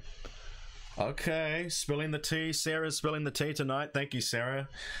before them. Okay, spilling the tea. Sarah's spilling the tea tonight. Thank you, Sarah.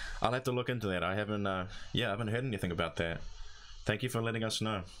 I'll have to look into that. I haven't heard anything about that. Thank you for letting us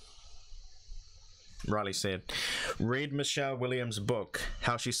know. Riley said, read Michelle Williams' book,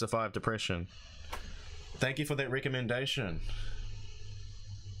 How She Survived Depression. Thank you for that recommendation.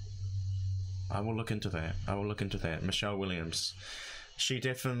 I will look into that. Michelle Williams. She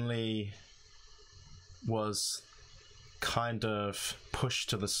definitely was kind of pushed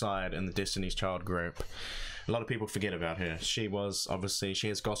to the side in the Destiny's Child group. A lot of people forget about her. She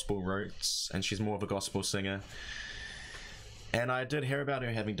has gospel roots, and she's more of a gospel singer. And I did hear about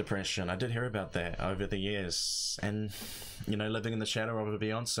her having depression. I did hear about that over the years. And, you know, living in the shadow of a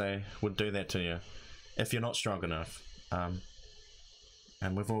Beyonce would do that to you if you're not strong enough.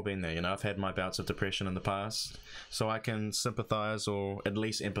 And we've all been there, you know. I've had my bouts of depression in the past, so I can sympathize or at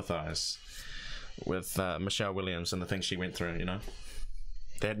least empathize with Michelle Williams and the things she went through, you know.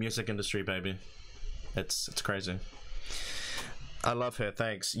 That music industry, baby. It's crazy. I love her,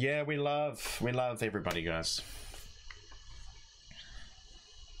 thanks. Yeah, we love everybody, guys.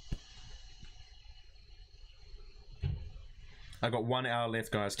 I got 1 hour left,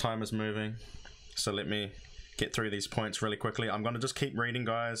 guys. Time is moving, so let me get through these points really quickly. I'm gonna just keep reading,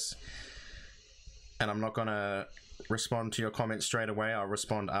 guys, and I'm not gonna respond to your comments straight away. I'll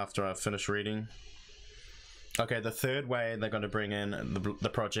respond after I finish reading. Okay, the third way they're going to bring in the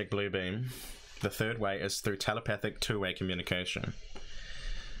Project Bluebeam, the third way is through telepathic two-way communication.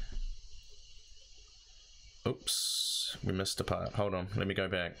 Oops. missed a part. Hold on, let me go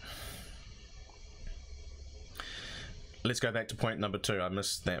back. Let's go back to point number 2. I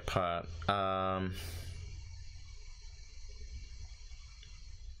missed that part.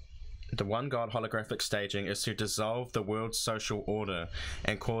 The one God holographic staging is to dissolve the world's social order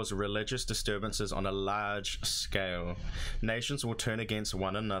and cause religious disturbances on a large scale. Nations will turn against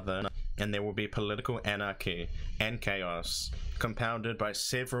one another, and there will be political anarchy and chaos, compounded by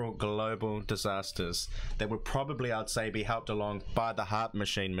several global disasters that would probably, I'd say, be helped along by the heart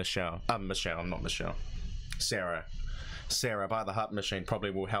machine, Sarah by the heart machine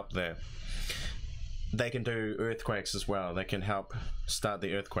probably will help there. They can do earthquakes as well. They can help start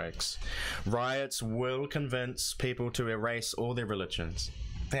the earthquakes. Riots will convince people to erase all their religions.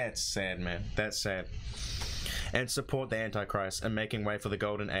 That's sad, man. That's sad. And support the Antichrist and making way for the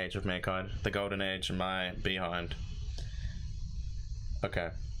golden age of mankind. The golden age in my behind. Okay,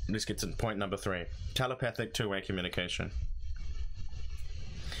 let's get to point number 3. Telepathic two-way communication.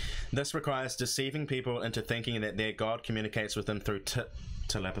 This requires deceiving people into thinking that their God communicates with them through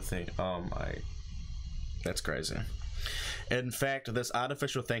telepathy. Oh my... That's crazy. In fact, this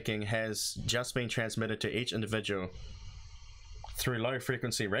artificial thinking has just been transmitted to each individual through low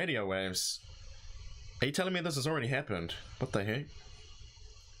frequency radio waves. Are you telling me this has already happened? What the heck?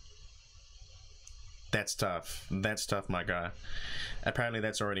 That's tough. That's tough, my guy. Apparently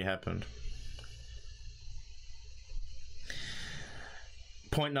that's already happened.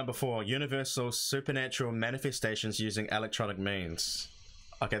 Point number 4. Universal supernatural manifestations using electronic means.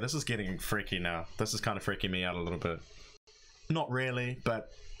 Okay, this is getting freaky now. This is kind of freaking me out a little bit. Not really, but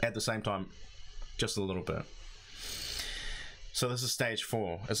at the same time, just a little bit. So this is stage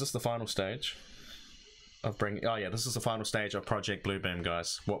 4. Is this the final stage of bringing... Oh yeah, this is the final stage of Project Bluebeam,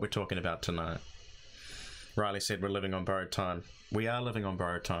 guys. What we're talking about tonight. Riley said we're living on borrowed time. We are living on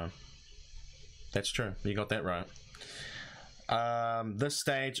borrowed time. That's true. You got that right. This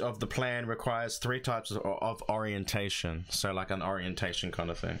stage of the plan requires 3 types of orientation, so like an orientation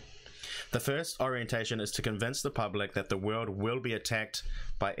kind of thing. The first orientation is to convince the public that the world will be attacked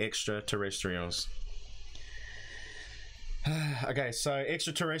by extraterrestrials. Okay, so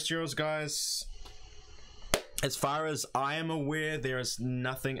extraterrestrials, guys, as far as I am aware, there is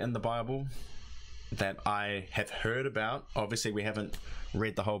nothing in the Bible that I have heard about. Obviously, we haven't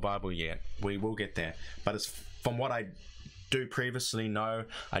read the whole Bible yet. We will get there. But it's from what I do previously know,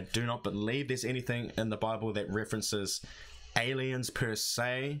 I do not believe there's anything in the Bible that references aliens per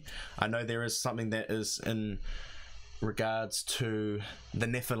se. I know there is something that is in regards to the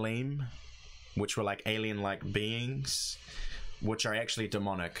Nephilim, which were like alien-like beings, which are actually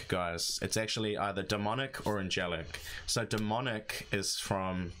demonic, guys. It's actually either demonic or angelic. So demonic is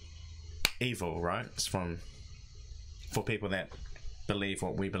from evil, right? It's from, for people that believe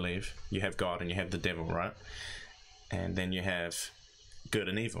what we believe. You have God and you have the devil, right? And then you have good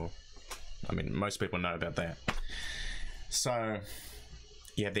and evil. I mean, most people know about that. So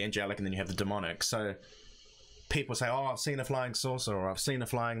you have the angelic and then you have the demonic. So people say, oh, I've seen a flying saucer, or I've seen a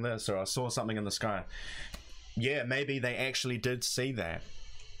flying this, or I saw something in the sky. Yeah, maybe they actually did see that.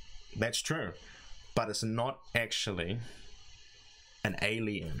 That's true. But it's not actually an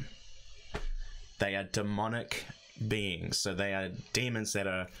alien. They are demonic beings. So they are demons that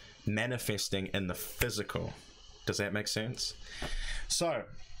are manifesting in the physical. Does that make sense? So,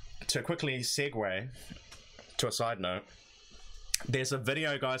 to quickly segue to a side note, there's a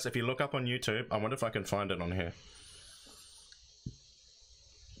video, guys, if you look up on YouTube, I wonder if I can find it on here.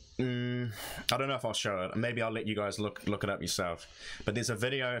 I don't know if I'll show it. Maybe I'll let you guys look it up yourself. But there's a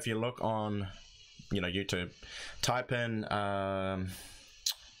video, if you look on, you know, YouTube, type in,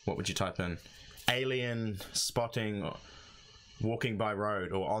 what would you type in? Alien spotting walking by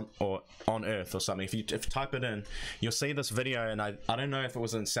road, or on Earth or something. If you type it in, you'll see this video, and I don't know if it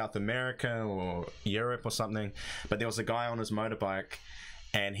was in South America or Europe or something, but there was a guy on his motorbike,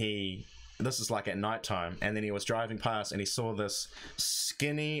 and this is like at nighttime, and then he was driving past and he saw this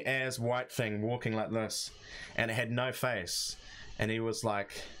skinny ass white thing walking like this, and it had no face, and he was like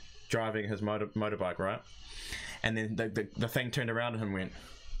driving his motorbike, right? And then the thing turned around and went,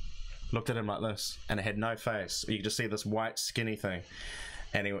 looked at him like this, and it had no face. You could just see this white skinny thing,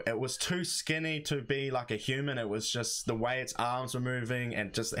 and it was too skinny to be like a human. It was just the way its arms were moving,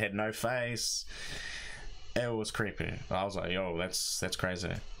 and just it had no face. It was creepy. I was like, yo, that's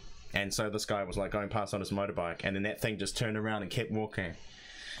crazy. And so this guy was like going past on his motorbike, and then that thing just turned around and kept walking.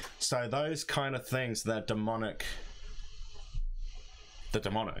 So those kind of things, they're demonic.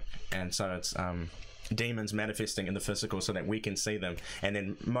 And so it's demons manifesting in the physical so that we can see them, and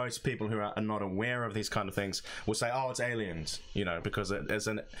then most people who are not aware of these kind of things will say, oh, it's aliens, you know, because it is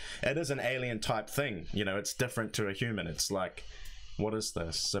an alien type thing, you know. It's different to a human. It's like, what is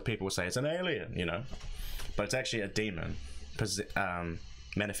this? So people will say it's an alien, you know, but it's actually a demon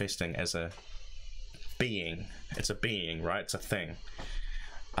manifesting as a being. It's a being, right? It's a thing.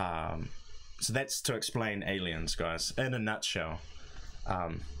 So that's to explain aliens, guys, in a nutshell.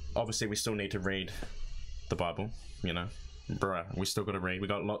 Obviously we still need to read the Bible, you know, we still got to read. We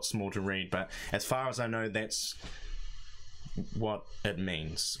got lots more to read, but as far as I know, that's what it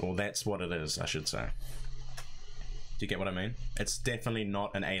means, or that's what it is, I should say. Do you get what I mean? It's definitely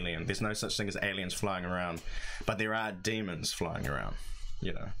not an alien. There's no such thing as aliens flying around, but there are demons flying around,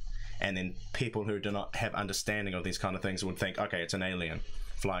 you know. And then people who do not have understanding of these kind of things would think, okay, it's an alien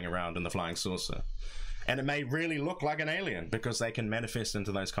flying around in the flying saucer. And it may really look like an alien because they can manifest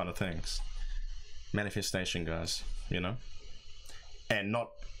into those kind of things. Manifestation, guys, you know. And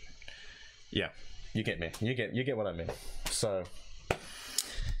not, yeah, you get me. You get what I mean. So,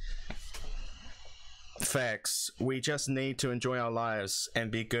 facts. We just need to enjoy our lives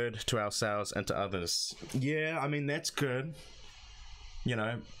and be good to ourselves and to others. Yeah, I mean, that's good. You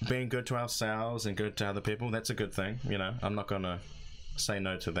know, being good to ourselves and good to other people, that's a good thing, you know. I'm not gonna say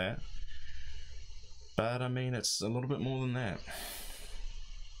no to that. But I mean, it's a little bit more than that.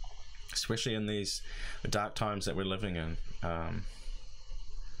 Especially in these dark times that we're living in. I'm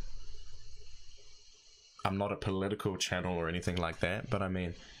not a political channel or anything like that, but I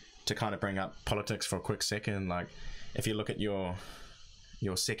mean, to kind of bring up politics for a quick second, like, if you look at your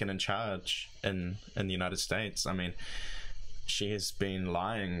second in charge in the United States, I mean, she has been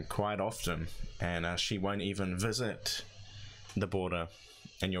lying quite often, and she won't even visit the border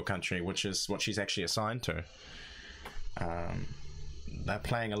in your country, which is what she's actually assigned to. They're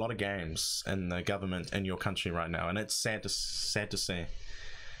playing a lot of games in the government in your country right now, and it's sad to see.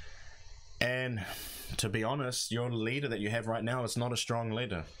 And to be honest, your leader that you have right now is not a strong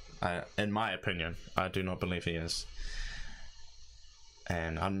leader. In my opinion, I do not believe he is.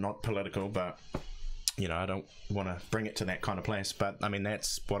 And I'm not political, but you know, I don't want to bring it to that kind of place, but I mean,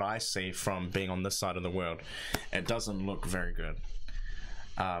 that's what I see from being on this side of the world. It doesn't look very good.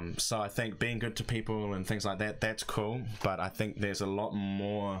 So I think being good to people and things like that, that's cool, but I think there's a lot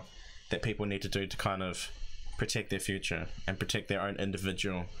more that people need to do to kind of protect their future and protect their own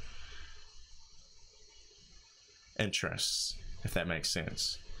individual interests, if that makes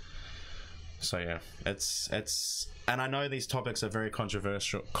sense. So yeah, it's and I know these topics are very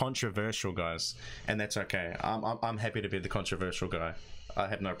controversial, guys, and that's okay. I'm happy to be the controversial guy. I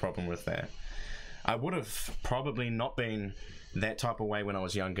have no problem with that. I would have probably not been that type of way when I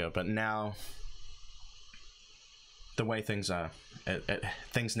was younger, but now the way things are,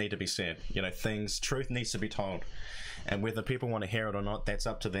 things need to be said, you know. Truth needs to be told, and whether people want to hear it or not, that's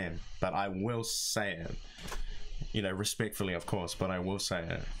up to them. But I will say it, you know, respectfully, of course, but I will say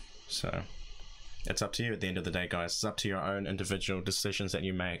it. So it's up to you at the end of the day, guys. It's up to your own individual decisions that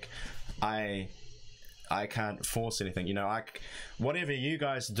you make. I can't force anything, you know. Whatever you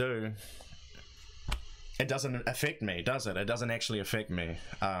guys do, it doesn't affect me, does it? It doesn't actually affect me.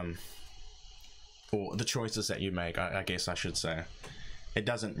 Or the choices that you make, I guess I should say. It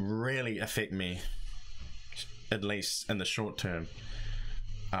doesn't really affect me, at least in the short term.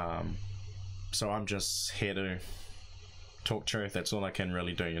 So I'm just here to talk truth. That's all I can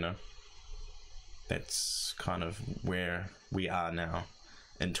really do, you know. That's kind of where we are now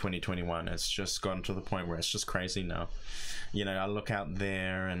in 2021. It's just gotten to the point where it's just crazy now. You know, I look out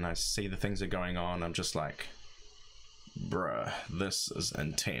there and I see the things that are going on. I'm just like, bruh, this is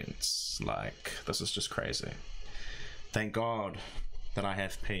intense. Like, this is just crazy. Thank God that I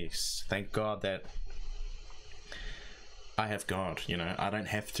have peace. Thank God that I have God, you know. I don't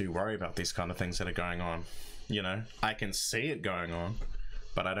have to worry about these kind of things that are going on. You know, I can see it going on,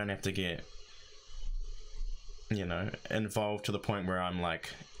 but I don't have to get, you know, involved to the point where I'm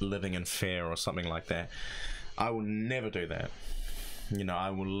like living in fear or something like that. I will never do that. You know, I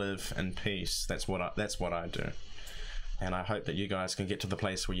will live in peace. That's what I do. And I hope that you guys can get to the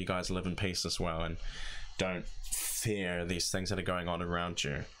place where you guys live in peace as well and don't fear these things that are going on around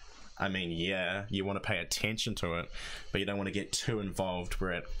you. I mean, yeah, you want to pay attention to it, but you don't want to get too involved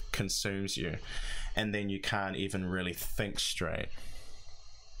where it consumes you, and then you can't even really think straight.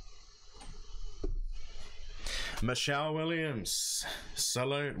 Michelle Williams,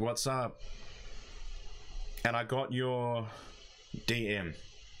 salute, what's up? And I got your DM.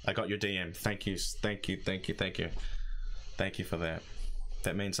 Thank you for that.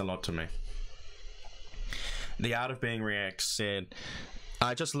 That means a lot to me. The Art of Being Reacts said,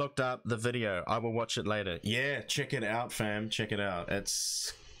 I just looked up the video. I will watch it later. Yeah, check it out, fam. Check it out.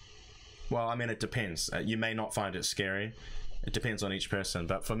 It's... Well, I mean, it depends. You may not find it scary. It depends on each person.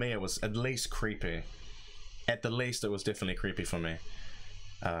 But for me, it was at least creepy. At the least, it was definitely creepy for me.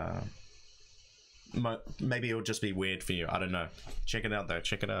 Maybe it'll just be weird for you. I don't know. Check it out, though.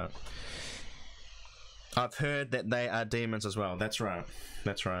 Check it out. I've heard that they are demons as well. That's right.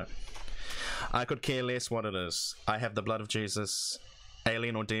 That's right. I could care less what it is. I have the blood of Jesus.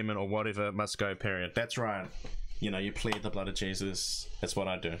 Alien or demon or whatever must go, period. That's right. You know, you plead the blood of Jesus. That's what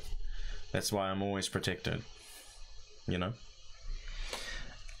I do. That's why I'm always protected. You know?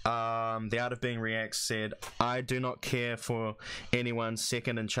 The Art of Being Reacts said, I do not care for anyone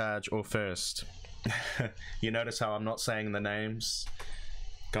second in charge or first. You notice how I'm not saying the names?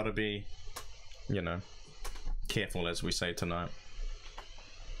 Gotta be, you know, careful, as we say tonight.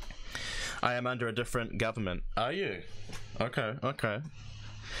 I am under a different government. Are you? Okay, okay.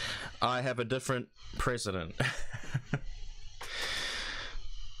 I have a different president.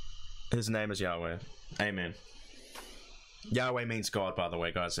 His name is Yahweh. Amen. Yahweh means God, by the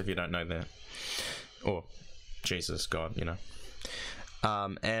way, guys, if you don't know that. Or Jesus, God, you know.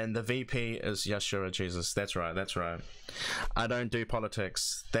 And the VP is Yeshua Jesus. That's right, that's right. I don't do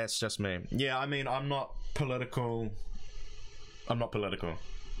politics. That's just me. Yeah, I mean, I'm not political. I'm not political,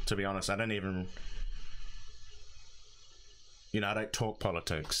 to be honest. I don't even... You know, I don't talk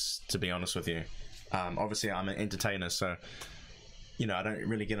politics, to be honest with you. Obviously, I'm an entertainer, so... You know, I don't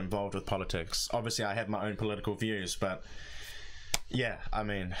really get involved with politics. Obviously, I have my own political views, but... Yeah, I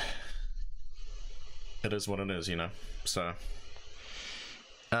mean... It is what it is, you know? So...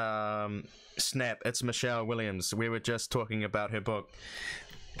 Snap, it's Michelle Williams. We were just talking about her book.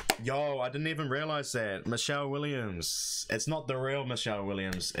 Yo, I didn't even realize that. Michelle Williams. It's not the real Michelle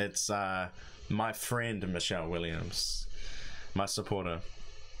Williams. It's my friend Michelle Williams. My supporter.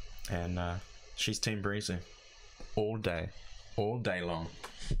 And she's Team Breezy. All day. All day long.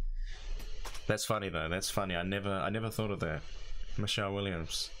 That's funny though. That's funny. I never thought of that. Michelle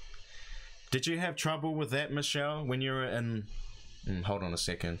Williams. Did you have trouble with that, Michelle, when you were in... hold on a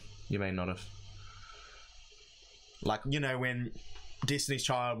second. You may not have. Like, you know, when Destiny's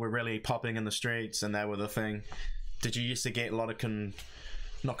Child were really popping in the streets and they were the thing, did you used to get a lot of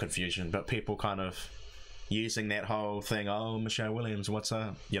not confusion, but people kind of using that whole thing, oh, Michelle Williams, what's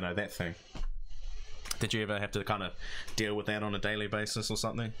up? You know, that thing. Did you ever have to kind of deal with that on a daily basis or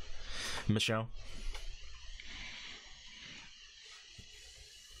something, Michelle?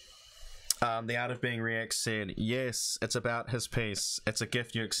 The Art of Being Reacts said, yes, it's about his peace. It's a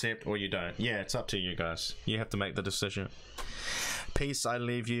gift you accept or you don't. Yeah, it's up to you guys. You have to make the decision. Peace I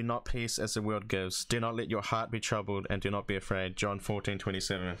leave you, not peace as the world gives. Do not let your heart be troubled and do not be afraid. John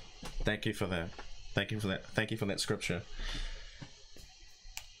 14:27. Thank you for that. Thank you for that. Thank you for that scripture.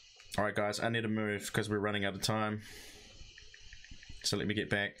 Alright guys, I need to move because we're running out of time. So let me get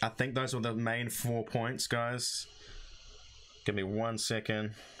back. I think those were the main 4 points, guys. Give me 1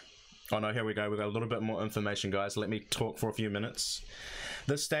 second. Oh no, here we go. We've got a little bit more information, guys. Let me talk for a few minutes.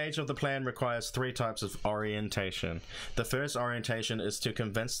 This stage of the plan requires 3 types of orientation. The first orientation is to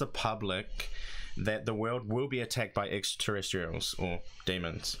convince the public that the world will be attacked by extraterrestrials or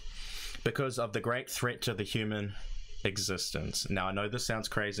demons because of the great threat to the human existence. Now, I know this sounds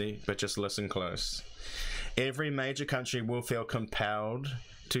crazy, but just listen close. Every major country will feel compelled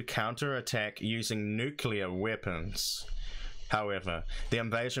to counterattack using nuclear weapons. However, the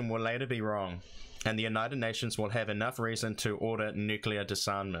invasion will later be wrong, and the United Nations will have enough reason to order nuclear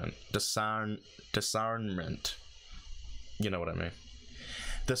disarmament. Disarmament. You know what I mean.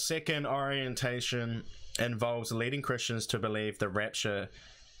 The second orientation involves leading Christians to believe the rapture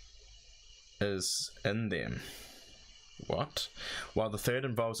is in them. What? While the third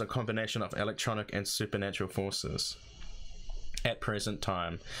involves a combination of electronic and supernatural forces. At present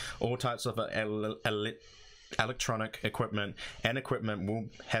time, all types of electronic equipment and equipment will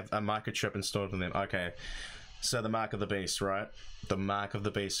have a microchip installed in them. Okay, so the mark of the beast, right? The mark of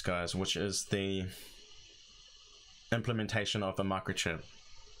the beast, guys, which is the implementation of a microchip,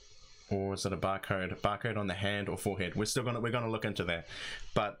 or is it a barcode on the hand or forehead? We're gonna look into that,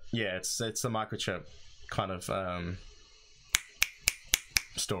 but yeah, it's the microchip kind of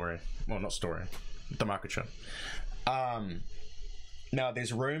story. Well, not story, the microchip. Now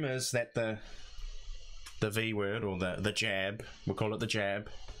there's rumors that the V word, or the jab, we'll call it the jab,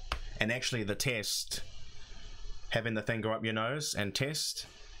 and actually the test, having the thing go up your nose and test,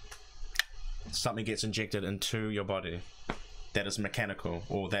 something gets injected into your body that is mechanical,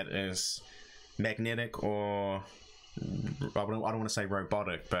 or that is magnetic, or I don't want to say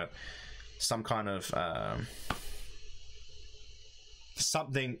robotic, but some kind of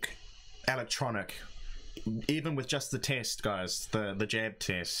something electronic, even with just the test, guys, the jab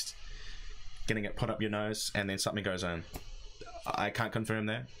test, getting it put up your nose and then something goes in. I can't confirm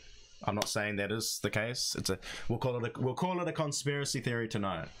that. I'm not saying that is the case. It's a we'll call it a conspiracy theory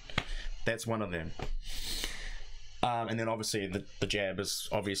tonight. That's one of them. And then obviously the jab is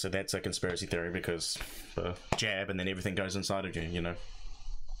obviously that's a conspiracy theory because the jab and then everything goes inside of you, you know.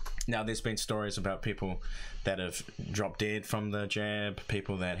 Now there's been stories about people that have dropped dead from the jab,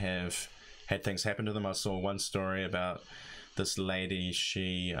 people that have had things happen to them. I saw one story about this lady,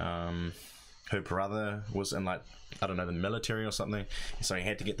 she her brother was in, like, I don't know, the military or something, so he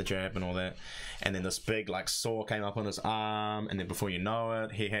had to get the jab and all that, and then this big like sore came up on his arm, and then before you know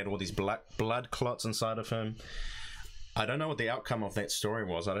it he had all these blood clots inside of him. I don't know what the outcome of that story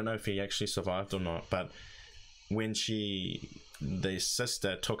was. I don't know if he actually survived or not, but when the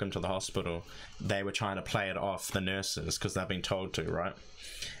sister took him to the hospital, they were trying to play it off, the nurses, because they've been told to, right?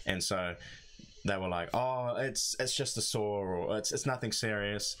 And so they were like, oh, it's just a sore, or it's nothing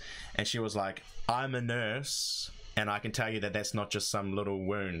serious. And she was like, I'm a nurse and I can tell you that that's not just some little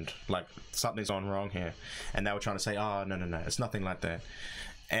wound, like something's gone wrong here. And they were trying to say, oh, no, it's nothing like that.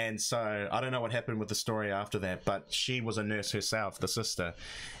 And so I don't know what happened with the story after that, but she was a nurse herself, the sister,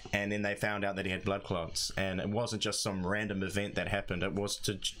 and then they found out that he had blood clots, and it wasn't just some random event that happened. It was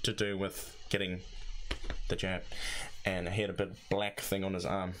to do with getting the jab, and he had a big black thing on his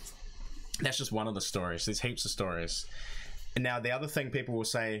arm. That's just one of the stories. There's heaps of stories. And now the other thing people will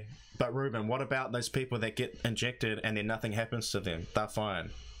say, but Ruben, what about those people that get injected and then nothing happens to them? They're fine.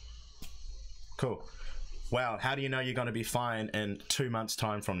 Cool. Well, how do you know you're going to be fine in 2 months'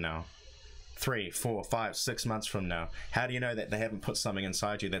 time from now? 3, 4, 5, 6 months from now? How do you know that they haven't put something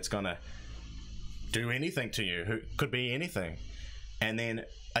inside you that's going to do anything to you? Who could be anything. And then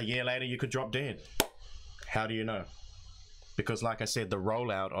a year later you could drop dead. How do you know? Because like I said, the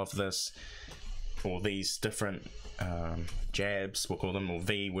rollout of this, or these different jabs, we'll call them, or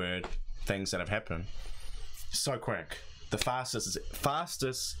V-word things that have happened, so quick. The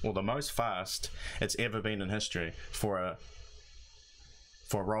fastest, or the most fast it's ever been in history for a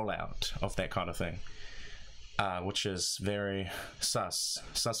rollout of that kind of thing, which is very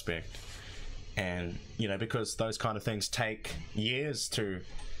suspect. And you know, because those kind of things take years to,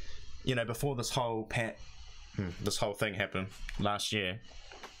 you know, before this whole thing happened last year.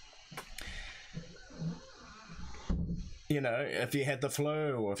 You know, if you had the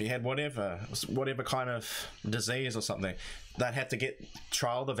flu, or if you had whatever kind of disease or something, they'd have to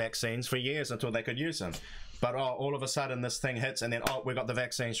trial the vaccines for years until they could use them. But all of a sudden this thing hits, and then we got the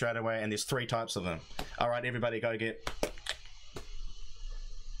vaccine straight away, and there's 3 types of them. All right, everybody go get.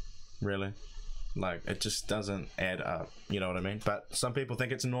 Really? Like, it just doesn't add up, you know what I mean? But some people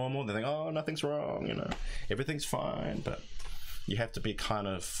think it's normal. They think, oh, nothing's wrong, you know, everything's fine. But you have to be kind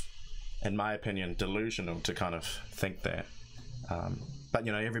of, in my opinion, delusional to kind of think that. But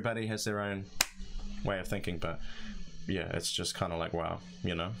you know, everybody has their own way of thinking. But yeah, it's just kind of like, wow,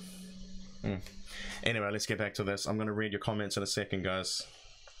 you know. Anyway, let's get back to this. I'm going to read your comments in a second, guys.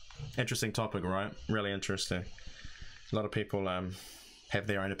 Interesting topic, right? Really interesting. A lot of people have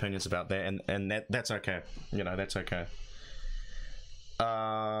their own opinions about that, and that's okay. You know, that's okay.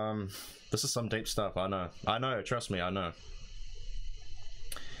 This is some deep stuff. I know. Trust me, I know.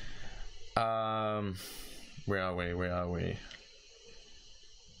 Where are we?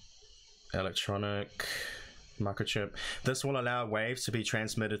 Electronic microchip. This will allow waves to be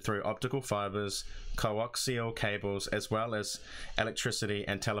transmitted through optical fibers, coaxial cables, as well as electricity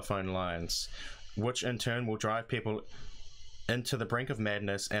and telephone lines, which in turn will drive people into the brink of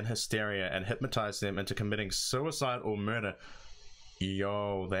madness and hysteria and hypnotize them into committing suicide or murder.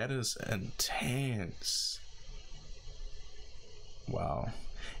 Yo, that is intense. Wow.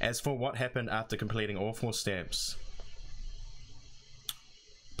 As for what happened after completing all 4 steps,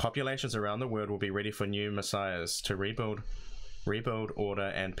 populations around the world will be ready for new messiahs to rebuild order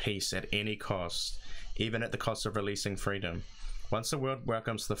and peace at any cost, even at the cost of releasing freedom. Once the world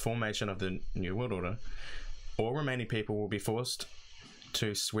welcomes the formation of the New World Order, all remaining people will be forced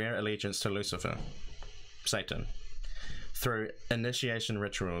to swear allegiance to Lucifer, Satan, through initiation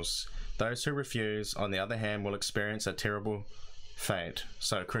rituals. Those who refuse, on the other hand, will experience a terrible fate.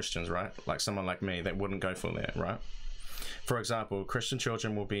 So Christians, right? Like someone like me that wouldn't go for that, right? For example, Christian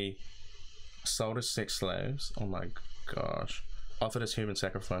children will be sold as sex slaves. Oh my gosh. Offered as human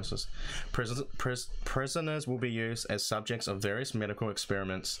sacrifices. Prisoners will be used as subjects of various medical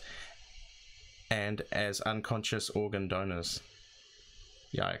experiments and as unconscious organ donors.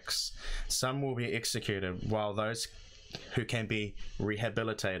 Yikes. Some will be executed, while those who can be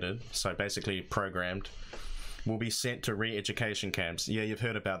rehabilitated, so basically programmed, will be sent to re-education camps. Yeah, you've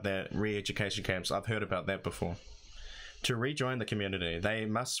heard about that, re-education camps. I've heard about that before. To rejoin the community, they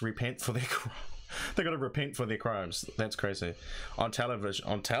must repent for their they got to repent for their crimes. That's crazy. On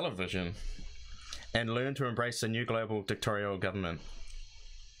television, and learn to embrace the new global dictatorial government.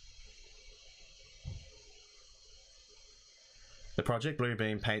 The Project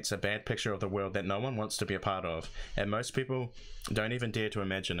Bluebeam paints a bad picture of the world that no one wants to be a part of, and most people don't even dare to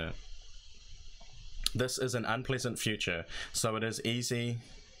imagine it. This is an unpleasant future, so it is easy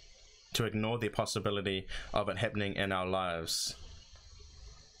to ignore the possibility of it happening in our lives.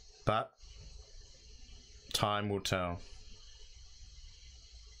 But time will tell.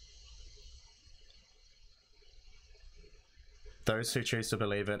 Those who choose to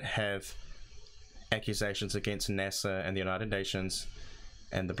believe it have accusations against NASA and the United Nations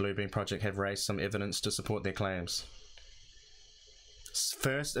and the Bluebeam Project have raised some evidence to support their claims.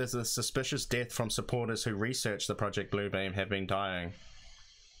 First is the suspicious death from supporters who researched the Project Bluebeam have been dying.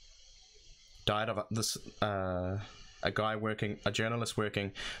 Died of this, a journalist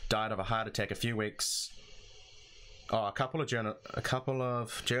working, died of a heart attack a few weeks. Oh, a couple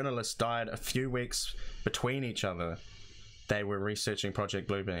of journalists died a few weeks between each other. They were researching Project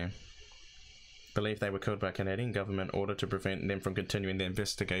Bluebeam. Believe they were killed by Canadian government order to prevent them from continuing the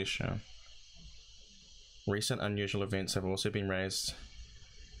investigation. Recent unusual events have also been raised.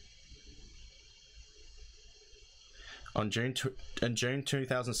 In June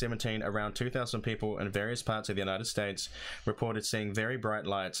 2017, around 2,000 people in various parts of the United States reported seeing very bright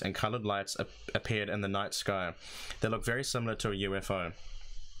lights, and colored lights appeared in the night sky. They look very similar to a UFO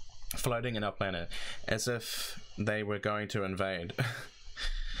floating in our planet, as if they were going to invade.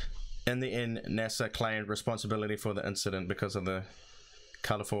 In the end, NASA claimed responsibility for the incident because of the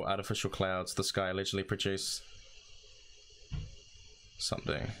colorful artificial clouds the sky allegedly produced.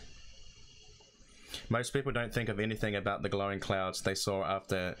 Something. Most people don't think of anything about the glowing clouds they saw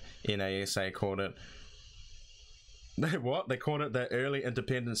after NASA called it... What? They called it the early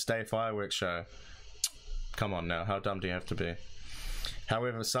Independence Day fireworks show. Come on now, how dumb do you have to be?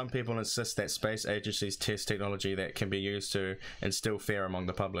 However, some people insist that space agencies test technology that can be used to instill fear among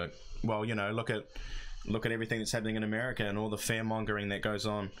the public. Well, you know, look at everything that's happening in America and all the fear-mongering that goes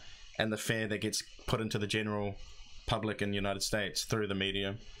on, and the fear that gets put into the general public in the United States through the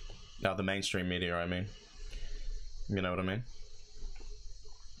media. The mainstream media, I mean. You know what I mean?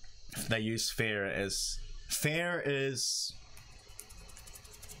 They use fear as... Fear is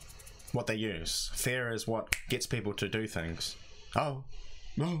what they use. Fear is what gets people to do things. Oh,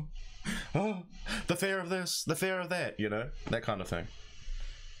 the fear of this, the fear of that, you know, that kind of thing.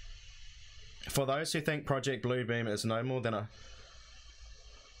 For those who think Project Bluebeam is no more than a...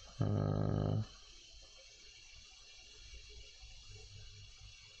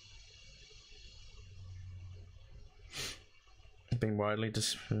 being widely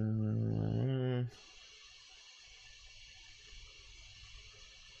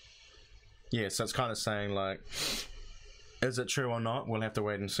yeah, so it's kind of saying, like, is it true or not? We'll have to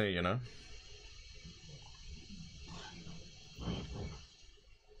wait and see, you know?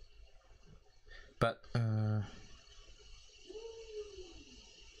 But,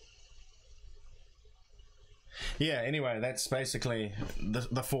 yeah, anyway, that's basically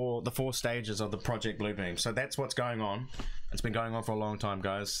the four stages of the Project Bluebeam. So that's what's going on. It's been going on for a long time,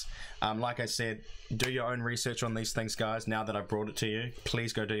 guys. Like I said, do your own research on these things, guys. Now that I've brought it to you,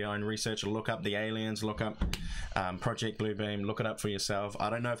 please go do your own research. Look up the aliens, look up Project Bluebeam, look it up for yourself. I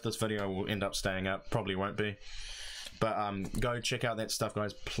don't know if this video will end up staying up. Probably won't be. But go check out that stuff,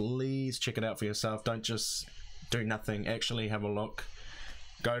 guys. Please check it out for yourself. Don't just do nothing. Actually have a look.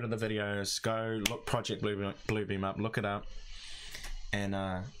 Go to the videos. Go look Project Bluebeam up. Look it up. And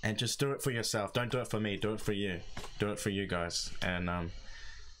just do it for yourself. Don't do it for me. Do it for you. Do it for you guys. And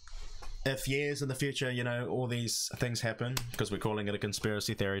if years in the future, you know, all these things happen, because we're calling it a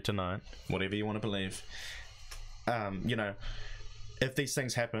conspiracy theory tonight, whatever you want to believe, you know, if these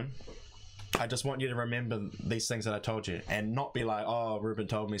things happen, I just want you to remember these things that I told you, and not be like, oh, Ruben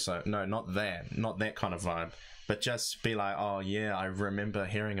told me so. No, not that kind of vibe, but just be like, oh yeah, I remember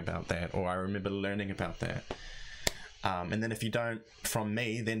hearing about that, or I remember learning about that. And then if you don't from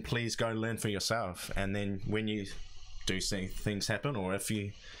me, then please go learn for yourself. And then when you do see things happen, or if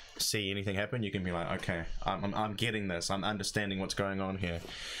you see anything happen, you can be like, okay, I'm getting this. I'm understanding what's going on here.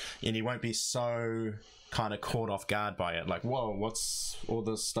 And you won't be so kind of caught off guard by it. Like, whoa, what's all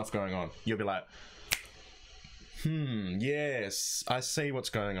this stuff going on? You'll be like, yes, I see what's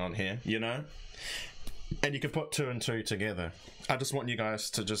going on here, you know? And you can put two and two together. I just want you guys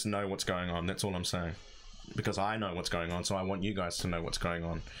to just know what's going on. That's all I'm saying. Because I know what's going on, so I want you guys to know what's going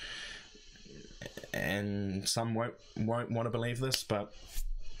on. and some won't want to believe this, but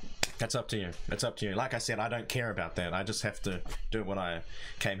that's up to you. It's up to you. Like I said, I don't care about that. I just have to do what I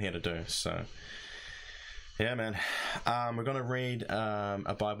came here to do. So yeah, man. We're going to read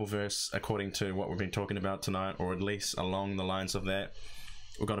a Bible verse according to what we've been talking about tonight, or at least along the lines of that.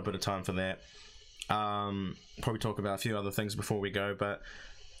 We've got a bit of time for that. Probably talk about a few other things before we go, but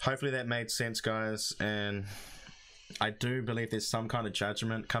hopefully that made sense, guys. And I do believe there's some kind of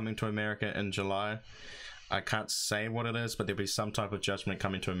judgment coming to America in July. I can't say what it is, but there'll be some type of judgment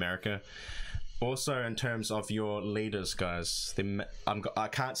coming to America. Also, in terms of your leaders, guys, I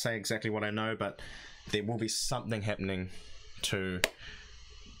can't say exactly what I know, but there will be something happening to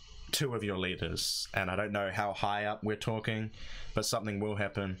 2 of your leaders, and I don't know how high up we're talking, but something will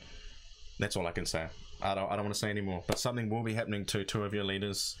happen. That's all I can say. I don't want to say any more, but something will be happening to 2 of your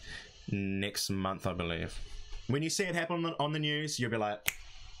leaders next month, I believe. When you see it happen on the news, you'll be like,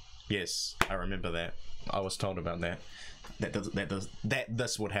 yes, I remember that. I was told about that. That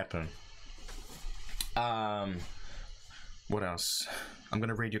this would happen. What else? I'm going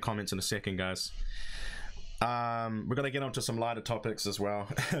to read your comments in a second, guys. We're going to get onto some lighter topics as well,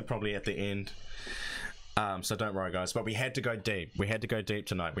 probably at the end. So don't worry, guys. But we had to go deep. We had to go deep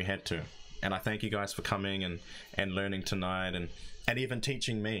tonight. We had to. And I thank you guys for coming and learning tonight, and even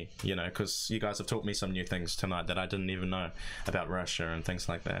teaching me, you know, because you guys have taught me some new things tonight that I didn't even know about Russia and things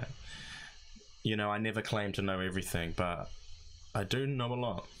like that. You know, I never claim to know everything, but I do know a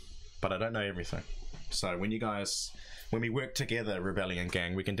lot, but I don't know everything. So when we work together, Rebellion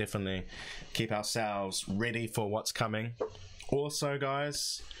Gang, we can definitely keep ourselves ready for what's coming. Also,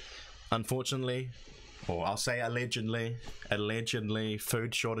 guys, unfortunately, or I'll say allegedly,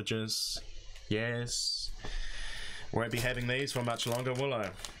 food shortages. Yes. Won't be having these for much longer, will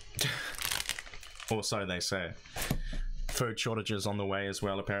I? Or so they say. Food shortages on the way as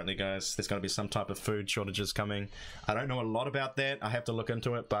well, apparently, guys. There's going to be some type of food shortages coming. I don't know a lot about that. I have to look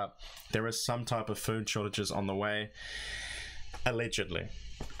into it, but there is some type of food shortages on the way, allegedly.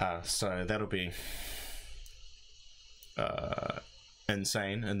 So that'll be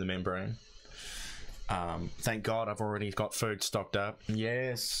insane in the membrane. Thank God I've already got food stocked up.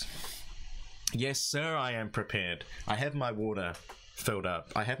 Yes. Yes, sir, I am prepared. I have my water filled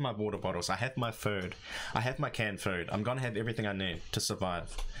up. I have my water bottles. I have my food. I have my canned food. I'm gonna have everything I need to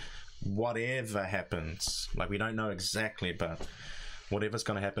survive. Whatever happens. Like, we don't know exactly, but whatever's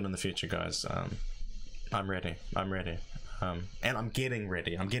gonna happen in the future, guys, I'm ready. I'm ready. And I'm getting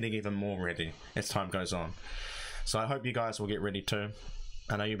ready. I'm getting even more ready as time goes on. So I hope you guys will get ready too.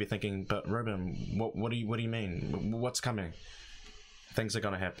 I know you'll be thinking, but Ruben, what do you mean? What's coming? Things are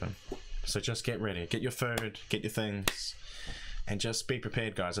gonna happen. So just get ready. Get your food, get your things, and just be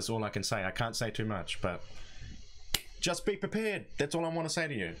prepared, guys. That's all I can say. I can't say too much, but just be prepared. That's all I want to say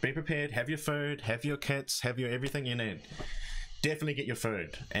to you. Be prepared. Have your food, have your kits, have your everything you need. Definitely get your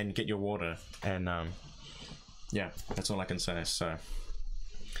food and get your water. And yeah, that's all I can say. So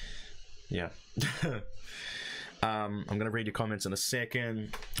yeah. I'm going to read your comments in a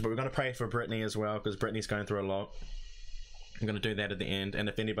second, but we're going to pray for Britney as well, because Britney's going through a lot. I'm going to do that at the end, and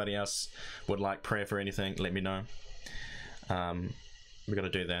if anybody else would like prayer for anything, let me know. We're going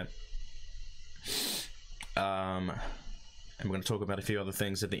to do that. And we're going to talk about a few other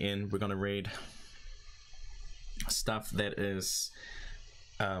things at the end. We're going to read stuff that is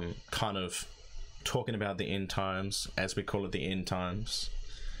kind of talking about the end times, as we call it, the end times.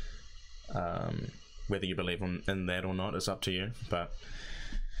 Whether you believe in that or not is up to you, but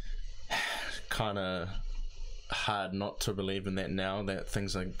kind of hard not to believe in that now that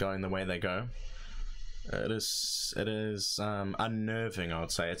things are going the way they go. It is unnerving, I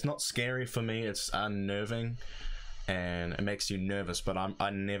would say. It's not scary for me, it's unnerving, and it makes you nervous, but I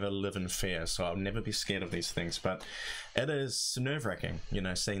never live in fear, so I'll never be scared of these things. But it is nerve-wracking, you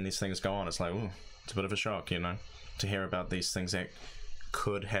know, seeing these things go on. It's like, ooh, it's a bit of a shock, you know, to hear about these things that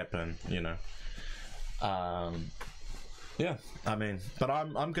could happen, you know. Yeah, I mean, but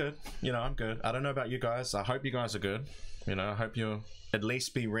I'm good, you know. I'm good. I don't know about you guys. I hope you guys are good, you know. I hope you'll at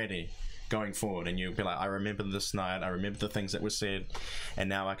least be ready going forward, and you'll be like, I remember this night, I remember the things that were said, and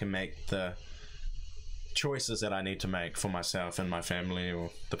now I can make the choices that I need to make for myself and my family,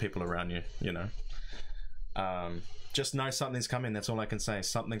 or the people around you, you know. Just know something's coming. That's all I can say.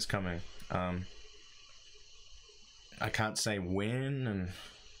 Something's coming. I can't say when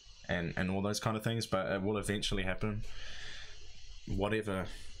and all those kind of things, but it will eventually happen. Whatever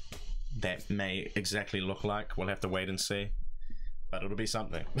that may exactly look like, we'll have to wait and see, but it'll be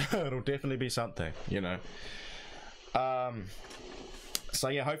something. It'll definitely be something, you know. So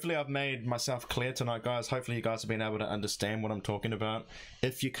yeah, hopefully I've made myself clear tonight, guys. Hopefully you guys have been able to understand what I'm talking about.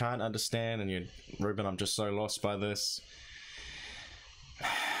 If you can't understand and you're, Ruben, I'm just so lost by this,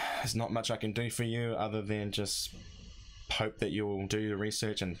 there's not much I can do for you other than just hope that you'll do your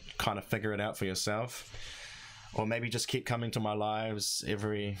research and kind of figure it out for yourself. Or maybe just keep coming to my lives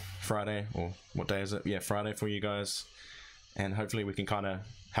every Friday, or what day is it? Yeah, Friday for you guys. And hopefully we can kind of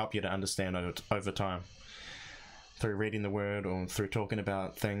help you to understand over time. Through reading the word or through talking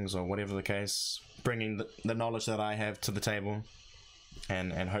about things or whatever the case. Bringing the knowledge that I have to the table.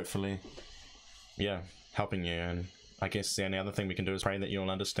 And hopefully, yeah, helping you. And I guess the only other thing we can do is pray that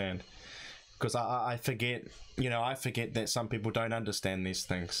you'll understand. Because I forget, you know, I forget that some people don't understand these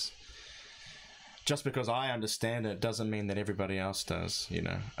things. Just because I understand it doesn't mean that everybody else does, you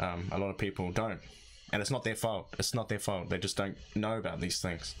know. A lot of people don't. And it's not their fault. It's not their fault. They just don't know about these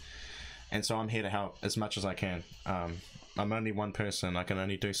things. And so I'm here to help as much as I can. I'm only one person. I can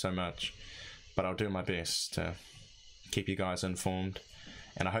only do so much. But I'll do my best to keep you guys informed.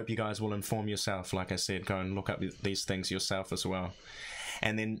 And I hope you guys will inform yourself. Like I said, go and look up these things yourself as well.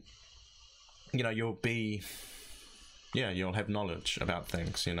 And then, you know, you'll have knowledge about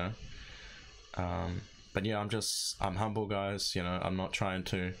things, you know. But yeah, I'm humble, guys. You know, I'm not trying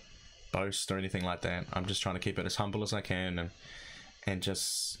to boast or anything like that. I'm just trying to keep it as humble as I can and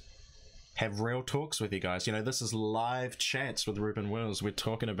just have real talks with you guys. You know, this is live chats with Ruben Wills. We're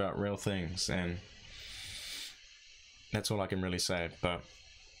talking about real things, and that's all I can really say. But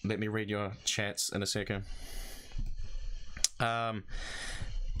let me read your chats in a second.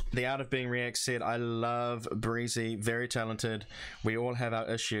 The Art of Being React said, I love Breezy, very talented. We all have our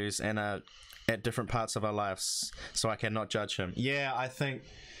issues and are at different parts of our lives, so I cannot judge him. Yeah, I think,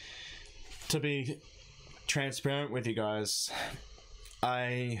 to be transparent with you guys,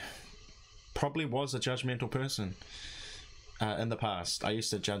 I probably was a judgmental person in the past. I used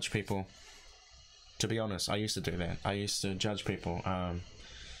to judge people. To be honest, I used to do that. I used to judge people.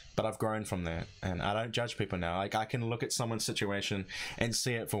 But I've grown from that, and I don't judge people now. Like, I can look at someone's situation and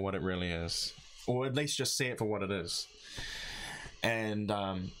see it for what it really is, or at least just see it for what it is. And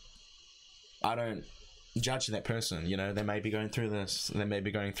I don't judge that person. You know, they may be going through this, they may be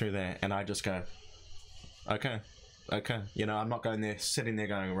going through that, and I just go, okay. You know, I'm not going there, sitting there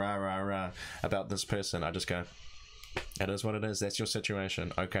going rah rah rah about this person. I just go, it is what it is. That's your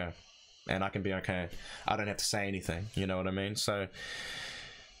situation. Okay, and I can be okay. I don't have to say anything. You know what I mean? So.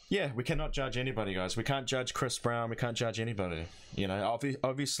 Yeah, we cannot judge anybody, guys. We can't judge Chris Brown. We can't judge anybody. You know,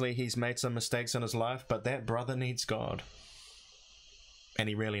 obviously he's made some mistakes in his life, but that brother needs God. And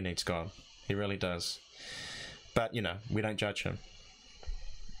he really needs God. He really does. But, you know, we don't judge him.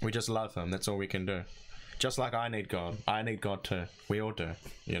 We just love him. That's all we can do. Just like I need God. I need God too. We all do.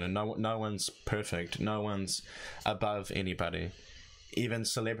 You know, no one's perfect. No one's above anybody. Even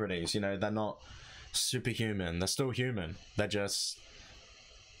celebrities, you know, they're not superhuman. They're still human. They're just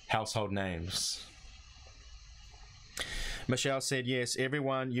household names. Michelle said, yes,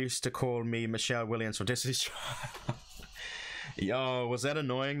 everyone used to call me Michelle Williams from Destiny's Child. Yo, was that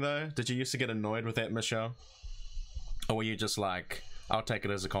annoying though? Did you used to get annoyed with that, Michelle? Or were you just like, I'll take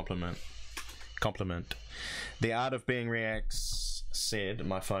it as a compliment? The Art of Being Reacts said,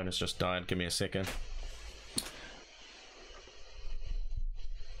 my phone has just died, give me a second.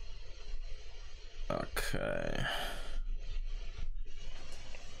 Okay.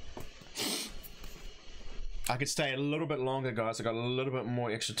 I could stay a little bit longer, guys. I got a little bit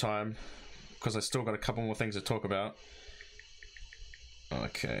more extra time because I still got a couple more things to talk about.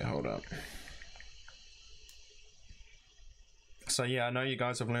 Okay, hold up. So yeah, I know you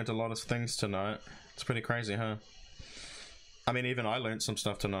guys have learned a lot of things tonight. It's pretty crazy, huh? I mean, even I learned some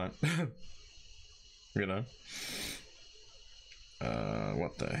stuff tonight. You know?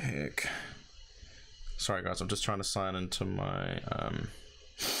 What the heck? Sorry guys, I'm just trying to sign into my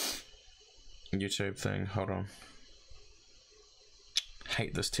YouTube thing. Hold on.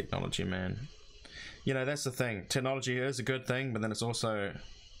 Hate this technology, man. You know, that's the thing. Technology is a good thing, but then it's also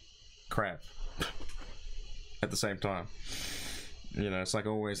crap at the same time. You know, it's like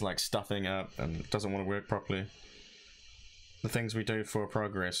always like stuffing up and it doesn't want to work properly. The things we do for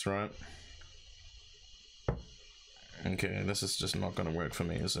progress, right? Okay, this is just not going to work for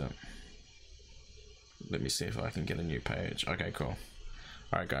me, is it? Let me see if I can get a new page. Okay, cool.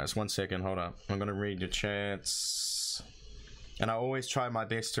 Alright guys, 1 second, hold up. I'm gonna read your chats. And I always try my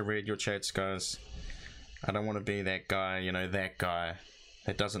best to read your chats, guys. I don't want to be that guy, you know, that guy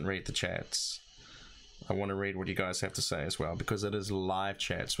that doesn't read the chats. I want to read what you guys have to say as well, because it is live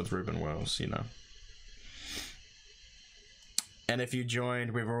chats with Ruben Wills, you know. And if you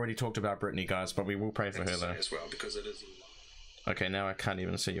joined, we've already talked about Britney, guys, but we will pray for her though. As well, because it is. Okay, now I can't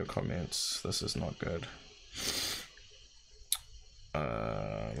even see your comments. This is not good.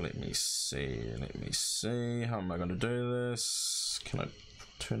 Let me see. How am I gonna do this? Can I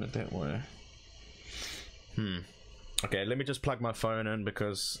turn it that way? Okay, let me just plug my phone in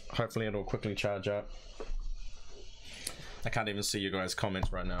because hopefully it'll quickly charge up. I can't even see you guys'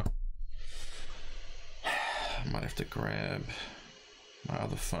 comments right now. I might have to grab my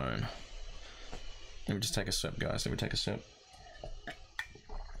other phone. Let me just take a sip, guys. Let me take a sip.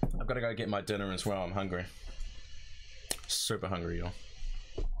 I've got to go get my dinner as well. I'm hungry. Super hungry, y'all.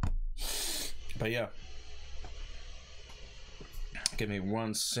 But yeah. Give me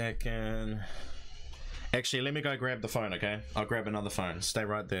 1 second. Actually, let me go grab the phone, okay? I'll grab another phone. Stay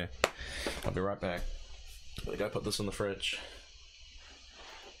right there. I'll be right back. Let me go put this in the fridge.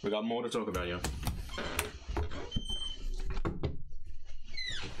 We got more to talk about, y'all.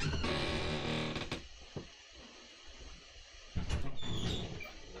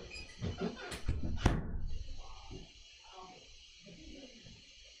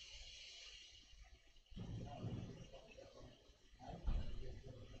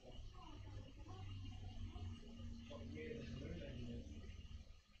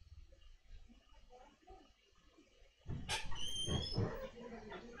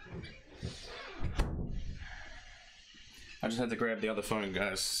 I just had to grab the other phone,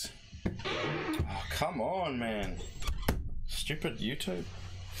 guys. Oh, come on, man. Stupid YouTube.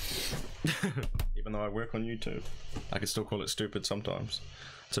 Even though I work on YouTube, I can still call it stupid sometimes.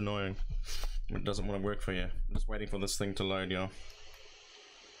 It's annoying. It doesn't want to work for you. I'm just waiting for this thing to load, y'all.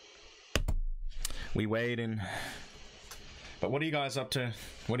 We waiting. But what are you guys up to?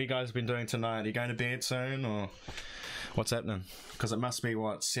 What have you guys been doing tonight? Are you going to bed soon, or what's happening? Because it must be,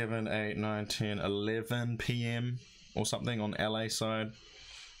 what, 7, 8, 9, 10, 11 p.m. or something on LA side.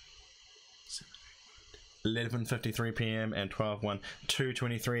 11:53 p.m. and 12:01,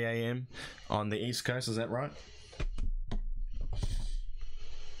 2:23 a.m. on the East Coast. Is that right?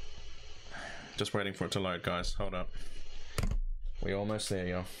 Just waiting for it to load, guys. Hold up. We're almost there,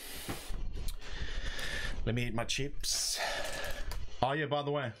 y'all. Let me eat my chips. Oh yeah, by the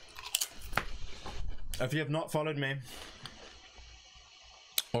way, if you have not followed me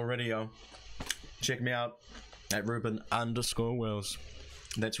already, y'all, check me out at Ruben_Wills.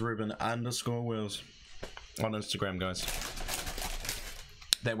 That's Ruben_Wills on Instagram, guys.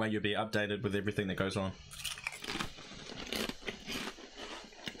 That way you'll be updated with everything that goes on.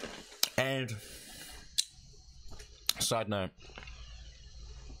 And side note,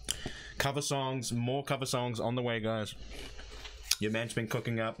 cover songs, more cover songs on the way, guys. Your man's been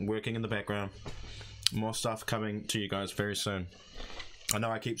cooking up, working in the background. More stuff coming to you guys very soon. I know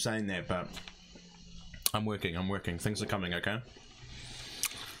I keep saying that, but I'm working. Things are coming, okay?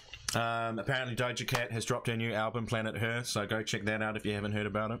 Apparently Doja Cat has dropped her new album, Planet Her, so go check that out if you haven't heard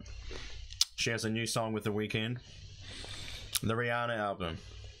about it. She has a new song with The Weeknd. The Rihanna album.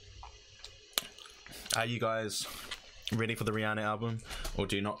 Are you guys ready for the Rihanna album, or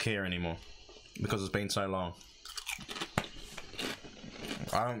do you not care anymore because it's been so long?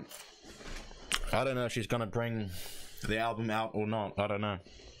 I don't know if she's gonna bring the album out or not. I don't know.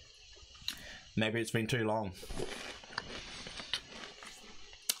 Maybe it's been too long.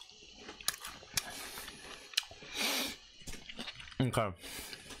 Okay.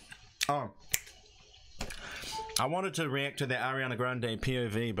 Oh, I wanted to react to the Ariana Grande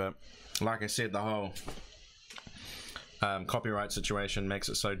POV, but like I said, the whole copyright situation makes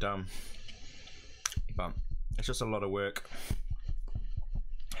it so dumb. But it's just a lot of work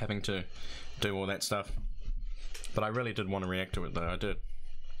having to do all that stuff. But I really did want to react to it, though. I did.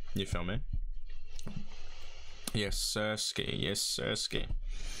 You feel me? Yes, sirski. Yes, sirski.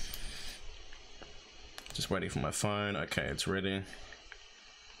 Just waiting for my phone. Okay, it's ready.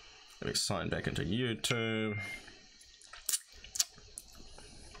 Let me sign back into YouTube.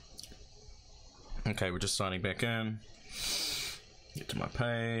 Okay, we're just signing back in. Get to my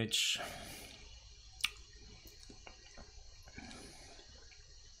page.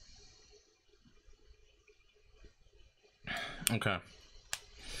 Okay.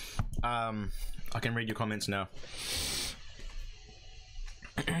 I can read your comments now.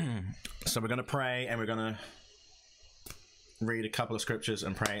 So we're gonna pray, and we're gonna read a couple of scriptures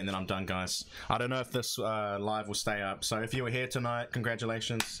and pray, and then I'm done, guys. I don't know if this live will stay up, so if you were here tonight,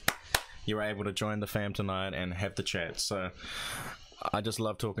 congratulations. You were able to join the fam tonight and have the chat. So I just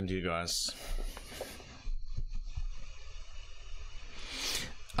love talking to you guys.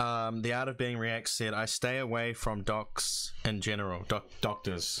 The Art of Being Reacts said, I stay away from docs in general,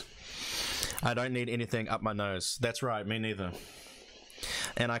 doctors. I don't need anything up my nose. That's right, me neither.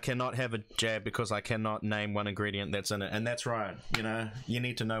 and I cannot have a jab because I cannot name one ingredient that's in it. And that's right, you know, you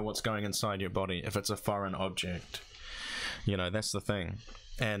need to know what's going inside your body if it's a foreign object. You know, that's the thing.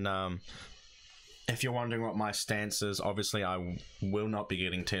 And if you're wondering what my stance is, obviously I will not be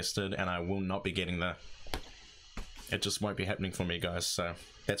getting tested, and I will not be getting the... It just won't be happening for me, guys. So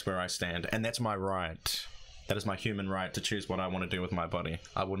that's where I stand, and that's my right. That is my human right to choose what I want to do with my body.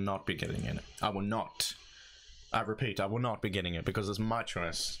 I will not be getting it. I will not. I repeat, I will not be getting it because it's my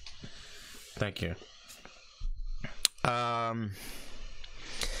choice. Thank you. The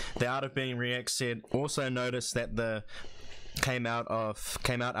Art of Being React said, also noticed that the came out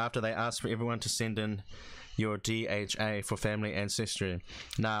after they asked for everyone to send in your DHA for family ancestry.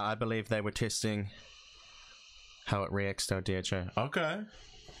 Nah, I believe they were testing how it reacts to our DHA. Okay.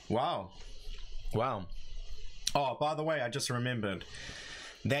 Wow. Wow. Oh, by the way, I just remembered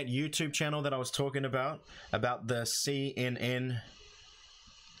that YouTube channel that I was talking about the CNN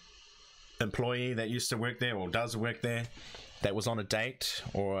employee that used to work there or does work there, that was on a date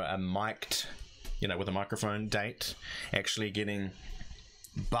or a mic'd, you know, with a microphone date, actually getting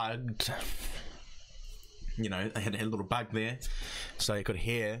bugged. You know, they had a little bug there so you could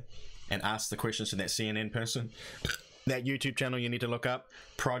hear and ask the questions to that CNN person. That YouTube channel you need to look up,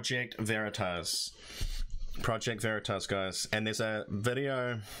 Project Veritas. Project Veritas, guys. And there's a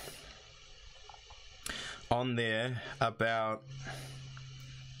video on there about...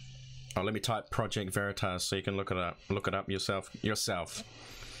 Oh, let me type Project Veritas so you can look it up yourself.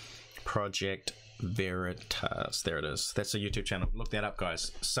 Project Veritas. There it is. That's a YouTube channel. Look that up,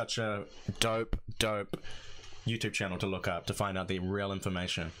 guys. Such a dope YouTube channel to look up to find out the real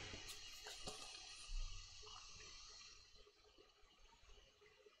information.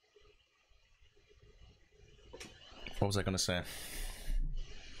 What was I going to say?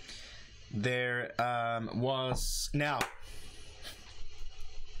 There was... Now,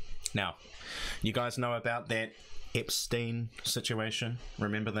 you guys know about that Epstein situation?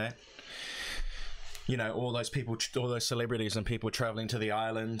 Remember that? You know, all those people, all those celebrities and people traveling to the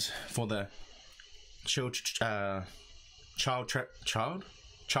island for the child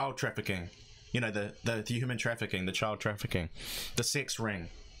trafficking. You know, the human trafficking, the child trafficking, the sex ring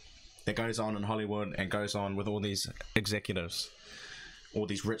that goes on in Hollywood and goes on with all these executives, all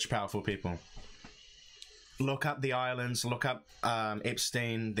these rich, powerful people. Look up the islands, look up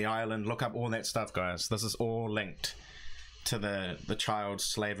Epstein, the island, look up all that stuff, guys. This is all linked to the child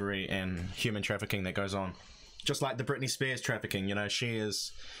slavery and human trafficking that goes on. Just like the Britney Spears trafficking, you know, she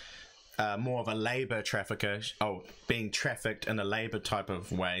is more of a labor trafficker. Oh, being trafficked in a labor type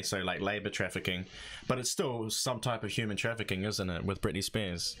of way, so like labor trafficking. But it's still some type of human trafficking, isn't it, with Britney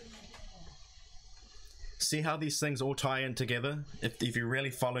Spears? See how these things all tie in together? If you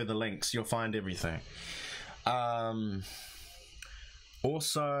really follow the links, you'll find everything.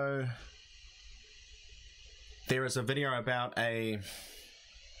 Also, there is a video about I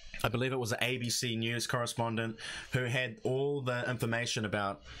believe it was an ABC News correspondent who had all the information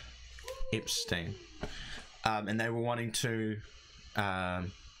about Epstein, and they were wanting to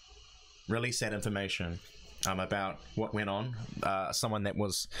release that information about what went on. Someone that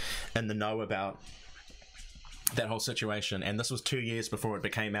was in the know about that whole situation, and this was 2 years before it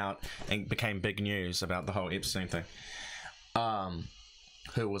became out and became big news about the whole Epstein thing.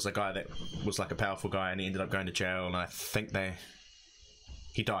 Who was a guy that was like a powerful guy, and he ended up going to jail, and I think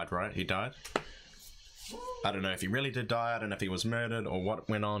he died, right? He died? I don't know if he really did die, I don't know if he was murdered or what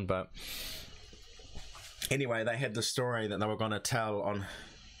went on, but anyway, they had the story that they were going to tell on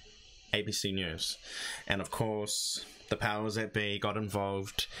ABC News, and of course the powers that be got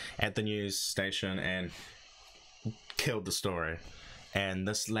involved at the news station and killed the story. And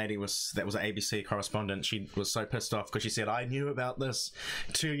this lady that was an ABC correspondent, she was so pissed off because she said, I knew about this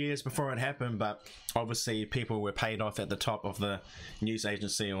 2 years before it happened, but obviously people were paid off at the top of the news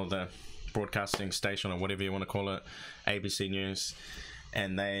agency or the broadcasting station or whatever you want to call it, ABC News,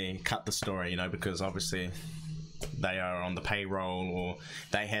 and they cut the story, you know, because obviously they are on the payroll or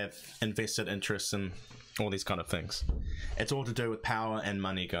they have invested interests in all these kind of things. It's all to do with power and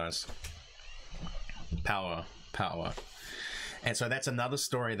money, guys. Power. And so that's another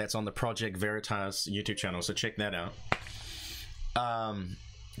story that's on the Project Veritas YouTube channel, so check that out.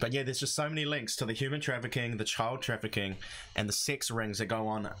 But yeah, there's just so many links to the human trafficking, the child trafficking, and the sex rings that go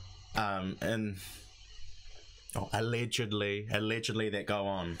on allegedly that go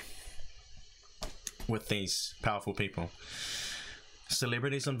on with these powerful people.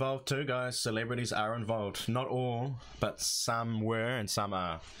 Celebrities involved too, guys. Celebrities are involved. Not all, but some were and some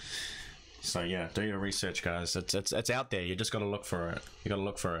are. So yeah, do your research, guys. It's out there. You just got to look for it. You got to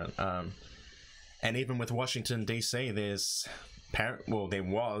look for it. And even with Washington DC, there's well, there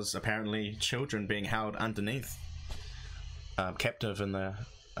was apparently children being held underneath, captive in the,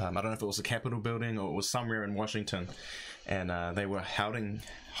 I don't know if it was the Capitol building or it was somewhere in Washington, and they were holding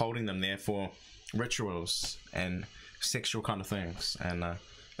them there for rituals and sexual kind of things, and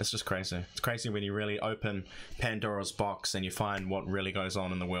it's just crazy. It's crazy when you really open Pandora's box and you find what really goes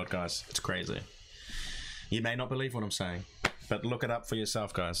on in the world, guys. It's crazy. You may not believe what I'm saying, but look it up for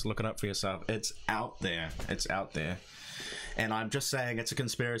yourself, guys. Look it up for yourself. It's out there. It's out there. And I'm just saying it's a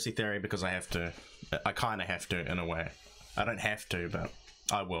conspiracy theory because I have to. I kind of have to, in a way. I don't have to, but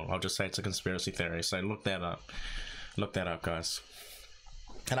I will. I'll just say it's a conspiracy theory. So look that up. Look that up, guys.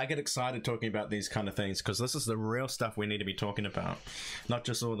 And I get excited talking about these kind of things because this is the real stuff we need to be talking about. Not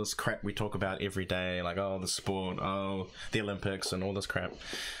just all this crap we talk about every day, like, oh, the sport, oh, the Olympics and all this crap.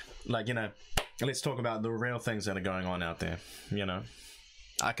 Like, you know, let's talk about the real things that are going on out there, you know.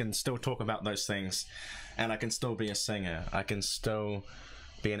 I can still talk about those things, and I can still be a singer. I can still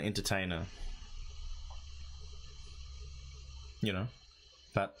be an entertainer. You know,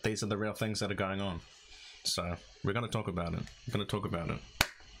 but these are the real things that are going on. So we're going to talk about it. We're going to talk about it.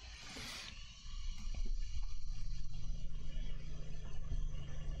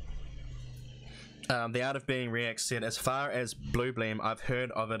 The Art of Being React said, as far as Blue Bleem, I've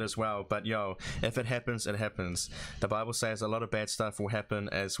heard of it as well, but yo, if it happens, it happens. The Bible says a lot of bad stuff will happen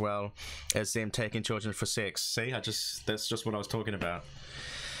as well as them taking children for sex. See, that's just what I was talking about.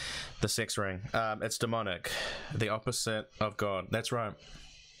 The sex ring. It's demonic. The opposite of God. That's right.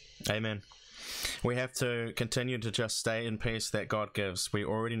 Amen. We have to continue to just stay in peace that God gives. We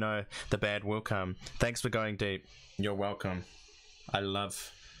already know the bad will come. Thanks for going deep. You're welcome. I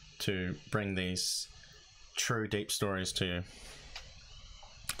love to bring these true deep stories to you.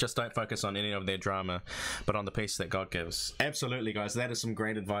 Just don't focus on any of their drama, but on the peace that God gives. Absolutely, guys. That is some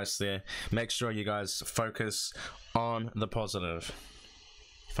great advice there. Make sure you guys focus on the positive.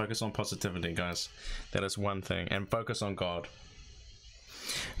 Focus on positivity, guys. That is one thing. And focus on God.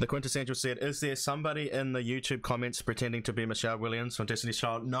 The Quintessential said, is there somebody in the YouTube comments pretending to be Michelle Williams from Destiny's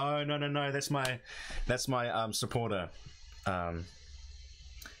Child? No. That's my supporter.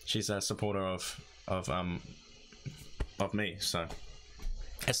 She's a supporter of me, so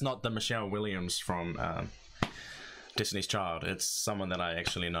it's not the Michelle Williams from Destiny's Child. It's someone that I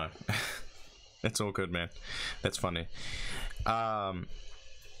actually know. It's all good, man. That's funny.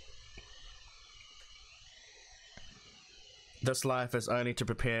 This life is only to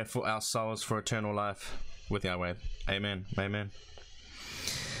prepare for our souls for eternal life with Yahweh. Amen. Amen.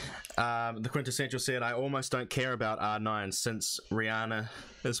 The Quintessential said, I almost don't care about R9 since Rihanna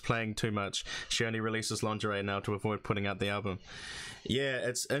is playing too much. She only releases lingerie now to avoid putting out the album. Yeah,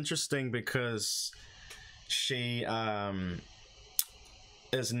 it's interesting because she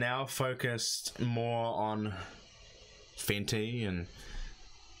is now focused more on Fenty and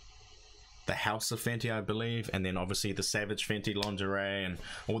the House of Fenty, I believe, and then obviously the Savage Fenty lingerie and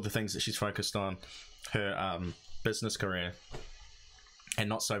all the things that she's focused on, her business career, and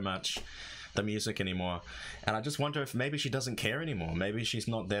not so much the music anymore. And I just wonder if maybe she doesn't care anymore. Maybe she's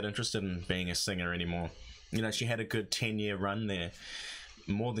not that interested in being a singer anymore. You know, she had a good 10-year run there,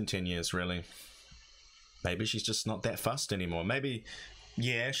 more than 10 years really. Maybe she's just not that fussed anymore. Maybe,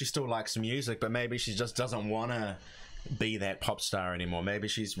 yeah, she still likes music, but maybe she just doesn't want to be that pop star anymore. Maybe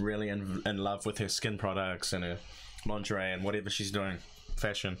she's really in love with her skin products and her lingerie and whatever she's doing,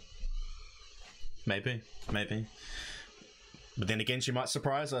 fashion. Maybe. But then again, she might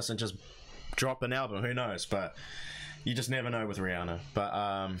surprise us and just drop an album. Who knows? But you just never know with Rihanna.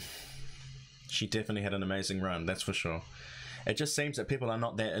 But she definitely had an amazing run, that's for sure. It just seems that people are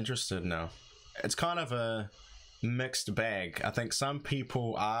not that interested now. It's kind of a mixed bag. I think some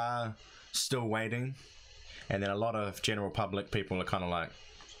people are still waiting, and then a lot of general public people are kind of like,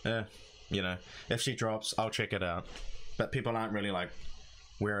 you know, if she drops, I'll check it out. But people aren't really like,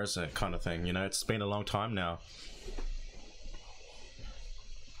 where is it, kind of thing, you know. It's been a long time now.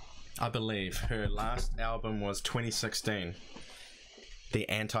 I believe her last album was 2016, the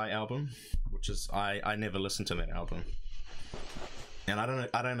Anti album, which is I never listened to that album, and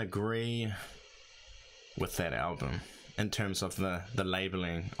I don't agree with that album in terms of the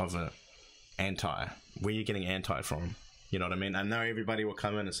labeling of it. Anti, where are you getting anti from? You know what I mean? I know everybody will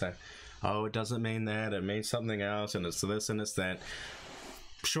come in and say, oh, it doesn't mean that, it means something else, and it's this and it's that.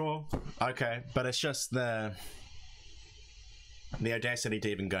 Sure, okay, but it's just the audacity to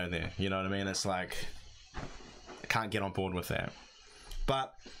even go there, you know what I mean? It's like, I can't get on board with that.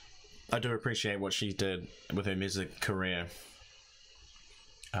 But I do appreciate what she did with her music career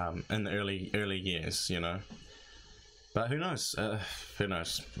in the early years, you know. But who knows? Who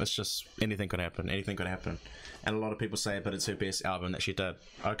knows? It's just anything could happen. Anything could happen. And a lot of people say, but it's her best album that she did.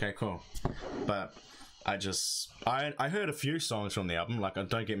 Okay, cool. But I heard a few songs from the album. Like,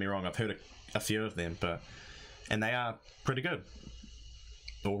 don't get me wrong, I've heard a few of them, and they are pretty good,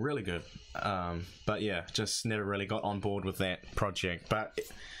 or really good. But yeah, just never really got on board with that project.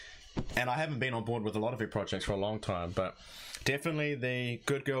 And I haven't been on board with a lot of her projects for a long time. But definitely the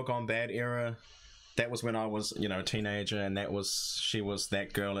Good Girl Gone Bad era. That was when I was, a teenager, and she was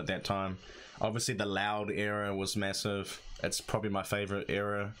that girl at that time. Obviously, the Loud era was massive. It's probably my favorite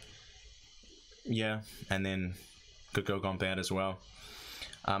era. Yeah, and then Good Girl Gone Bad as well.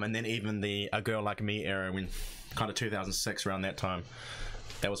 And then even the A Girl Like Me era, when kind of 2006, around that time.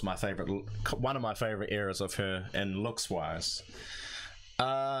 That was my favorite, one of my favorite eras of her in looks-wise.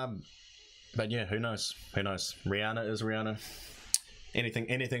 But yeah, who knows? Who knows? Rihanna is Rihanna.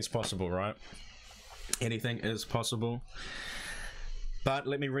 Anything's possible, right? Anything is possible. But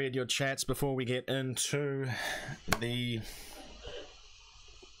let me read your chats before we get into the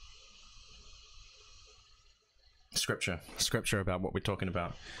scripture about what we're talking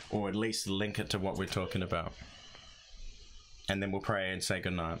about, or at least link it to what we're talking about, and then we'll pray and say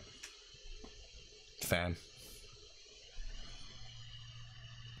goodnight. Fam.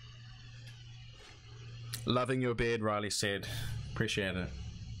 Loving your bed, Riley said. Appreciate it.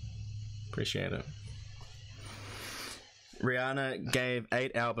 Appreciate it. Rihanna gave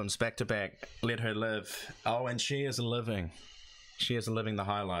 8 albums back to back. Let her live. Oh, and she is living. She is living the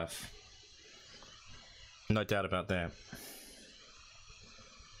high life. No doubt about that.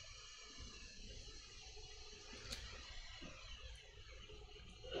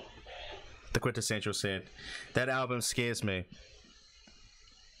 The Quintessential said, that album scares me.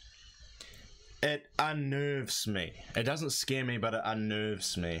 It unnerves me. It doesn't scare me, but it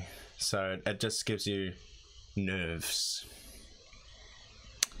unnerves me. So it just gives you nerves.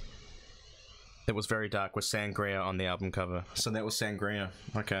 It was very dark with sangria on the album cover. So that was sangria.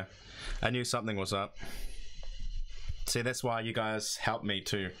 Okay. I knew something was up. See, that's why you guys help me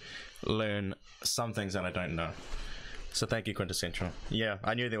to learn some things that I don't know. So thank you, Quintessential. Yeah,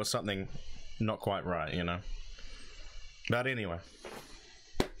 I knew there was something not quite right, But anyway.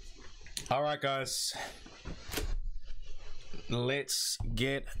 Alright, guys. Let's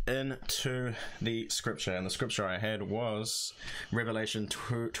get into the scripture. And the scripture I had was Revelation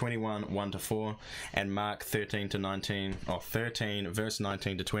 21, 1-4, and Mark 13 verse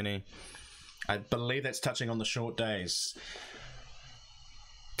 19 to 20. I believe that's touching on the short days.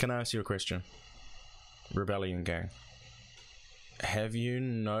 Can I ask you a question? Rebellion gang. Have you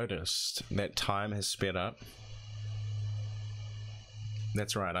noticed that time has sped up?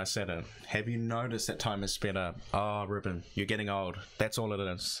 That's right, I said it. Have you noticed that time has sped up? Oh, Ruben, you're getting old. That's all it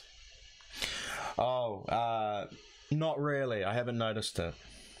is. Oh, not really. I haven't noticed it.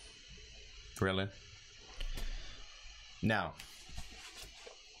 Really? Now,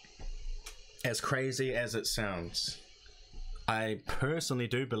 as crazy as it sounds, I personally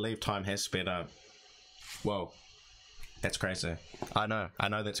do believe time has sped up. Whoa, that's crazy. I know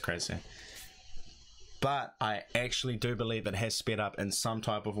that's crazy. But I actually do believe it has sped up in some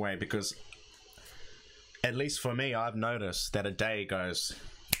type of way, because at least for me, I've noticed that a day goes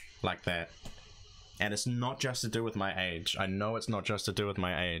like that. And it's not just to do with my age. I know it's not just to do with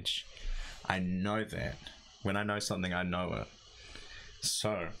my age. I know that. When I know something, I know it.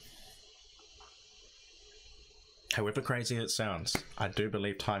 So, however crazy it sounds, I do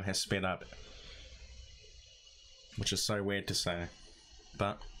believe time has sped up. Which is so weird to say.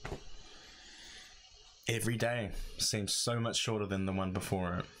 But every day seems so much shorter than the one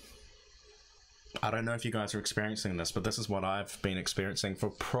before it. I don't know if you guys are experiencing this, but this is what I've been experiencing for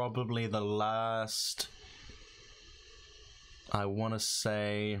probably the last, I want to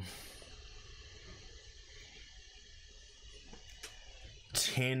say,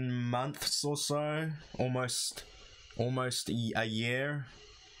 10 months or so. Almost a year.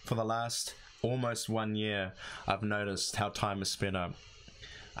 For the last almost 1 year, I've noticed how time has sped up.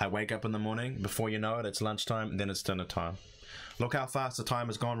 I wake up in the morning, before you know it, it's lunchtime, and then it's dinner time. Look how fast the time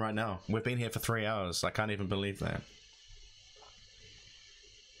has gone right now. We've been here for 3 hours. I can't even believe that.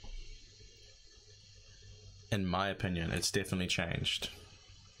 In my opinion, it's definitely changed.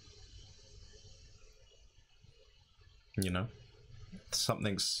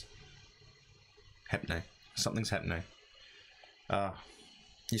 Something's happening. Something's happening.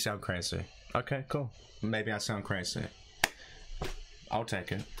 You sound crazy. Okay, cool. Maybe I sound crazy. I'll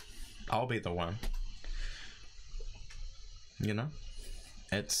take it. I'll be the one.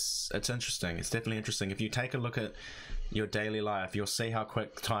 It's interesting. It's definitely interesting. If you take a look at your daily life, you'll see how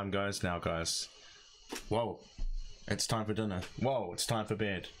quick time goes now, guys. Whoa. it's time for dinner. Whoa, it's time for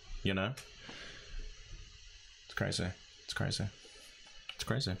bed. You know? It's crazy. It's crazy. It's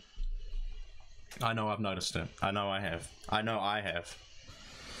crazy. I know I've noticed it. I know I have. I know I have.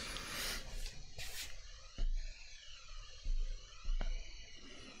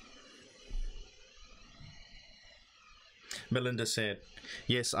 Melinda said,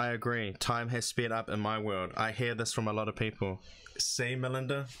 yes, I agree. Time has sped up in my world. I hear this from a lot of people. See,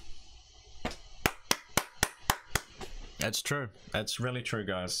 Melinda? It's true. It's really true,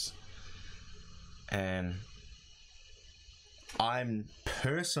 guys. And I'm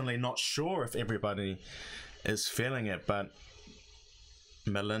personally not sure if everybody is feeling it, but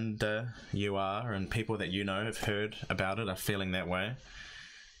Melinda, you are, and people that you know have heard about it are feeling that way.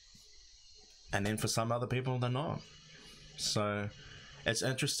 And then for some other people, they're not. So it's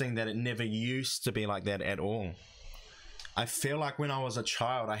interesting that it never used to be like that at all. I feel like when I was a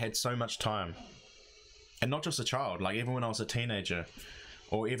child, I had so much time. And not just a child, like even when I was a teenager,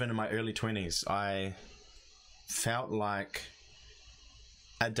 or even in my early 20s, I felt like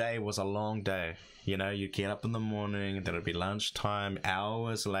a day was a long day. You know, you'd get up in the morning, then it'd be lunchtime,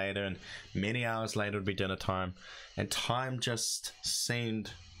 hours later, and many hours later it'd be dinner time. And time just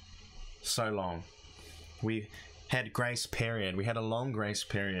seemed so long. We had grace period. We had a long grace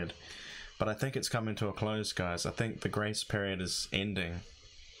period. But I think it's coming to a close, guys. I think the grace period is ending.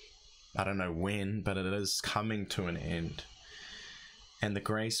 I don't know when, but it is coming to an end. And the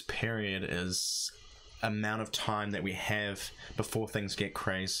grace period is amount of time that we have before things get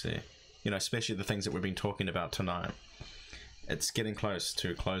crazy. You know, especially the things that we've been talking about tonight. It's getting close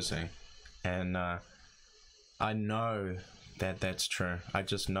to closing. And I know that that's true. I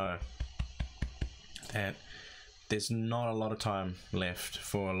just know that there's not a lot of time left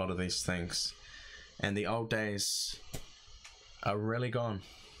for a lot of these things. And the old days are really gone.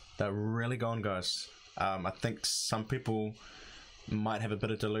 They're really gone, guys. I think some people might have a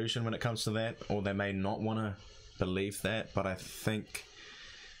bit of delusion when it comes to that, or they may not want to believe that, but I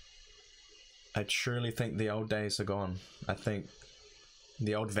truly think the old days are gone. I think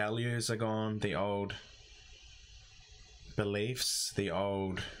the old values are gone, the old beliefs, the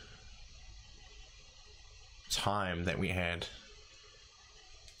old time that we had.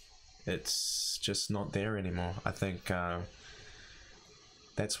 It's just not there anymore. I think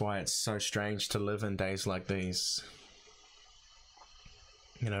that's why it's so strange to live in days like these.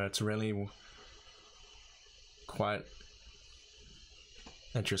 You know, it's really quite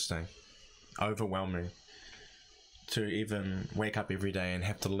interesting, overwhelming to even wake up every day and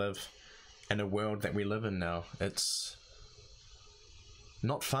have to live in a world that we live in now. It's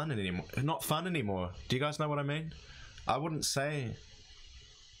not fun anymore. Not fun anymore. Do you guys know what I mean? I wouldn't say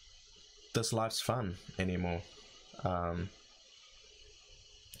this life's fun anymore.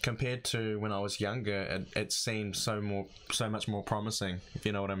 Compared to when I was younger, it seemed so much more promising, if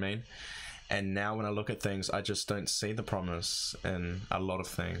you know what I mean. And now when I look at things, I just don't see the promise in a lot of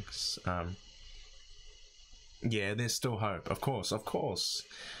things. Yeah, there's still hope, of course.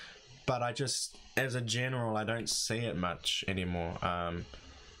 But I just, as a general, I don't see it much anymore. And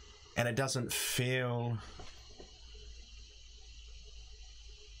it doesn't feel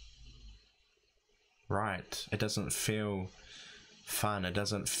right. It doesn't feel fun. It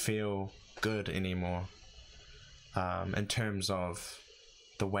doesn't feel good anymore. In terms of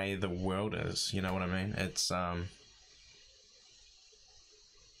the way the world is, you know what I mean? It's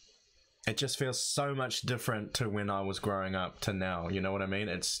it just feels so much different to when I was growing up to now, you know what I mean?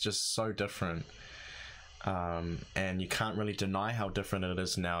 It's just so different. And you can't really deny how different it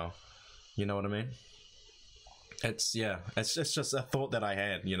is now, you know what I mean? It's just a thought that I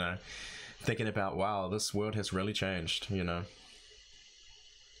had, you know, thinking about, wow, this world has really changed, you know.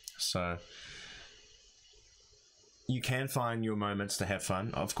 So you can find your moments to have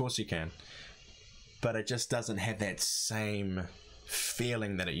fun, of course you can, but it just doesn't have that same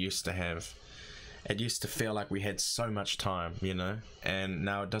feeling that it used to have. It used to feel like we had so much time, you know, and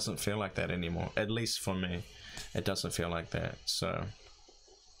now it doesn't feel like that anymore. At least for me, it doesn't feel like that. So,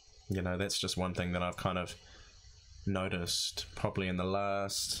 you know, that's just one thing that I've kind of noticed probably in the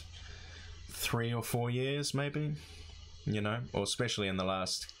last 3 or 4 years, maybe, you know, or especially in the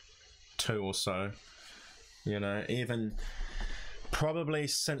last 2 or so, you know, even probably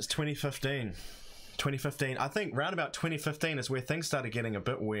since 2015. I think round about 2015 is where things started getting a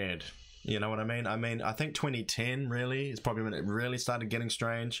bit weird. You know what I mean? I think 2010 really is probably when it really started getting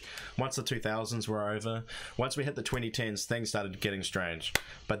strange. Once the 2000s were over, once we hit the 2010s, things started getting strange.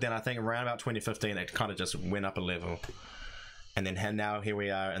 But then I think around about 2015, it kind of just went up a level. And then now here we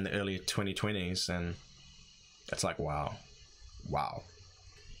are in the early 2020s, and it's like, wow. You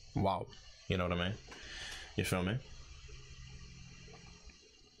know what I mean? You feel me?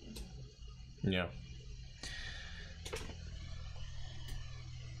 Yeah.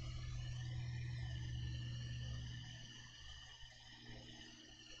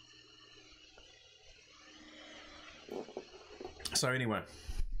 So anyway,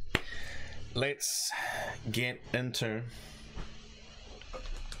 let's get into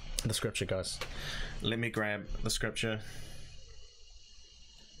the scripture, guys. Let me grab the scripture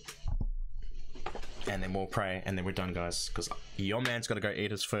and then we'll pray and then we're done, guys, because your man's got to go eat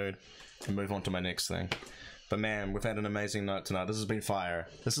his food and move on to my next thing. But man, we've had an amazing night tonight. This has been fire.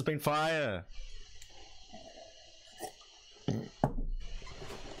 This has been fire.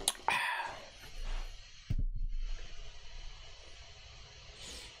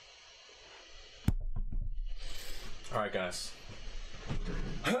 All right, guys.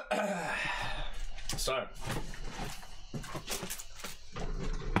 So,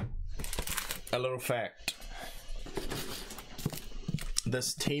 a little fact.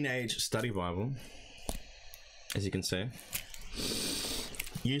 This teenage study Bible, as you can see,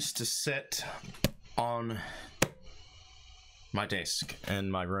 used to sit on my desk in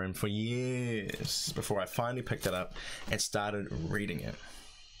my room for years before I finally picked it up and started reading it.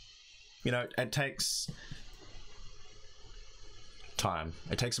 You know, it takes time.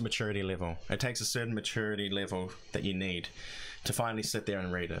 It takes a maturity level. It takes a certain maturity level that you need to finally sit there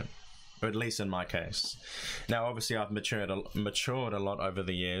and read it. Or at least in my case. Now, obviously, I've matured a lot over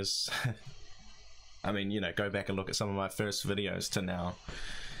the years. I mean, you know, go back and look at some of my first videos to now.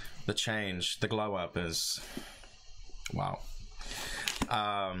 The change, the glow up is wow.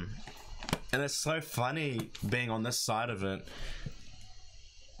 And it's so funny being on this side of it.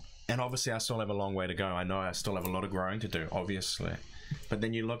 And obviously, I still have a long way to go. I know I still have a lot of growing to do, obviously. But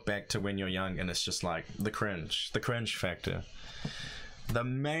then you look back to when you're young and it's just like the cringe factor. The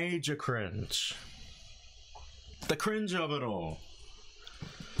major cringe. The cringe of it all.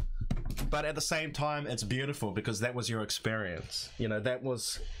 But at the same time, it's beautiful because that was your experience. You know, that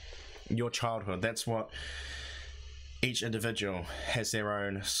was your childhood. That's what each individual has their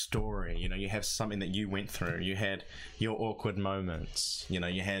own story. You know, you have something that you went through. You had your awkward moments. You know,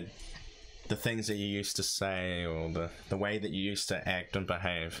 you had the things that you used to say or the way that you used to act and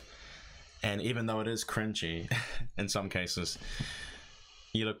behave. And even though it is cringy in some cases,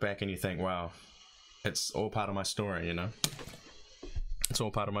 you look back and you think, wow, it's all part of my story, you know? It's all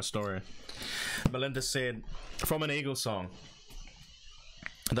part of my story. Melinda said, from an Eagle song,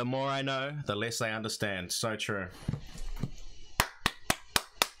 the more I know, the less I understand. So true.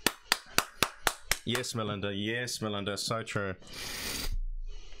 Yes, Melinda. Yes, Melinda. So true.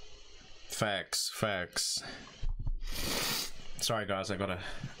 Facts. Facts. Sorry, guys. I gotta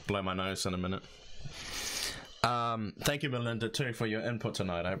blow my nose in a minute. Thank you, Melinda, too, for your input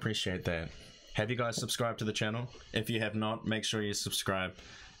tonight. I appreciate that. Have you guys subscribed to the channel? If you have not, make sure you subscribe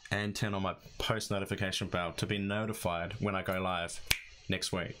and turn on my post notification bell to be notified when I go live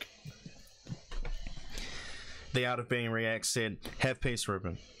next week. The Art of Being React said, have peace,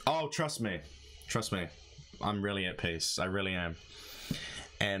 Ruben. Oh, trust me. Trust me. I'm really at peace. I really am.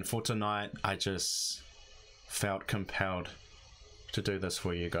 And for tonight, I just felt compelled to do this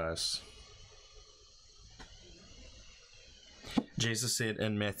for you guys. Jesus said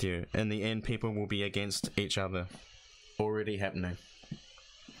in Matthew, in the end, people will be against each other. Already happening.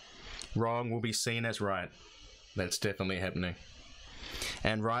 Wrong will be seen as right. That's definitely happening.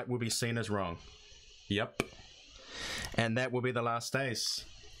 And right will be seen as wrong. Yep. And that will be the last days.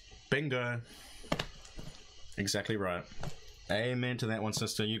 Bingo. Exactly right. Amen to that one,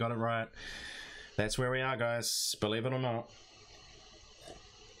 sister. You got it right. That's where we are, guys. Believe it or not.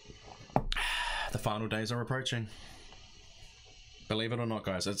 The final days are approaching. Believe it or not,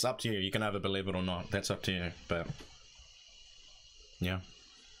 guys. It's up to you. You can either believe it or not. That's up to you. But, yeah.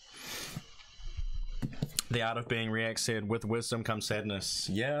 The Art of Being React said, with wisdom comes sadness.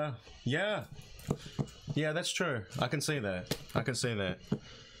 Yeah. Yeah. Yeah, that's true. I can see that. I can see that.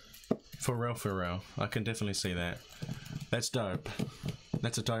 For real, for real. I can definitely see that. That's dope.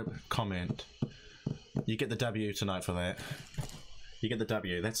 That's a dope comment. You get the W tonight for that. You get the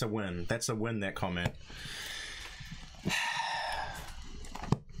W. That's a win. That's a win, that comment.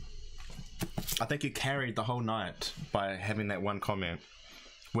 I think you carried the whole night by having that one comment.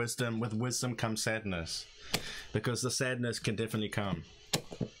 Wisdom, with wisdom comes sadness. Because the sadness can definitely come.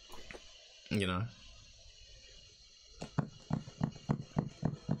 You know?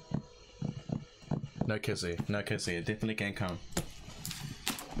 No kissy. No kissy. It definitely can come.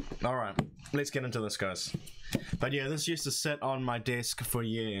 Alright. Let's get into this, guys. But yeah, this used to sit on my desk for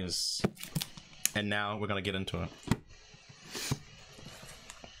years. And now we're going to get into it.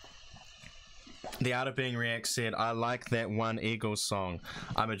 The Art of Being React said, I like that one Eagles song.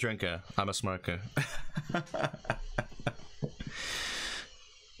 I'm a drinker. I'm a smoker.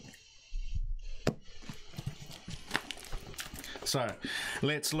 So,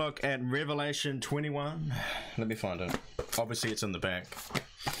 let's look at Revelation 21. Let me find it. Obviously, it's in the back.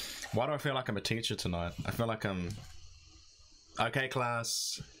 Why do I feel like I'm a teacher tonight? I feel like I'm... Okay,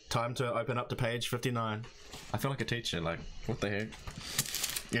 class. Time to open up to page 59. I feel like a teacher. Like, what the heck?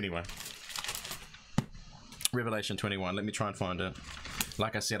 Anyway. Revelation 21. Let me try and find it.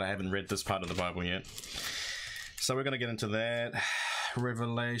 Like I said, I haven't read this part of the Bible yet. So we're going to get into that.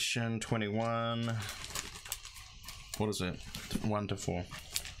 Revelation 21. What is it? 1 to 4.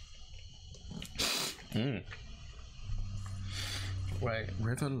 Wait,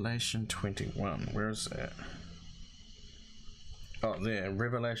 Revelation 21. Where is that? Oh, there.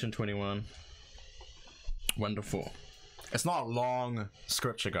 Revelation 21. 1 to 4. It's not a long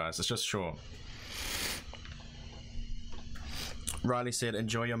scripture, guys. It's just short. Riley said,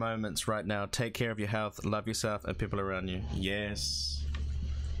 enjoy your moments right now. Take care of your health. Love yourself and people around you. Yes.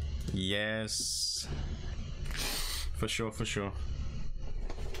 Yes. For sure, for sure.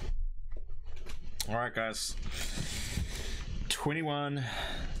 Alright, guys. 21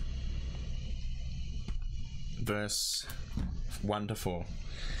 verse 1 to 4.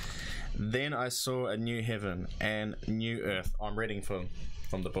 Then I saw a new heaven and new earth. I'm reading from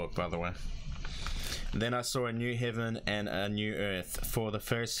the book, by the way. Then I saw a new heaven and a new earth, for the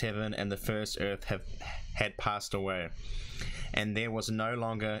first heaven and the first earth had passed away, and there was no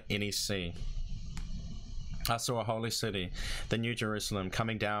longer any sea. I saw a holy city, the New Jerusalem,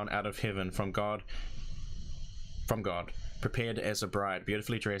 coming down out of heaven from God, prepared as a bride,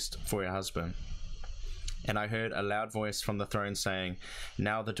 beautifully dressed for her husband. And I heard a loud voice from the throne saying,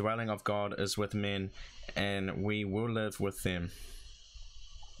 now the dwelling of God is with men, and we will live with them.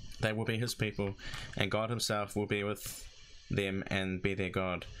 They will be his people, and God himself will be with them and be their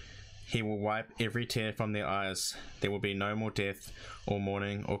God. He will wipe every tear from their eyes. There will be no more death, or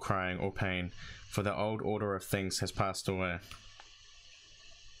mourning, or crying, or pain, for the old order of things has passed away.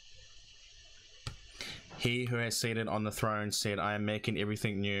 He who is seated on the throne said, I am making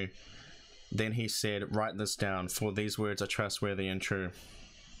everything new. Then he said, write this down, for these words are trustworthy and true.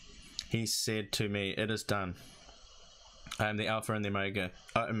 He said to me, it is done. I am the Alpha and the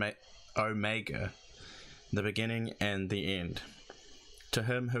Omega, the beginning and the end. To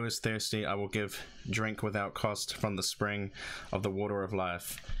him who is thirsty, I will give drink without cost from the spring of the water of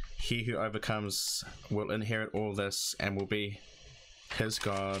life. He who overcomes will inherit all this and will be his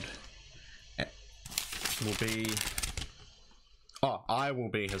God. I will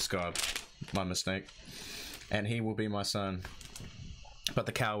be his God. My mistake. And he will be my son. But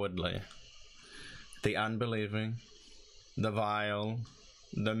the cowardly, the unbelieving, the vile,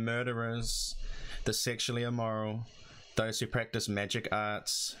 the murderers, the sexually immoral, those who practice magic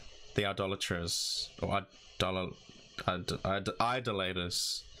arts, the idolaters, or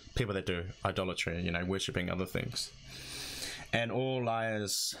idolaters, people that do idolatry, worshipping other things, and all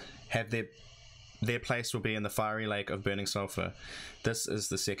liars have their place will be in the fiery lake of burning sulfur. This is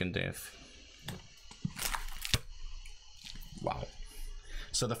the second death. Wow.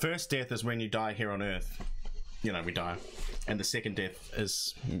 So the first death is when you die here on earth. We die. And the second death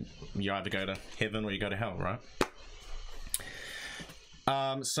is you either go to heaven or you go to hell, right?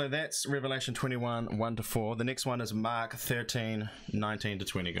 So that's Revelation 21, 1 to 4. The next one is Mark 13, 19 to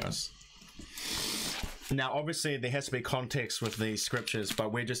 20, guys. Now, obviously, there has to be context with these scriptures,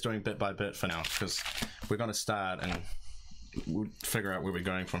 but we're just doing bit by bit for now, because we're going to start and we'll figure out where we're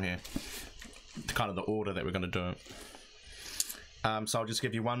going from here. Kind of the order that we're going to do it. So I'll just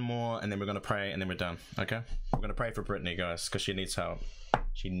give you one more, and then we're going to pray, and then we're done, okay? We're going to pray for Britney, guys, because she needs help.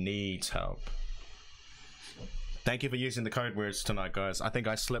 She needs help. Thank you for using the code words tonight, guys. I think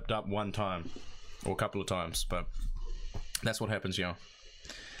I slipped up one time, or a couple of times, but that's what happens, y'all.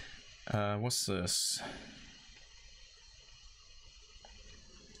 What's this?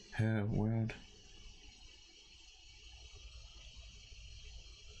 Her world.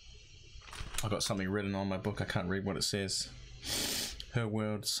 I got something written on my book. I can't read what it says. Her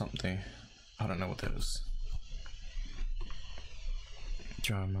world something. I don't know what that is.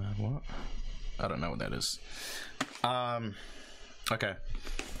 Drama, what? I don't know what that is. Okay.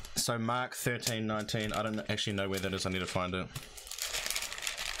 So Mark 13, 19. I don't actually know where that is. I need to find it.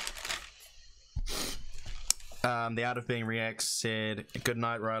 The Art of Being Reacts said, good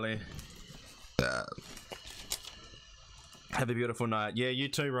night, Riley. Have a beautiful night. Yeah, you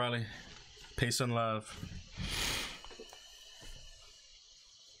too, Riley. Peace and love.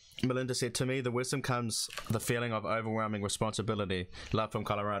 Melinda said, to me, the wisdom comes the feeling of overwhelming responsibility. Love from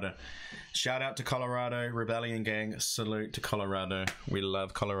Colorado. Shout out to Colorado, Rebellion Gang. Salute to Colorado. We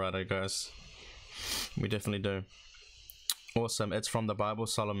love Colorado, guys. We definitely do. Awesome. It's from the Bible.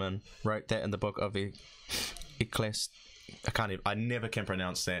 Solomon wrote that in the book of Ecclesiastes. I never can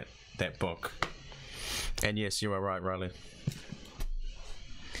pronounce that book. And yes, you are right, Riley.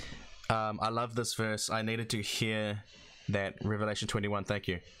 I love this verse. I needed to hear that. Revelation 21. Thank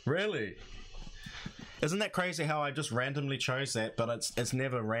you. Really? Isn't that crazy how I just randomly chose that? But it's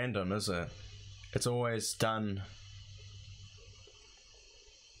never random, is it? It's always done.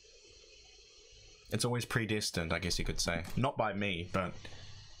 It's always predestined, I guess you could say. Not by me, but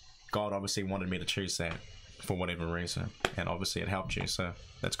God obviously wanted me to choose that for whatever reason. And obviously it helped you, so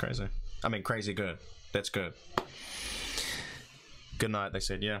that's crazy. I mean, crazy good. That's good. Good night, they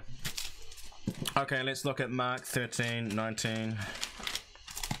said, yeah. Okay, let's look at Mark 13:19.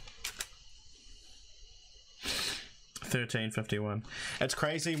 13:51. It's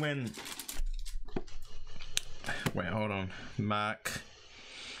crazy when... Wait, hold on. Mark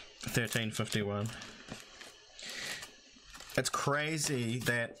 13:51. It's crazy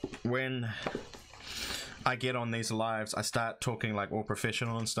that when I get on these lives, I start talking like all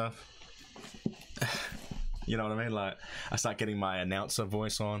professional and stuff. You know what I mean? Like, I start getting my announcer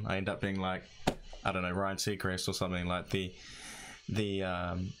voice on. I end up being like, I don't know, Ryan Seacrest or something, like the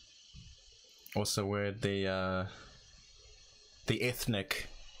what's the word? The ethnic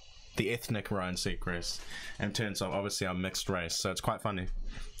Ryan Seacrest. And turns out, obviously, I'm mixed race, so it's quite funny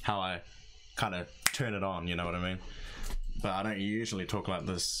how I kind of turn it on, you know what I mean? But I don't usually talk like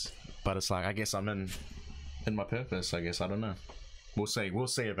this. But it's like, I guess I'm in my purpose, I guess. I don't know. We'll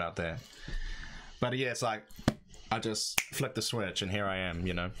see about that. But yeah, it's like, I just flick the switch and here I am,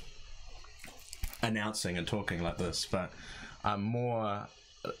 you know, announcing and talking like this. But I'm more,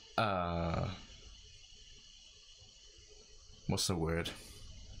 what's the word?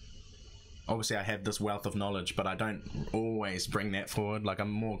 Obviously I have this wealth of knowledge, but I don't always bring that forward. Like,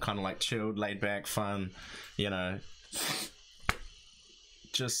 I'm more kind of like chilled, laid back, fun, you know,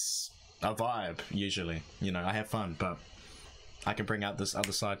 just a vibe usually. You know, I have fun, but I can bring out this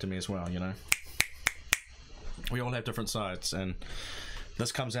other side to me as well, you know. We all have different sides, and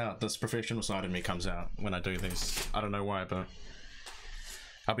this comes out, this professional side of me comes out when I do these. I don't know why, but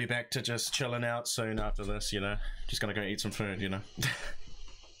I'll be back to just chilling out soon after this, you know. Just gonna go eat some food, you know.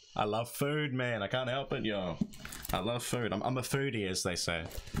 I love food, man. I can't help it, yo. I love food. I'm a foodie, as they say.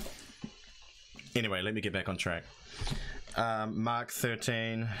 Anyway, let me get back on track. Mark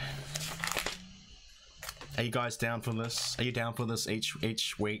 13. Are you guys down for this? Are you down for this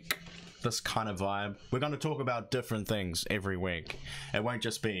each week? This kind of vibe. We're going to talk about different things every week. It won't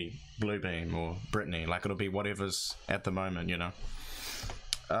just be Bluebeam or Britney. Like, it'll be whatever's at the moment, you know.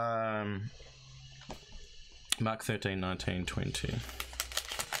 Mark 13, 19, 20.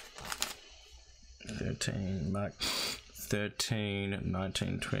 13, Mark 13,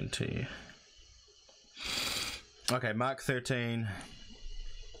 19, 20. Okay, Mark 13.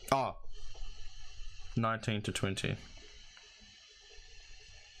 Oh, 19 to 20.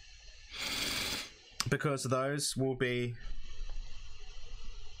 Because those will be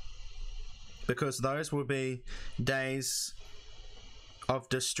days of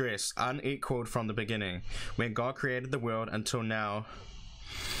distress, unequaled from the beginning, when God created the world until now,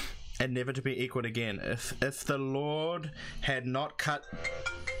 and never to be equaled again. If the Lord had not cut...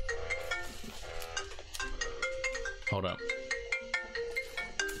 Hold up.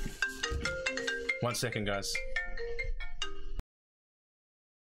 1 second, guys.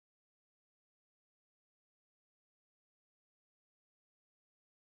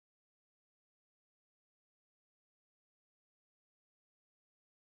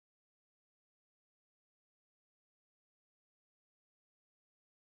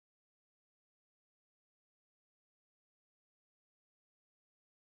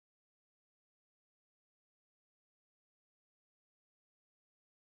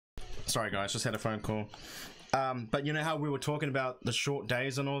 Sorry guys, just had a phone call. But you know how we were talking about the short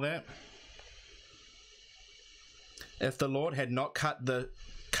days and all that? If the Lord had not cut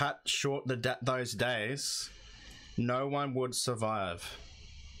short those days, no one would survive.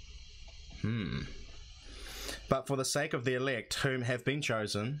 But for the sake of the elect whom have been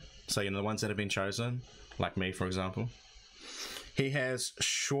chosen, so you know, the ones that have been chosen, like me for example, he has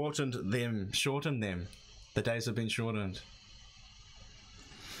shortened them. The days have been shortened.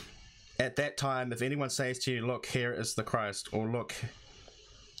 At that time, if anyone says to you, look, here is the Christ, or look,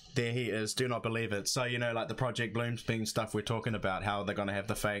 there he is, do not believe it. So, you know, like the Project Bloomsbeam stuff we're talking about, how they're going to have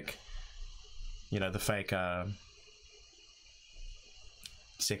the fake, you know, the fake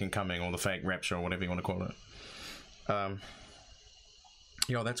second coming, or the fake rapture, or whatever you want to call it.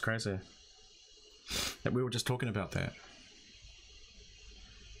 Yo, that's crazy. That we were just talking about that.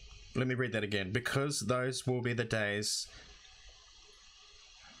 Let me read that again. Because those will be the days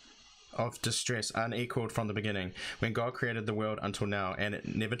of distress unequaled from the beginning, when God created the world until now, and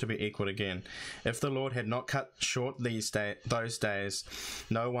it never to be equaled again. If the Lord had not cut short those days,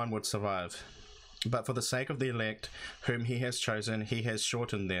 no one would survive. But for the sake of the elect, whom he has chosen, he has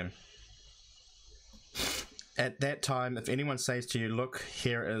shortened them. At that time, if anyone says to you, look,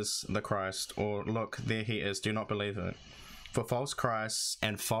 here is the Christ, or look, there he is, do not believe it. For false Christs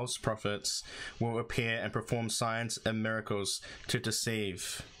and false prophets will appear and perform signs and miracles to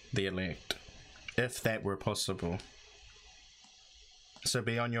deceive the elect, if that were possible. So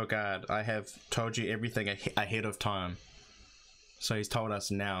be on your guard. I have told you everything ahead of time. So he's told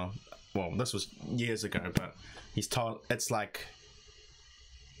us now. Well, this was years ago, but he's told, it's like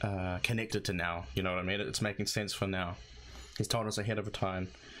connected to now, you know what I mean? It's making sense for now. He's told us ahead of a time.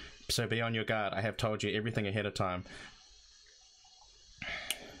 So be on your guard. I have told you everything ahead of time.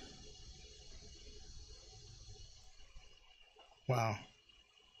 Wow.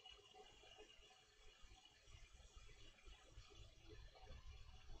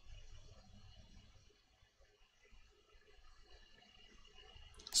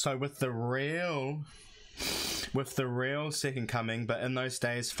 So with the real second coming, but in those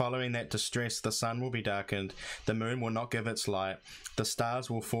days following that distress, the sun will be darkened, the moon will not give its light, the stars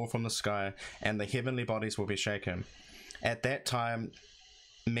will fall from the sky, and the heavenly bodies will be shaken. At that time,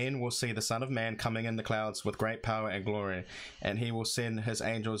 men will see the Son of Man coming in the clouds with great power and glory, and he will send his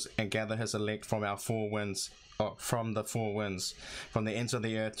angels and gather his elect from the four winds, from the ends of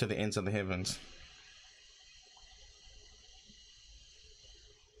the earth to the ends of the heavens.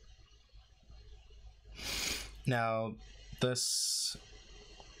 Now,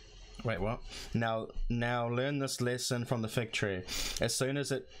 wait, what? Now learn this lesson from the fig tree. As soon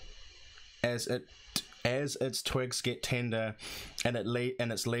as its twigs get tender and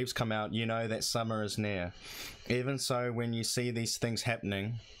its leaves come out, you know that summer is near. Even so, when you see these things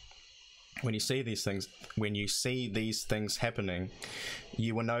happening,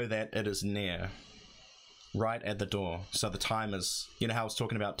 you will know that it is near, right at the door. So the time is, you know how I was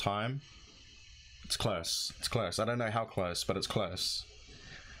talking about time? It's close. It's close. I don't know how close, but it's close.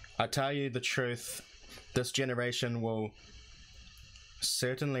 I tell you the truth, this generation will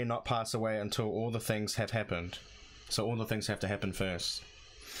certainly not pass away until all the things have happened. So all the things have to happen first.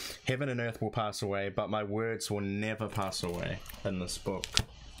 Heaven and earth will pass away, but my words will never pass away in this book.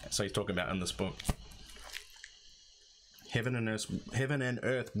 So he's talking about in this book. Heaven and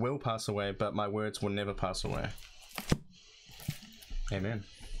earth will pass away, but my words will never pass away. Amen.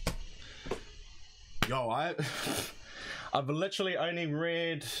 Yo, I've literally only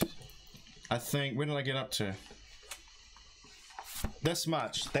read, I think, when did I get up to? This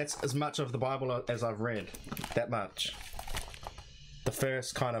much. That's as much of the Bible as I've read. That much. The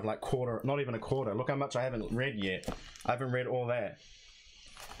first kind of like quarter, not even a quarter. Look how much I haven't read yet. I haven't read all that.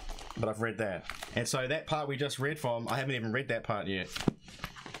 But I've read that. And so that part we just read from, I haven't even read that part yet.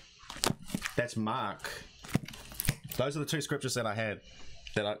 That's Mark. Those are the two scriptures that I had,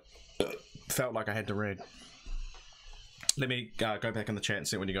 that I felt like I had to read. Let me go back in the chat and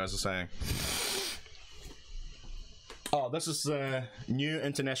see what you guys are saying. Oh, this is the New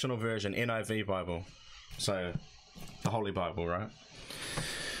International Version, NIV Bible. So, the Holy Bible, right?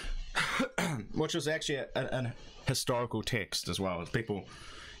 Which is actually an historical text as well. People,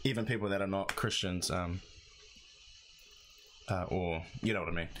 even people that are not Christians, or, you know what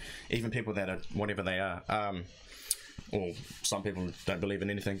I mean. Even people that are whatever they are. Or some people don't believe in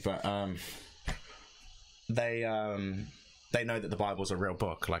anything, but they know that the Bible's a real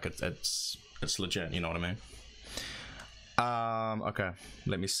book. Like it's legit, you know what I mean? Okay,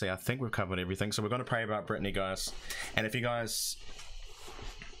 let me see. I think we've covered everything. So we're going to pray about Britney, guys. And if you guys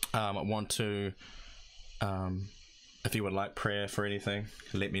want to, if you would like prayer for anything,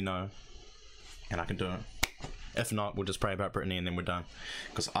 let me know, and I can do it. If not, we'll just pray about Britney and then we're done.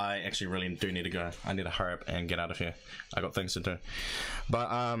 Because I actually really do need to go. I need to hurry up and get out of here. I got things to do. But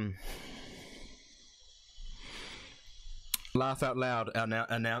laugh out loud,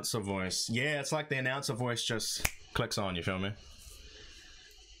 announcer voice. Yeah, it's like the announcer voice just clicks on, you feel me?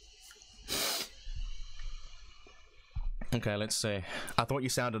 Okay, let's see. I thought you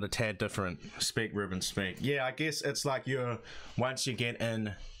sounded a tad different. Speak, Ruben, speak. Yeah, I guess it's like once you get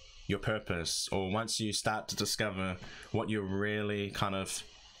in your purpose, or once you start to discover what you're really kind of,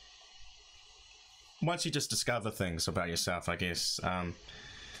 once you just discover things about yourself, I guess,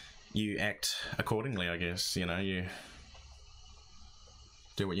 you act accordingly, I guess, you know,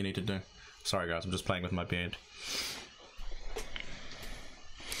 Do what you need to do. Sorry guys, I'm just playing with my beard.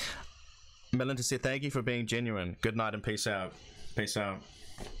 Melinda said, thank you for being genuine. Good night and peace out. Peace out.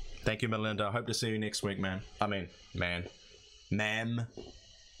 Thank you, Melinda. I hope to see you next week, man. I mean, man. Ma'am.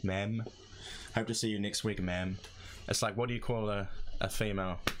 Ma'am. Hope to see you next week, ma'am. It's like, what do you call a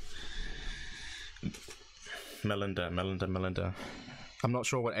female? Melinda. I'm not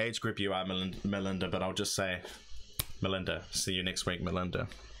sure what age group you are, Melinda, but I'll just say, Melinda. See you next week, Melinda.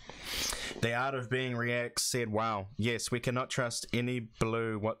 The Art of Being Reacts said, wow, yes, we cannot trust any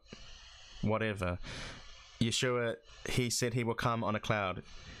blue whatever. Yeshua, he said he will come on a cloud.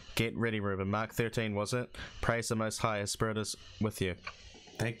 Get ready, Reuben. Mark 13, was it? Praise the Most High. His Spirit is with you.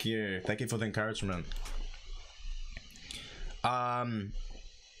 Thank you. Thank you for the encouragement. I'm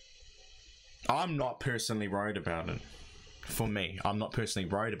not personally worried about it. For me, I'm not personally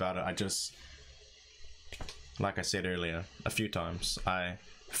worried about it. I just, like I said earlier, a few times, I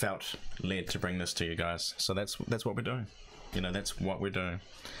felt led to bring this to you guys. So that's what we're doing. You know, that's what we're doing.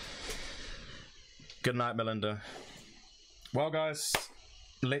 Good night, Melinda. Well, guys,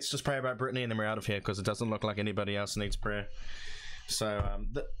 let's just pray about Britney and then we're out of here because it doesn't look like anybody else needs prayer. So,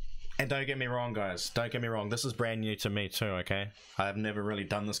 and don't get me wrong, guys. Don't get me wrong. This is brand new to me too, okay? I've never really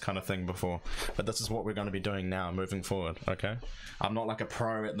done this kind of thing before. But this is what we're going to be doing now, moving forward, okay? I'm not like a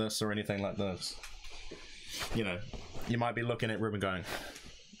pro at this or anything like this. You know, you might be looking at Ruben going,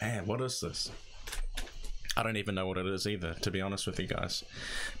 man, what is this? I don't even know what it is either, to be honest with you guys.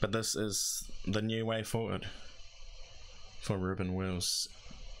 But this is the new way forward for Ruben Wills.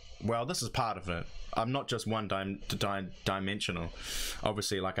 Well, this is part of it. I'm not just one dimensional.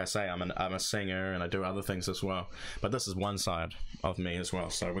 Obviously, like I say, I'm a singer and I do other things as well. But this is one side of me as well.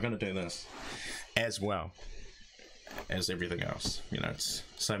 So we're going to do this as well as everything else. You know, it's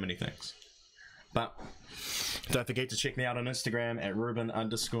so many things. But don't forget to check me out on Instagram at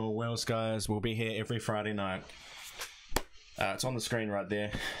Ruben_Wills, guys. We'll be here every Friday night. It's on the screen right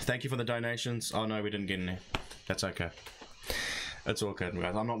there. Thank you for the donations. Oh no, we didn't get any. That's okay. It's all good,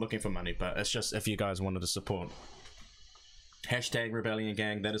 guys. I'm not looking for money, but it's just if you guys wanted to support. Hashtag Rebellion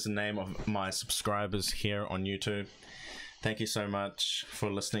Gang. That is the name of my subscribers here on YouTube. Thank you so much for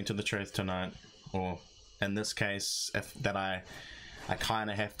listening to the truth tonight. Or in this case, I kind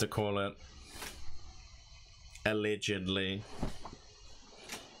of have to call it allegedly.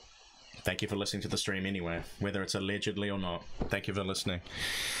 Thank you for listening to the stream anyway, whether it's allegedly or not. Thank you for listening.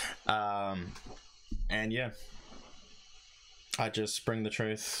 And yeah, I just bring the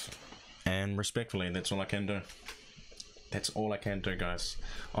truth, and respectfully, that's all I can do. That's all I can do, guys,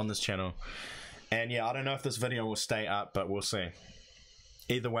 on this channel. And yeah, I don't know if this video will stay up, but we'll see.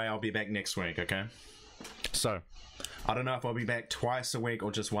 Either way, I'll be back next week, okay? So, I don't know if I'll be back twice a week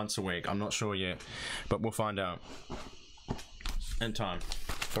or just once a week. I'm not sure yet, but we'll find out in time.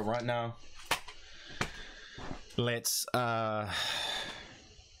 But right now, let's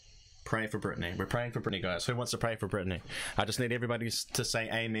pray for Britney. We're praying for Britney, guys. Who wants to pray for Britney? I just need everybody to say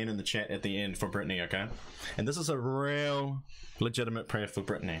amen in the chat at the end for Britney, okay? And this is a real, legitimate prayer for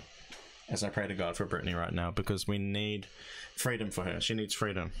Britney, as I pray to God for Britney right now, because we need freedom for her. She needs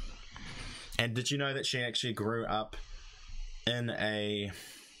freedom. And did you know that she actually grew up in a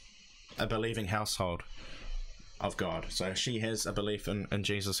believing household of God? So she has a belief in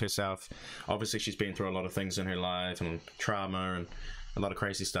Jesus herself. Obviously, she's been through a lot of things in her life and trauma and a lot of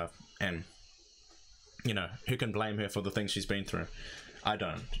crazy stuff. And, you know, who can blame her for the things she's been through? I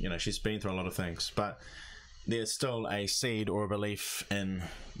don't. You know, she's been through a lot of things. But there's still a seed or a belief in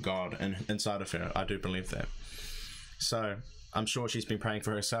God inside of her. I do believe that. So I'm sure she's been praying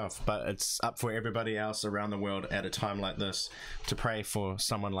for herself, but it's up for everybody else around the world at a time like this to pray for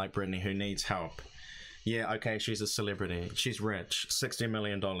someone like Britney who needs help. Yeah, okay, she's a celebrity. She's rich. $60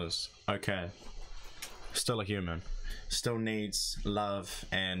 million. Okay. Still a human. Still needs love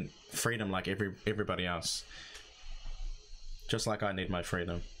and freedom like everybody else. Just like I need my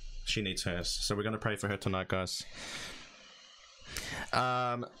freedom. She needs hers. So we're going to pray for her tonight, guys.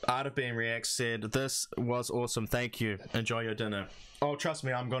 Art of Being React said, this was awesome. Thank you. Enjoy your dinner. Oh, trust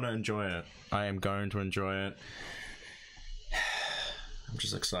me, I'm going to enjoy it. I am going to enjoy it. I'm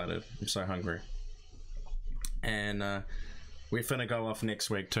just excited. I'm so hungry. And we're finna go off next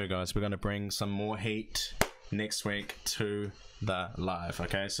week too, guys. We're going to bring some more heat next week to the live,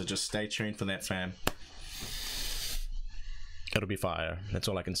 okay? So just stay tuned for that, fam. It'll be fire. That's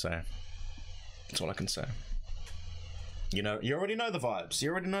all I can say. That's all I can say. You know, you already know the vibes.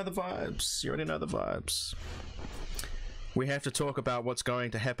 You already know the vibes. You already know the vibes. We have to talk about what's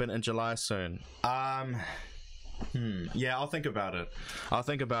going to happen in July soon. Yeah, I'll think about it. I'll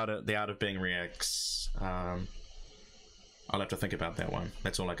think about it. The Art of Being Reacts. I'll have to think about that one.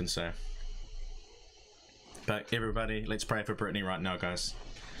 That's all I can say. But everybody, let's pray for Britney right now, guys.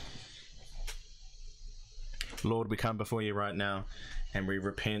 Lord, we come before you right now and we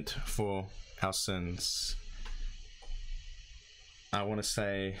repent for our sins. I want to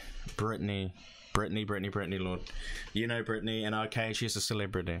say Britney, Lord. You know Britney, and okay, she's a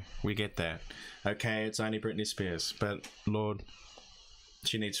celebrity. We get that. Okay, it's only Britney Spears. But Lord,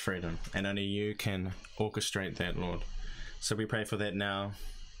 she needs freedom, and only you can orchestrate that, Lord. So we pray for that now.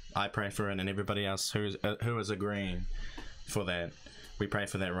 I pray for it, and everybody else who is agreeing for that. We pray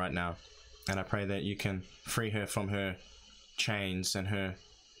for that right now. And I pray that you can free her from her chains and her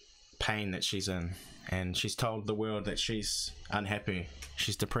pain that she's in. And she's told the world that she's unhappy,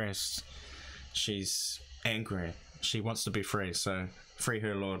 she's depressed, she's angry, she wants to be free. So free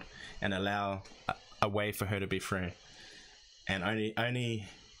her, Lord, and allow a way for her to be free. And only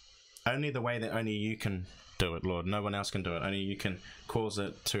the way that only you can do it, Lord. No one else can do it. Only you can cause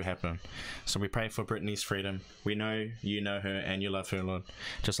it to happen. So we pray for Britney's freedom. We know you know her and you love her, Lord,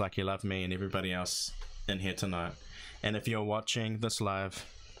 just like you love me and everybody else in here tonight. And if you're watching this live,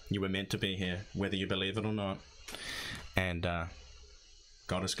 you were meant to be here, whether you believe it or not. And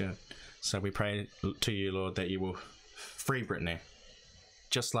God is good. So we pray to you, Lord, that you will free Britney,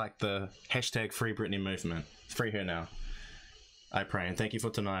 just like the hashtag Free Britney movement. Free her now, I pray. And thank you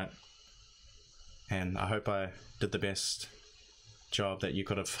for tonight. And I hope I did the best job that you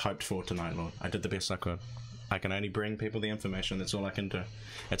could have hoped for tonight, Lord. I did the best I could. I can only bring people the information. That's all I can do.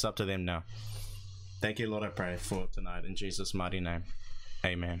 It's up to them now. Thank you, Lord, I pray for tonight. In Jesus' mighty name.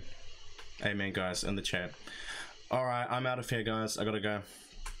 Amen. Amen, guys, in the chat. Alright, I'm out of here, guys. I gotta go.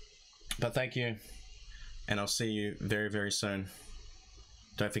 But thank you. And I'll see you very, very soon.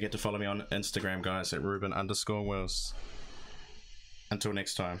 Don't forget to follow me on Instagram, guys, at Ruben_Wills. Until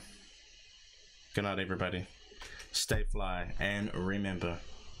next time. Good night, everybody. Stay fly, and remember,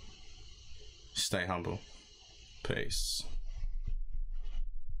 stay humble. Peace.